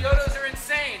 The Chiodos are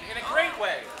insane in a great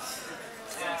way.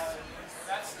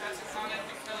 That's a comment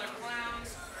to Killer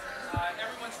Clowns.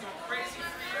 Everyone's going crazy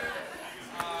for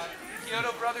you.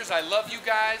 Chiodo Brothers, I love you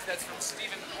guys. That's from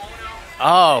Stephen Buono.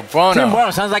 Oh, Buono. Stephen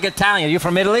Buono sounds like Italian. Are you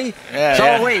from Italy? Yeah. So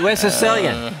yeah. wait, we're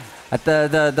Sicilian. At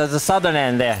the southern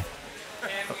end there.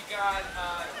 And we got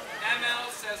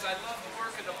ML says, I love the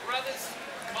work of the brothers,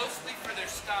 mostly for their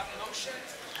stop motion.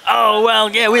 Oh, well,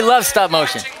 yeah, we love stop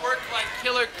motion. Watching work like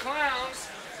Killer Clowns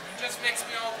just makes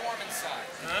me all warm inside.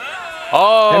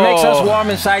 Oh. It makes us warm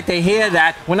inside to hear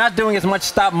that. We're not doing as much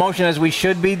stop motion as we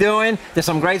should be doing. There's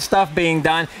some great stuff being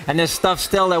done, and there's stuff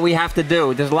still that we have to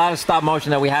do. There's a lot of stop motion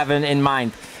that we have in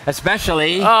mind,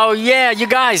 especially... Oh, yeah, you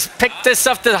guys, pick this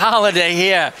up to the holiday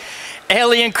here.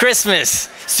 Alien Christmas,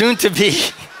 soon to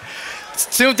be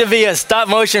a stop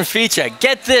motion feature.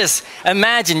 Get this,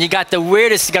 imagine you got the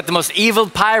weirdest, you got the most evil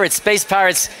pirates, space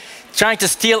pirates, trying to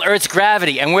steal Earth's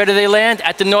gravity. And where do they land?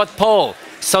 At the North Pole.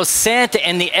 So Santa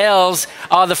and the elves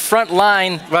are the front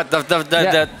line,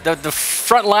 the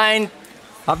front line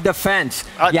of defense.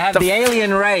 You have the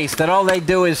alien race that all they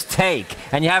do is take.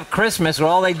 And you have Christmas where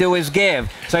all they do is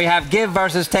give. So you have give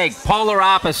versus take, polar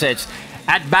opposites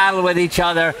at battle with each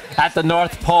other at the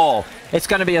North Pole. It's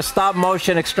going to be a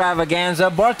stop-motion extravaganza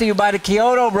brought to you by the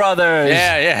Chiodo Brothers.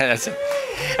 Yeah, that's it.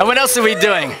 And what else are we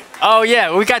doing? Oh,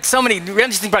 yeah, we got so many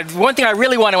interesting projects. One thing I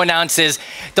really want to announce is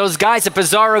those guys at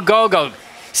Bizarro Go-Go,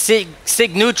 Sig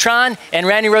Neutron and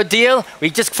Randy Rodil, we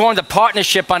just formed a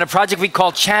partnership on a project we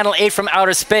call Channel 8 from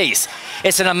Outer Space.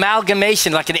 It's an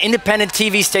amalgamation, like an independent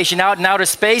TV station out in outer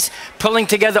space, pulling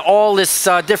together all this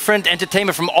different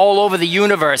entertainment from all over the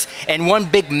universe in one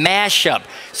big mashup.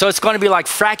 So it's going to be like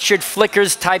Fractured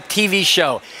Flickers type TV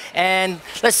show. And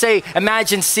let's say,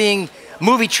 imagine seeing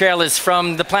movie trailers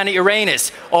from the planet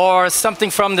Uranus or something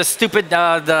from the stupid,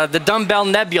 the Dumbbell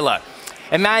Nebula.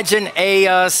 Imagine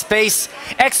a space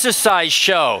exercise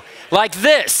show like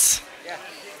this.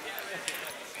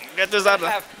 Get this out.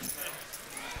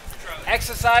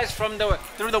 Exercise from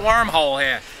through the wormhole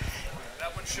here.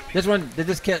 This one did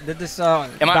this kid did this are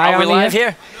we live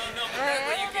here?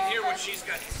 You can hear what she's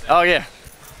got to say. Oh yeah.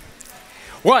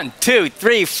 1, 2,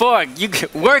 3, 4. You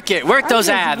work it. Work those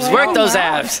abs. Work those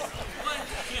abs.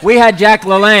 We had Jack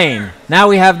LaLanne. Now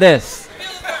we have this.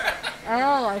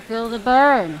 Oh, I feel the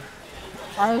burn.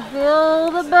 I feel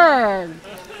the burn.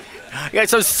 Yeah,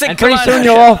 so and pretty soon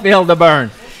you'll all feel the burn.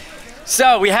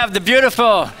 So we have the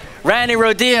beautiful Randy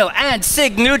Rodil and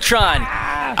Sig Neutron.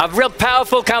 A real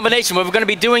powerful combination. What we're going to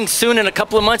be doing soon in a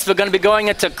couple of months, we're going to be going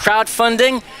into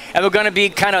crowdfunding, and we're going to be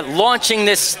kind of launching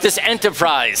this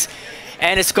enterprise.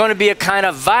 And it's going to be a kind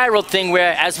of viral thing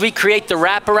where as we create the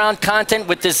wraparound content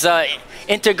with this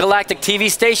intergalactic TV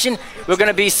station, we're going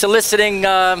to be soliciting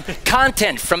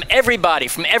content from everybody,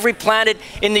 from every planet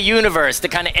in the universe to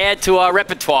kind of add to our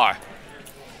repertoire.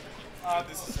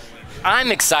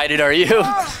 I'm excited, are you?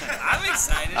 I'm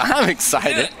excited. I'm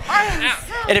excited.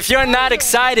 And if you're not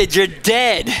excited, you're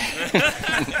dead.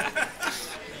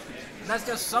 That's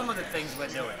just some of the things we're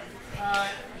doing.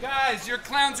 Guys, your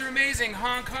clowns are amazing.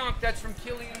 Honk honk, that's from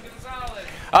Killian Gonzalez.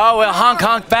 Oh, well, honk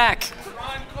honk back.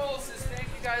 Ron Cole says thank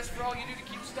you guys for all you do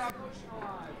to keep stop motion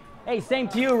alive. Hey, same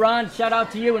to you, Ron. Shout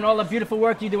out to you and all the beautiful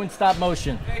work you do in stop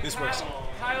motion. This works.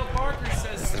 Kyle Barker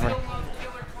says still love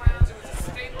Killer Clowns. It was a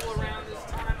staple around this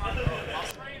time on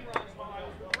train runs while I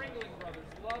was with Ringling Brothers.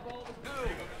 Love all the goo.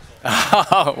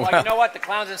 Oh, well, you know what? The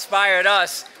clowns inspired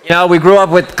us. You know, we grew up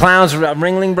with clowns,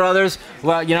 Ringling Brothers,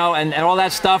 well, you know, and all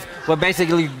that stuff. We're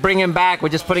basically bringing back. We're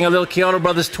just putting a little Chiodo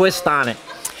Brothers twist on it.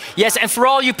 Yes, and for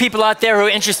all you people out there who are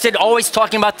interested, always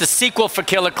talking about the sequel for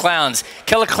Killer Clowns.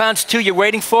 Killer Clowns 2, you're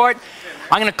waiting for it?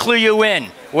 I'm going to clue you in.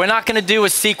 We're not going to do a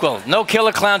sequel. No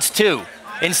Killer Clowns 2.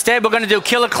 Instead, we're going to do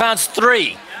Killer Clowns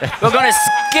 3. We're going to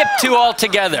skip 2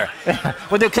 altogether.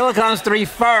 We'll do Killer Clowns 3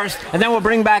 first, and then we'll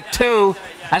bring back 2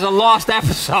 as a lost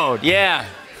episode. Yeah.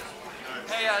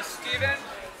 Hey, Steven,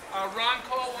 Ron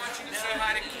Cole wants you to say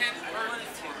hi to Kent Burton.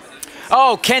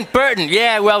 Oh, Kent Burton.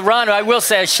 Yeah, well, Ron, I will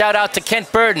say a shout out to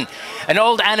Kent Burton, an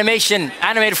old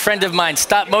animated friend of mine,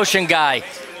 stop motion guy.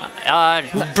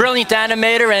 Brilliant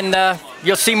animator, and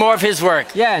you'll see more of his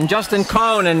work. Yeah, and Justin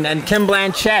Cohn and Kim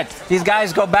Blanchett. These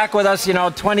guys go back with us, you know,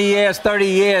 20 years, 30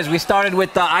 years. We started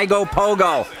with I Go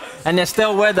Pogo, and they're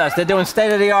still with us. They're doing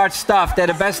state-of-the-art stuff. They're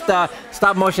the best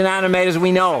stop-motion animators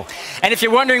we know. And if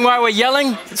you're wondering why we're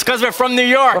yelling, it's because we're from New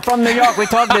York. We're from New York. We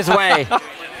talk this way.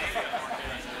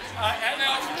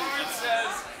 ML Ford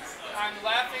says, I'm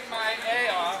laughing my A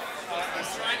off. I'm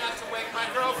trying not to wake my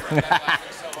girlfriend. I'm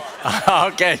laughing so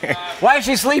hard. Okay. Why is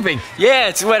she sleeping? Yeah,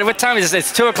 it's what time is it?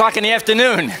 It's 2 o'clock in the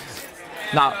afternoon.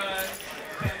 No.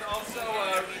 And also,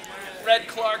 Red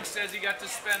Clark says he got to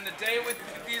spend the day with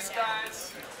these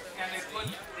guys, and they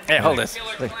put Hey, hold this.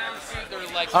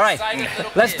 Like all right,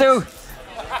 let's do.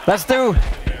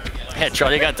 Here,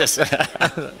 Charlie, you got this.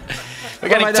 We're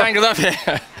getting tangled up here.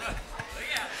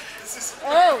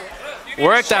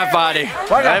 Work that body.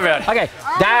 Okay,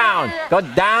 down. Go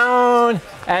down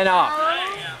and up.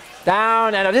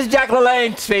 Down and up. This is Jack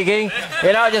LaLanne speaking.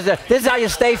 You know, just this is how you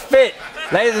stay fit,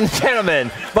 ladies and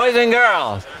gentlemen, boys and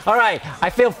girls. All right, I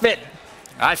feel fit.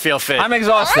 I feel fit. I'm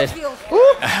exhausted. All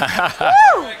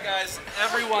right, guys,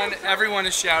 everyone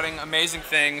is shouting amazing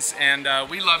things, and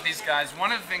we love these guys.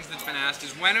 One of the things that's been asked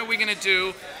is, when are we going to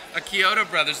do a Chiodo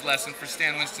Brothers lesson for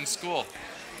Stan Winston's school?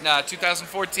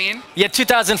 2014? Yeah,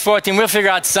 2014. We'll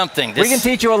figure out something. We can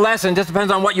teach you a lesson. Just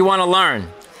depends on what you want to learn.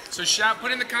 So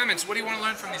put in the comments, what do you want to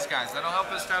learn from these guys? That'll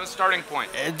help us have a starting point.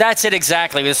 That's it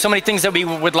exactly. There's so many things that we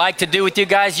would like to do with you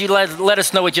guys. You let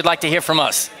us know what you'd like to hear from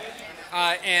us.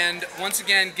 And once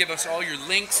again, give us all your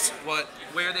links,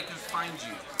 where they can find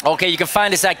you. Okay, you can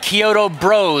find us at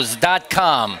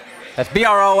ChiodoBros.com. That's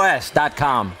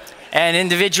BROS.com. And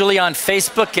individually on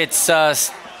Facebook, it's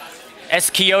S.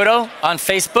 Chiodo on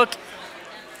Facebook.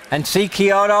 And C.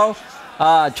 Chiodo,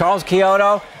 Charles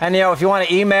Chiodo. And, you know, if you want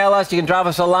to email us, you can drop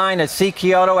us a line at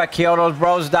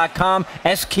cchiodo@chiodobros.com,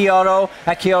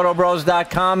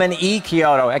 schiodo@chiodobros.com, and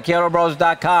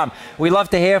echiodo@chiodobros.com. We love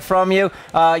to hear from you.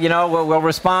 You know, we'll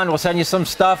respond. We'll send you some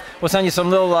stuff. We'll send you some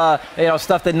little, you know,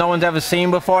 stuff that no one's ever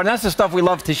seen before. And that's the stuff we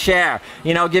love to share.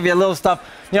 You know, give you a little stuff.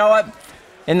 You know what?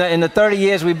 In the 30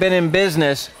 years we've been in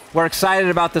business, we're excited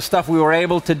about the stuff we were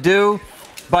able to do.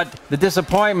 But the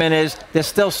disappointment is there's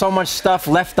still so much stuff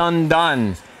left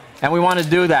undone. And we want to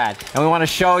do that. And we want to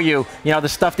show you, you know, the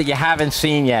stuff that you haven't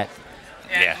seen yet.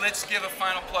 And let's give a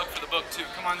final plug for the book, too.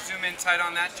 Come on, zoom in tight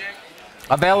on that, Jake.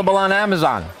 Available on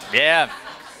Amazon. Yeah.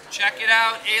 Check it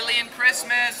out, Alien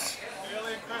Christmas.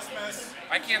 Alien Christmas.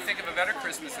 I can't think of a better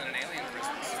Christmas than an Alien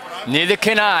Christmas. Neither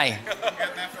can I.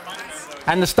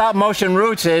 And the stop motion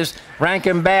roots is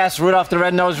Rankin Bass, Rudolph the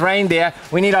Red-Nosed Reindeer.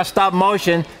 We need our stop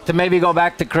motion to maybe go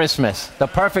back to Christmas. The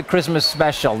perfect Christmas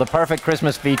special, the perfect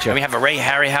Christmas feature. And we have a Ray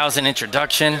Harryhausen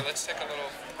introduction. Yeah, let's take a little.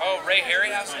 Oh, Ray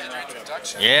Harryhausen did your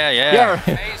introduction? Yeah.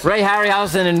 Ray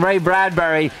Harryhausen and Ray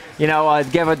Bradbury, you know,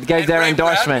 gave their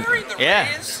endorsement. Yeah,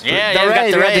 we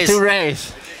got the two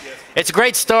Rays. It's a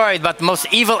great story about the most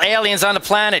evil aliens on the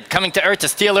planet coming to Earth to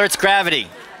steal Earth's gravity.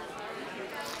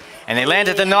 And they land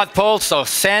at the North Pole, so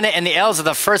Santa and the elves are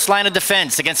the first line of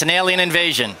defense against an alien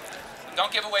invasion.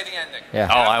 Don't give away the ending. Yeah.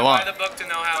 Oh, I won't. Buy the book to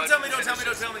know how Don't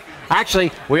tell me.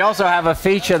 Actually, we also have a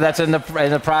feature that's in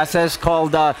the process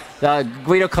called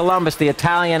Guido Columbus, the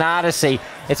Italian Odyssey.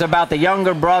 It's about the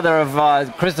younger brother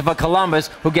of Christopher Columbus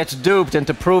who gets duped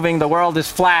into proving the world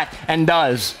is flat and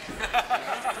does.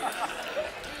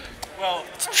 Well,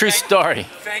 it's a true story.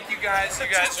 Thank you guys. You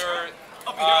guys are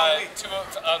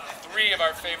three of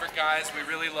our favorite guys. We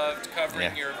really loved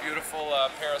covering your beautiful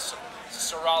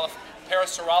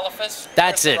Parasaurolophus.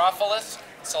 That's it.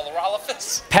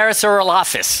 Saurolophus.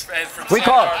 Parasaurolophus. We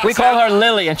call her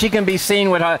Lily, and she can be seen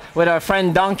with her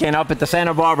friend Duncan up at the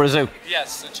Santa Barbara Zoo.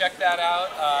 Yes, so check that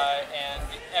out and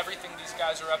everything these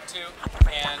guys are up to.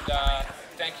 And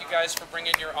thank you guys for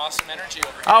bringing your awesome energy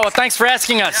over here. Oh, well, thanks for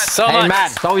asking us so much. Hey,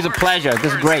 Matt, it's always a pleasure.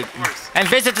 This is great. And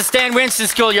visit the Stan Winston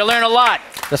School. You'll learn a lot.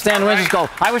 The Stan Winston School.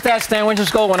 I wish they had Stan Winston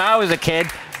School when I was a kid.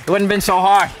 It wouldn't have been so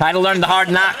hard. I had to learn the hard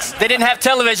knocks. They didn't have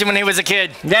television when he was a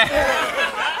kid. Yeah.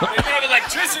 They didn't have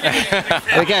electricity.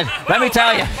 Again, let me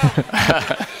tell you.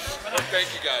 Thank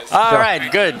you guys. All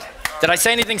right, good. Did I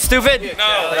say anything stupid?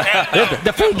 No.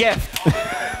 The free gift.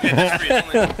 Yeah,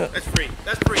 that's free.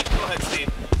 That's free. Go ahead, Steve.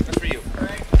 That's for you.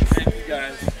 Thank you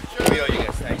guys. We owe you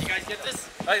guys. Thank you. You guys get this?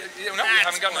 No, we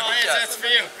haven't gotten my book yet. That's for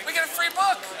you. We get a free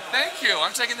book. Thank you.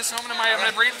 I'm taking this home and I'm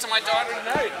going to read it to my daughter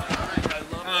tonight.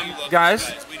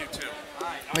 Guys, We do too.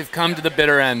 we've come to the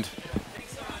bitter end.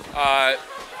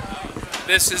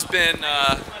 This has been,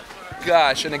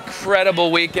 gosh, an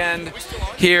incredible weekend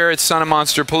here at Son of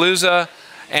Monsterpalooza,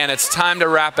 and it's time to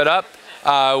wrap it up.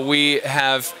 We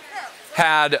have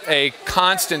had a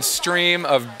constant stream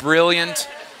of brilliant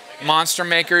monster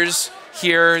makers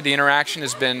here. The interaction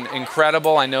has been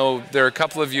incredible. I know there are a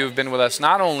couple of you who have been with us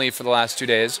not only for the last 2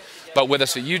 days, but with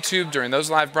us at YouTube during those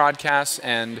live broadcasts,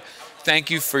 and thank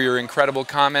you for your incredible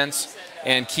comments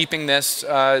and keeping this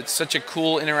such a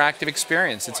cool interactive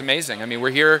experience. It's amazing. I mean, we're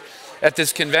here at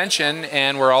this convention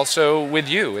and we're also with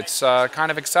you. It's kind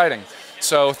of exciting.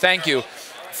 So thank you.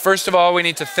 First of all, we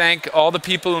need to thank all the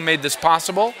people who made this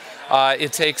possible.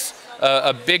 It takes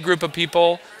a big group of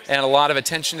people and a lot of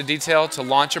attention to detail to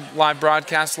launch a live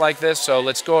broadcast like this. So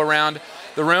let's go around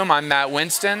the room. I'm Matt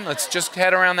Winston. Let's just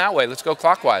head around that way. Let's go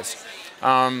clockwise.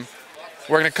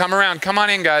 We're going to come around. Come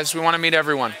on in, guys. We want to meet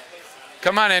everyone.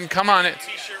 Come on in. Come on in.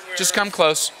 Just come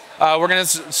close. We're going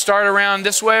to start around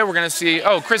this way. We're going to see.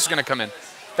 Oh, Chris is going to come in.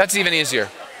 That's even easier.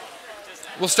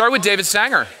 We'll start with David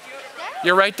Sanger.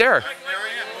 You're right there.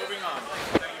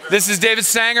 This is David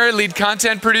Sanger, lead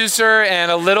content producer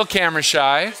and a little camera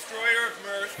shy.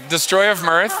 Destroyer of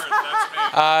Mirth.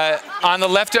 On the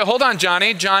left, hold on,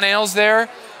 Johnny. John Ailes there.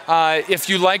 If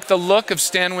you like the look of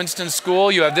Stan Winston's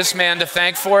school, you have this man to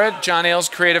thank for it, John Ailes,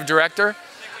 creative director.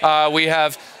 We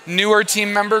have newer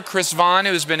team member, Chris Vaughn,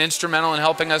 who's been instrumental in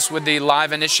helping us with the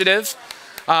live initiative.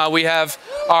 We have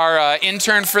our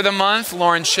intern for the month,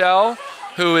 Jordu Schell,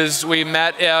 who we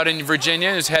met out in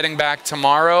Virginia, who's heading back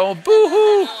tomorrow.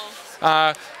 Boo-hoo!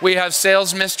 We have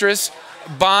sales mistress,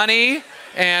 Bonnie,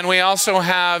 and we also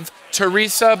have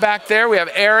Teresa back there. We have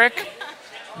Eric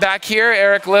back here,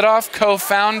 Eric Lidoff,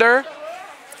 co-founder.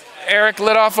 Eric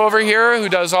Lidoff over here, who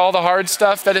does all the hard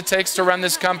stuff that it takes to run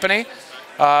this company.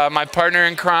 My partner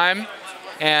in crime.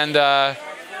 And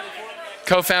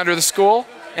co-founder of the school.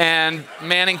 And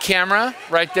manning camera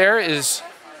right there is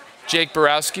Jake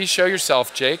Borowski. Show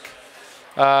yourself, Jake.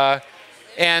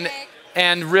 And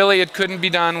really, it couldn't be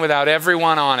done without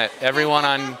everyone on it. Everyone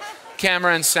on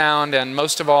camera and sound, and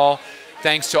most of all,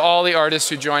 thanks to all the artists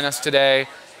who join us today,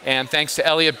 and thanks to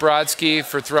Elliot Brodsky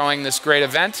for throwing this great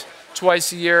event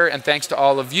twice a year, and thanks to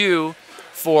all of you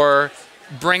for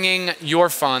bringing your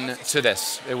fun to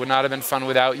this. It would not have been fun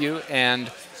without you,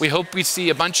 and we hope we see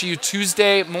a bunch of you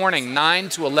Tuesday morning, 9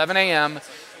 to 11 a.m.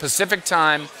 Pacific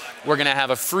time. We're going to have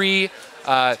a free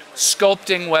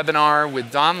sculpting webinar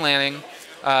with Don Lanning.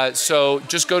 So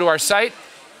just go to our site,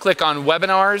 click on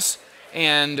webinars,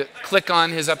 and click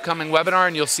on his upcoming webinar,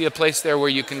 and you'll see a place there where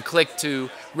you can click to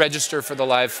register for the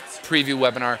live preview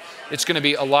webinar. It's going to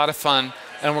be a lot of fun,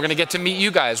 and we're going to get to meet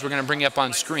you guys. We're going to bring you up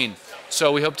on screen.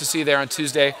 So we hope to see you there on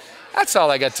Tuesday. That's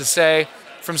all I got to say.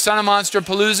 From Son of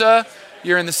Monsterpalooza,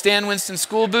 you're in the Stan Winston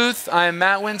School booth. I am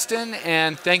Matt Winston,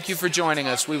 and thank you for joining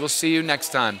us. We will see you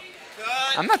next time.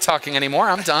 I'm not talking anymore.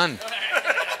 I'm done.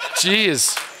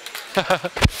 Jeez. You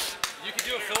can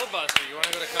do a filibuster. You want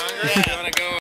to go to Congress? You want to go?